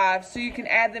Facebook Live so you can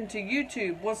add them to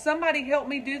YouTube. Will somebody help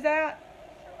me do that?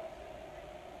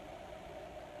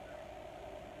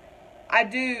 I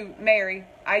do, Mary.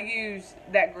 I use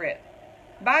that grit.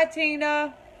 Bye,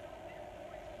 Tina.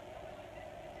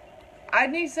 I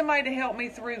need somebody to help me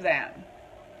through that.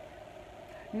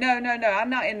 No. I'm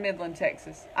not in Midland,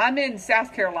 Texas. I'm in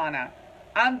South Carolina.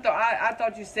 I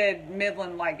thought you said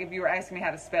Midland, like if you were asking me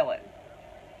how to spell it.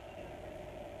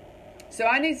 So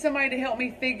I need somebody to help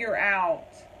me figure out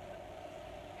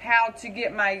how to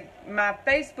get my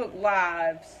Facebook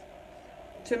Lives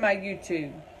to my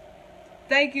YouTube.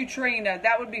 Thank you, Trina.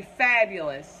 That would be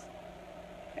fabulous.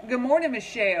 Good morning,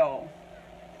 Michelle.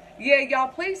 Yeah, y'all,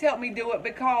 please help me do it,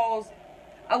 because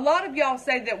a lot of y'all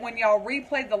say that when y'all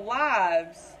replay the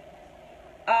lives,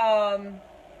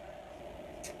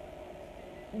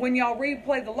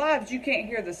 you can't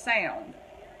hear the sound.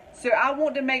 So I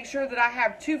want to make sure that I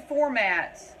have two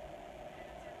formats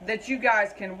that you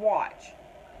guys can watch.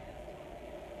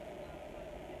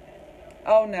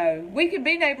 Oh no. We could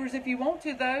be neighbors if you want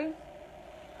to, though.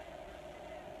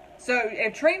 So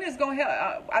if Trina's going to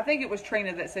help, I think it was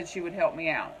Trina that said she would help me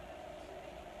out.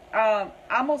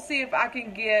 I'm going to see if I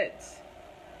can get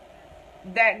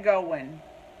that going.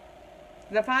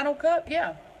 The final cup?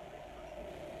 Yeah.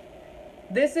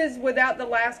 This is without the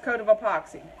last coat of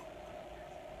epoxy.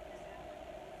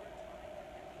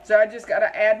 So I just got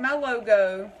to add my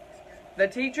logo, the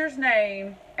teacher's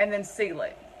name, and then seal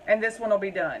it. And this one will be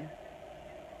done.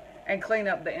 And clean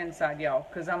up the inside, y'all,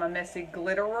 because I'm a messy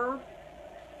glitterer.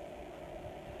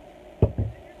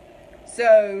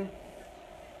 So,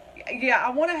 yeah,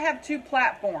 I want to have 2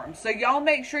 platforms. So y'all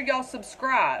make sure y'all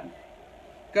subscribe.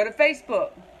 Go to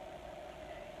Facebook.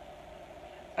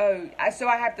 Oh, so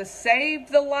I have to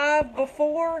save the live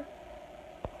before?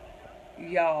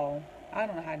 Y'all, I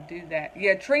don't know how to do that.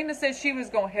 Yeah, Trina said she was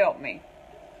going to help me.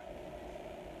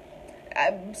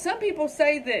 Some people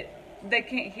say that they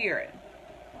can't hear it.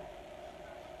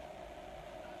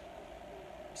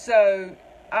 So,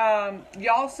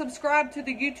 y'all subscribe to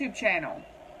the YouTube channel.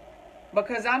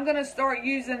 Because I'm going to start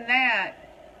using that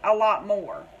a lot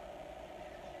more.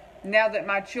 Now that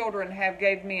my children have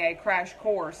gave me a crash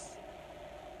course.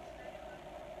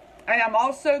 And I'm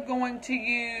also going to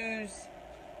use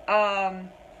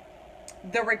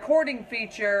the recording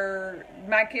feature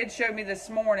my kids showed me this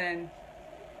morning.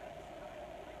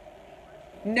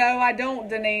 No, I don't,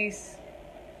 Denise.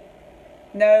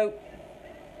 Nope.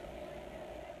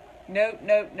 Nope,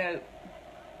 nope, nope.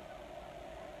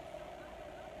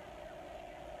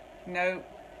 Nope.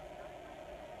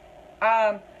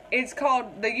 It's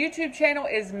called, the YouTube channel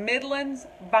is Midlands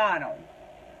Vinyl.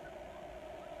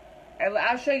 And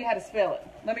I'll show you how to spell it.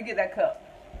 Let me get that cup.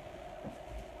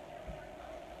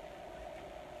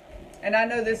 And I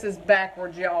know this is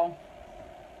backwards, y'all.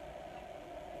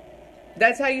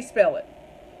 That's how you spell it.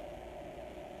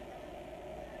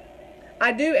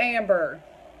 I do, Amber.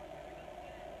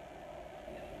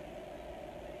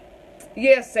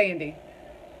 Yes, Sandy.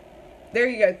 There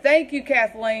you go. Thank you,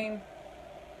 Kathleen.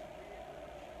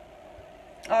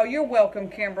 Oh, you're welcome,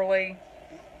 Kimberly.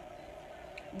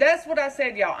 That's what I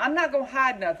said, y'all. I'm not going to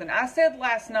hide nothing. I said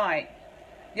last night,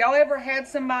 y'all ever had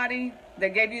somebody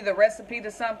that gave you the recipe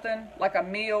to something, like a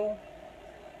meal,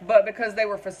 but because they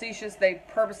were facetious, they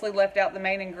purposely left out the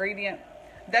main ingredient?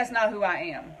 That's not who I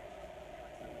am.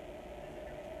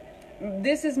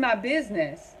 This is my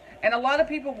business. And a lot of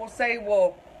people will say,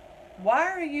 well,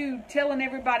 why are you telling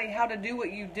everybody how to do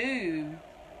what you do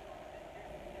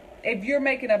if you're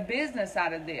making a business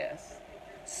out of this?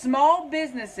 Small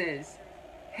businesses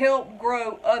help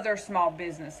grow other small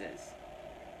businesses.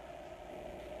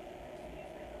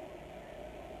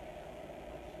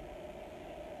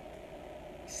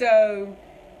 So,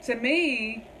 to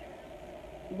me,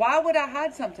 why would I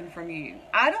hide something from you?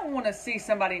 I don't want to see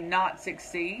somebody not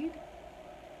succeed.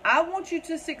 I want you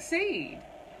to succeed.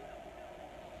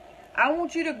 I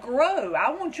want you to grow.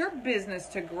 I want your business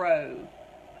to grow.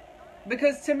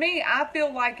 Because to me, I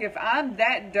feel like if I'm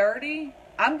that dirty,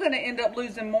 I'm going to end up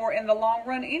losing more in the long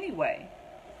run anyway.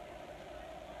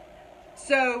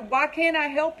 So why can't I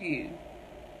help you?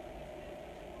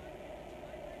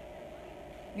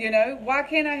 You know, why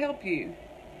can't I help you?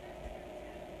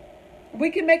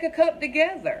 We can make a cup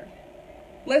together.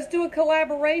 Let's do a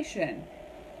collaboration.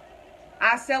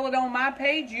 I sell it on my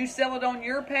page. You sell it on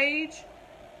your page.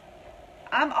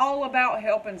 I'm all about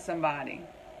helping somebody.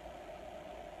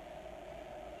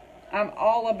 I'm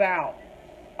all about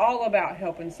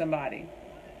helping somebody.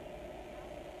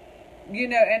 You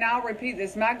know, and I'll repeat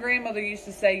this. My grandmother used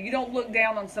to say, you don't look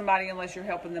down on somebody unless you're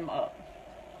helping them up.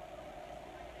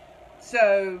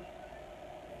 So,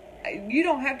 you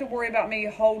don't have to worry about me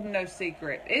holding no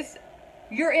secret.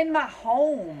 You're in my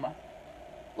home.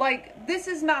 Like, this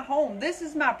is my home. This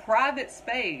is my private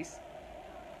space.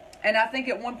 And I think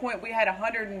at one point we had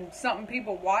 100 and something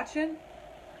people watching.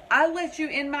 I let you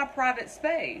in my private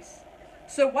space.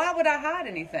 So why would I hide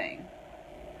anything?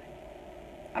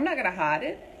 I'm not going to hide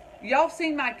it. Y'all have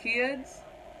seen my kids.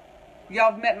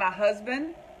 Y'all have met my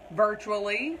husband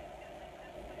virtually.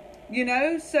 You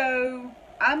know, so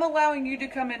I'm allowing you to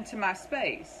come into my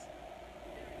space.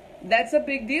 That's a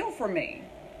big deal for me.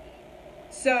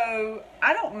 So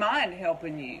I don't mind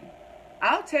helping you.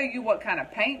 I'll tell you what kind of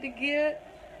paint to get.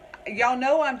 Y'all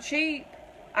know I'm cheap.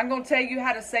 I'm going to tell you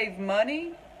how to save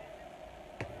money.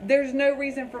 There's no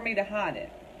reason for me to hide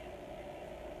it.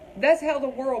 That's how the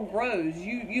world grows.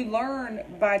 You learn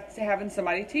by having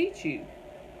somebody teach you.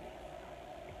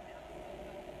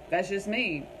 That's just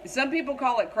me. Some people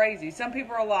call it crazy. Some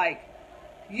people are like,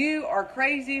 you are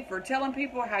crazy for telling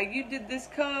people how you did this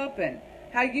cup and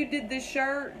how you did this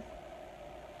shirt.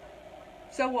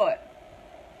 So what?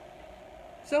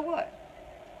 So what?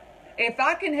 if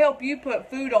I can help you put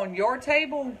food on your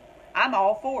table, I'm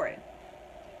all for it.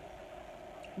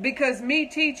 Because me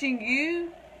teaching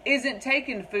you isn't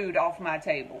taking food off my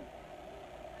table.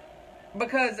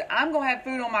 Because I'm going to have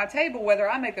food on my table whether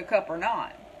I make a cup or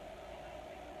not.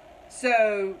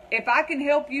 So if I can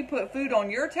help you put food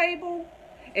on your table,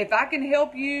 if I can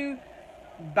help you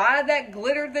buy that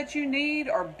glitter that you need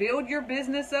or build your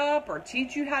business up or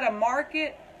teach you how to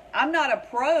market, I'm not a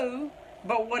pro,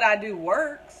 but what I do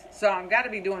works. So I've got to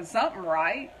be doing something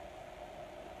right.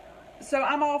 So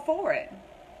I'm all for it.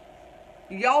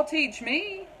 Y'all teach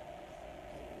me.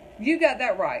 You got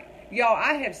that right. Y'all,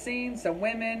 I have seen some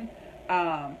women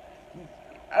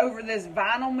over this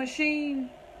vinyl machine.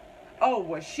 Oh,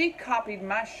 well, she copied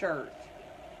my shirt.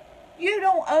 You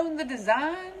don't own the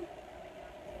design?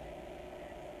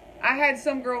 I had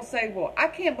some girl say, well, I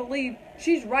can't believe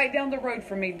she's right down the road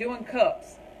from me doing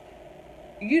cups.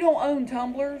 You don't own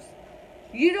tumblers?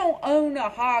 You don't own a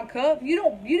Hogg cup?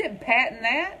 You didn't patent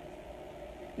that?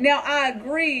 Now, I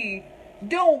agree.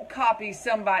 Don't copy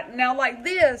somebody. Now, like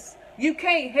this, you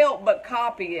can't help but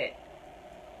copy it.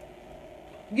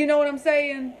 You know what I'm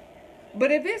saying?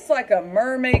 But if it's like a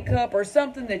mermaid cup or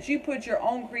something that you put your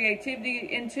own creativity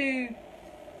into,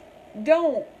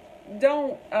 don't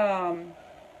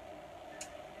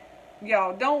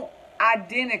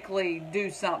identically do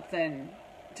something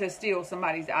to steal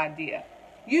somebody's idea.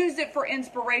 Use it for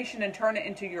inspiration and turn it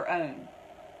into your own.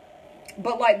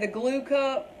 But like the glue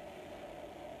cup,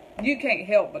 you can't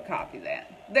help but copy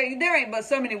that. There ain't but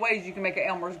so many ways you can make an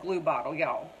Elmer's glue bottle,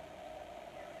 y'all.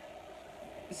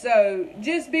 So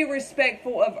just be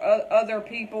respectful of other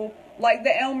people. Like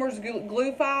the Elmer's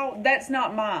glue file, that's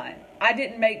not mine. I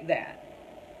didn't make that.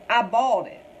 I bought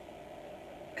it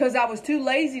because I was too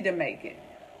lazy to make it.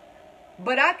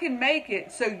 But I can make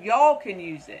it so y'all can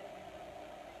use it.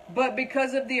 But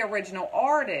because of the original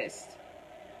artist,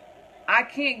 I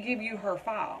can't give you her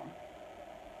file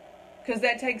because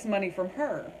that takes money from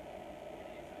her.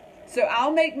 So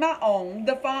I'll make my own.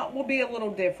 The font will be a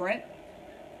little different.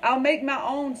 I'll make my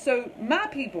own so my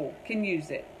people can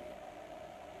use it.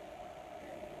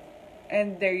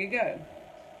 And there you go.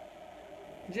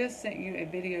 Just sent you a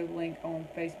video link on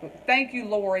Facebook. Thank you,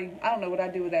 Lori. I don't know what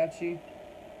I'd do without you.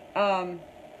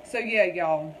 So yeah,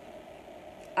 y'all.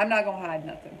 I'm not going to hide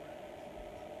nothing.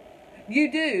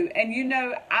 You do. And you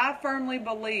know, I firmly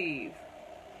believe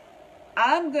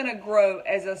I'm going to grow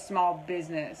as a small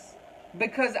business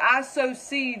because I sow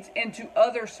seeds into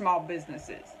other small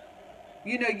businesses.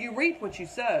 You know, you reap what you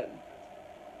sow.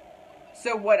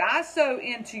 So what I sow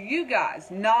into you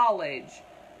guys, knowledge,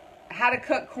 how to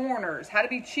cut corners, how to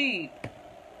be cheap,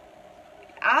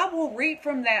 I will reap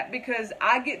from that because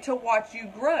I get to watch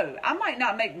you grow. I might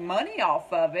not make money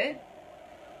off of it,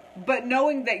 but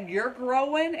knowing that you're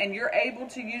growing and you're able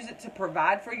to use it to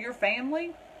provide for your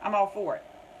family, I'm all for it.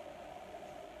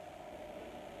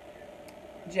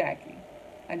 Jackie,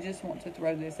 I just want to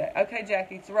throw this at. Okay,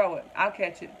 Jackie, throw it. I'll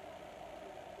catch it.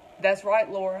 That's right,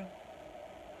 Laura.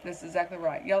 That's exactly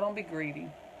right. Y'all don't be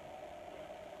greedy.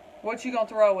 What you gonna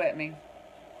throw at me?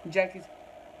 Jackie's.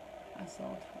 I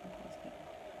saw it.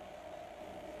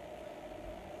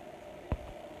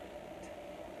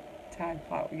 Tide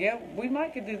pot. Yeah, we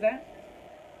might could do that.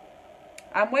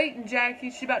 I'm waiting, Jackie.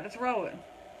 She's about to throw it.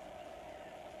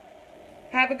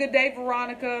 Have a good day,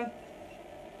 Veronica.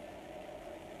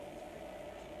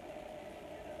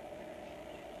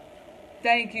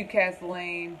 Thank you,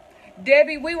 Kathleen.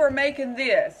 Debbie, we were making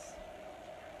this.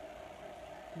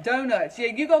 Donuts. Yeah,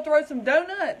 you gonna throw some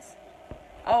donuts?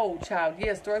 Oh, child,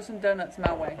 yes, throw some donuts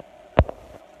my way.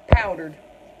 Powdered.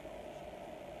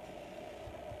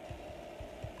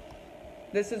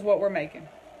 This is what we're making.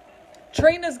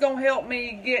 Trina's gonna help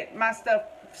me get my stuff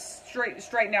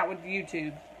straightened out with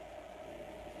YouTube.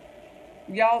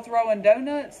 Y'all throwing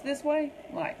donuts this way?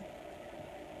 Like,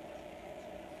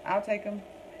 I'll take them.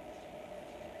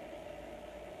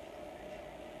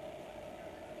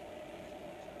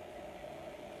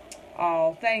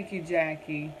 Oh, thank you,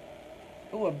 Jackie.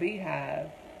 Ooh, a beehive.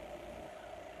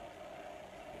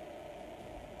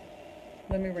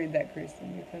 Let me read that,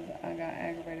 Kristen, because I got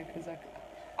aggravated because I...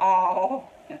 Oh,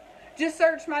 just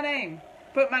search my name.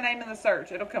 Put my name in the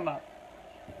search. It'll come up.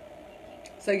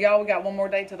 So, y'all, we got one more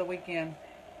day to the weekend.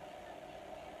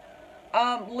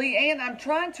 Leanne, I'm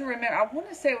trying to remember. I want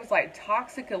to say it was like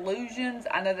Toxic Illusions.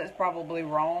 I know that's probably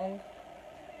wrong.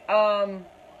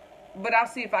 But I'll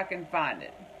see if I can find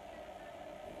it.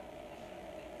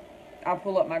 I'll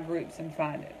pull up my groups and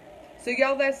find it. So,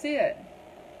 y'all, that's it.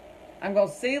 I'm going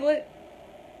to seal it.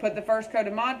 Put the first coat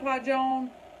of Mod Podge on.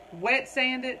 Wet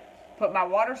sand it. Put my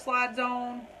water slides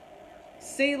on.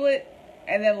 Seal it.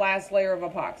 And then last layer of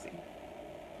epoxy.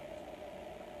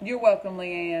 You're welcome,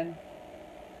 Leanne.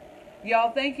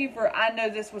 Y'all, thank you for, I know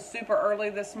this was super early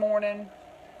this morning,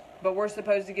 but we're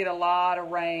supposed to get a lot of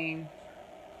rain.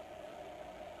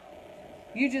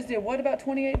 You just did what, about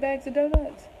 28 bags of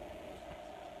donuts?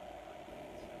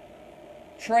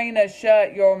 Trina,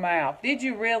 shut your mouth. Did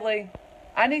you really?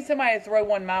 I need somebody to throw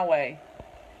one my way.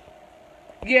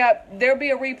 Yeah, there'll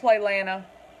be a replay, Lana.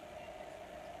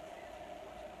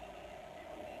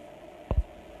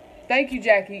 Thank you,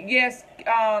 Jackie. Yes,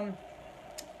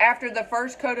 after the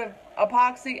first coat of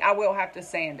epoxy, I will have to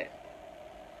sand it.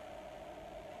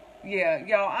 Yeah,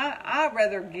 y'all, I'd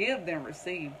rather give than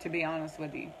receive, to be honest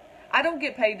with you. I don't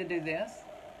get paid to do this.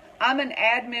 I'm an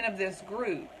admin of this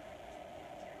group.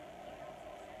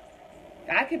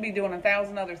 I could be doing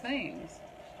 1,000 other things.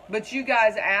 But you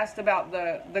guys asked about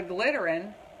the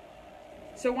glittering.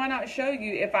 So why not show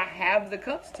you if I have the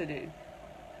cups to do?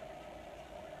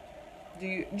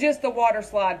 Just the water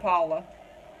slide, Paula.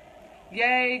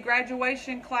 Yay,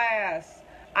 graduation class.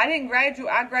 I didn't graduate.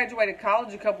 I graduated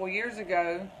college a couple years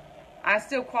ago. I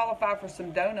still qualify for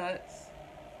some donuts.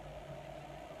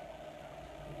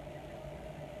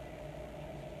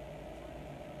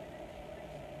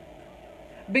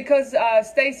 Because,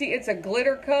 Stacy, it's a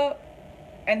glitter cup.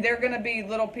 And they're going to be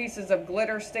little pieces of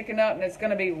glitter sticking up. And it's going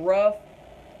to be rough.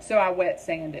 So I wet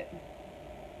sand it.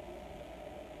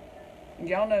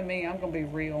 Y'all know me. I'm going to be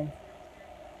real.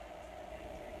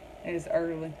 It's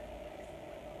early.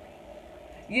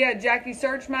 Yeah, Jackie,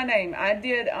 search my name. I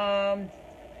did a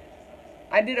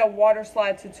water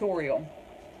slide tutorial.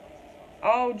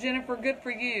 Oh, Jennifer, good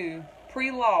for you.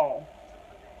 Pre-law.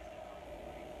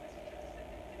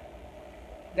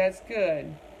 That's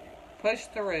good. Push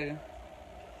through.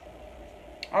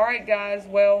 All right, guys.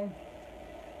 Well,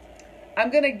 I'm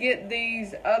going to get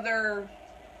these other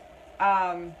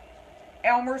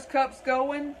Elmer's cups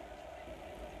going.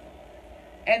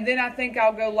 And then I think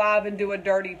I'll go live and do a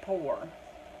dirty pour.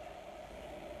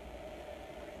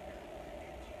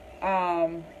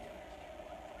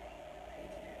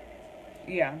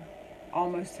 Yeah.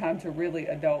 Almost time to really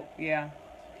adult. Yeah.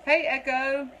 Hey,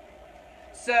 Echo.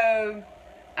 So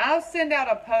I'll send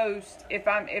out a post if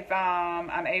I'm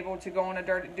able to go on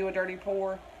do a dirty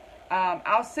pour.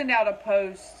 I'll send out a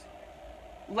post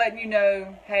letting you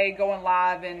know, hey, going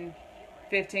live in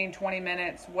 15, 20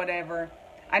 minutes, whatever.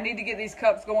 I need to get these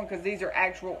cups going because these are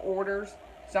actual orders.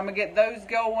 So I'm going to get those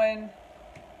going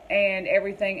and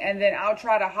everything. And then I'll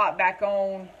try to hop back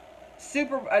on.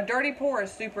 A dirty pour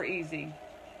is super easy.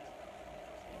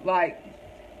 Like,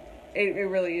 it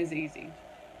really is easy.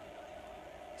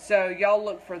 So y'all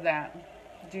look for that.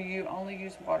 Do you only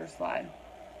use water slide?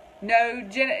 No,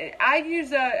 Jenna, I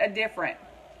use a different.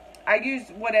 I use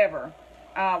whatever.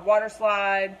 Water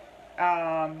slide,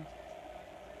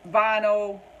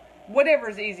 vinyl, whatever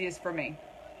is easiest for me.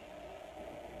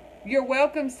 You're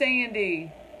welcome,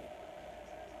 Sandy.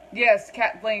 Yes,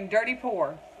 Kathleen, dirty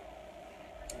pour.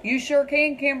 You sure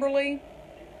can, Kimberly.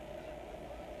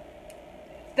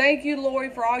 Thank you, Lori,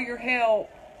 for all your help.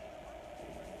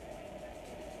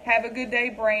 Have a good day,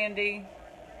 Brandy.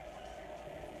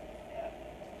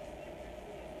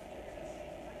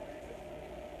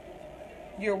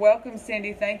 You're welcome,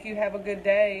 Cindy. Thank you. Have a good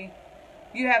day.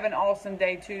 You have an awesome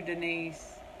day too,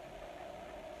 Denise.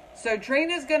 So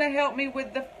Trina's going to help me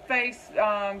with the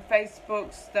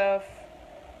Facebook stuff.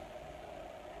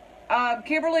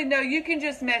 Kimberly, no, you can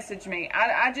just message me.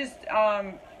 I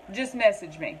just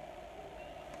message me.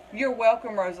 You're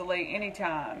welcome, Rosalie,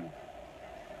 anytime.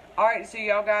 Alright, so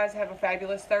y'all guys have a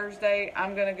fabulous Thursday.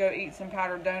 I'm going to go eat some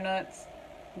powdered donuts.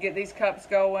 Get these cups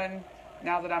going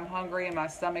now that I'm hungry and my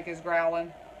stomach is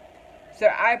growling. So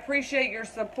I appreciate your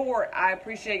support. I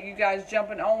appreciate you guys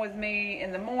jumping on with me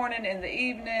in the morning, in the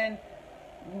evening,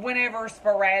 whenever,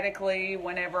 sporadically,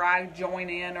 whenever I join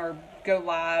in or go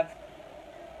live.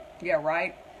 Yeah,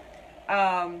 right?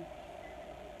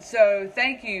 So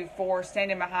thank you for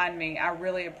standing behind me. I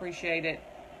really appreciate it.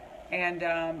 And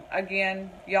again,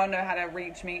 y'all know how to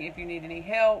reach me if you need any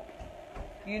help.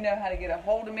 You know how to get a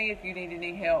hold of me if you need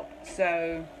any help.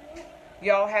 So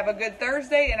y'all have a good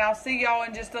Thursday, and I'll see y'all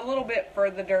in just a little bit for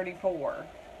the dirty pour.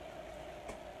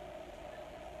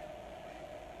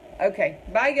 Okay,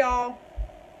 bye y'all.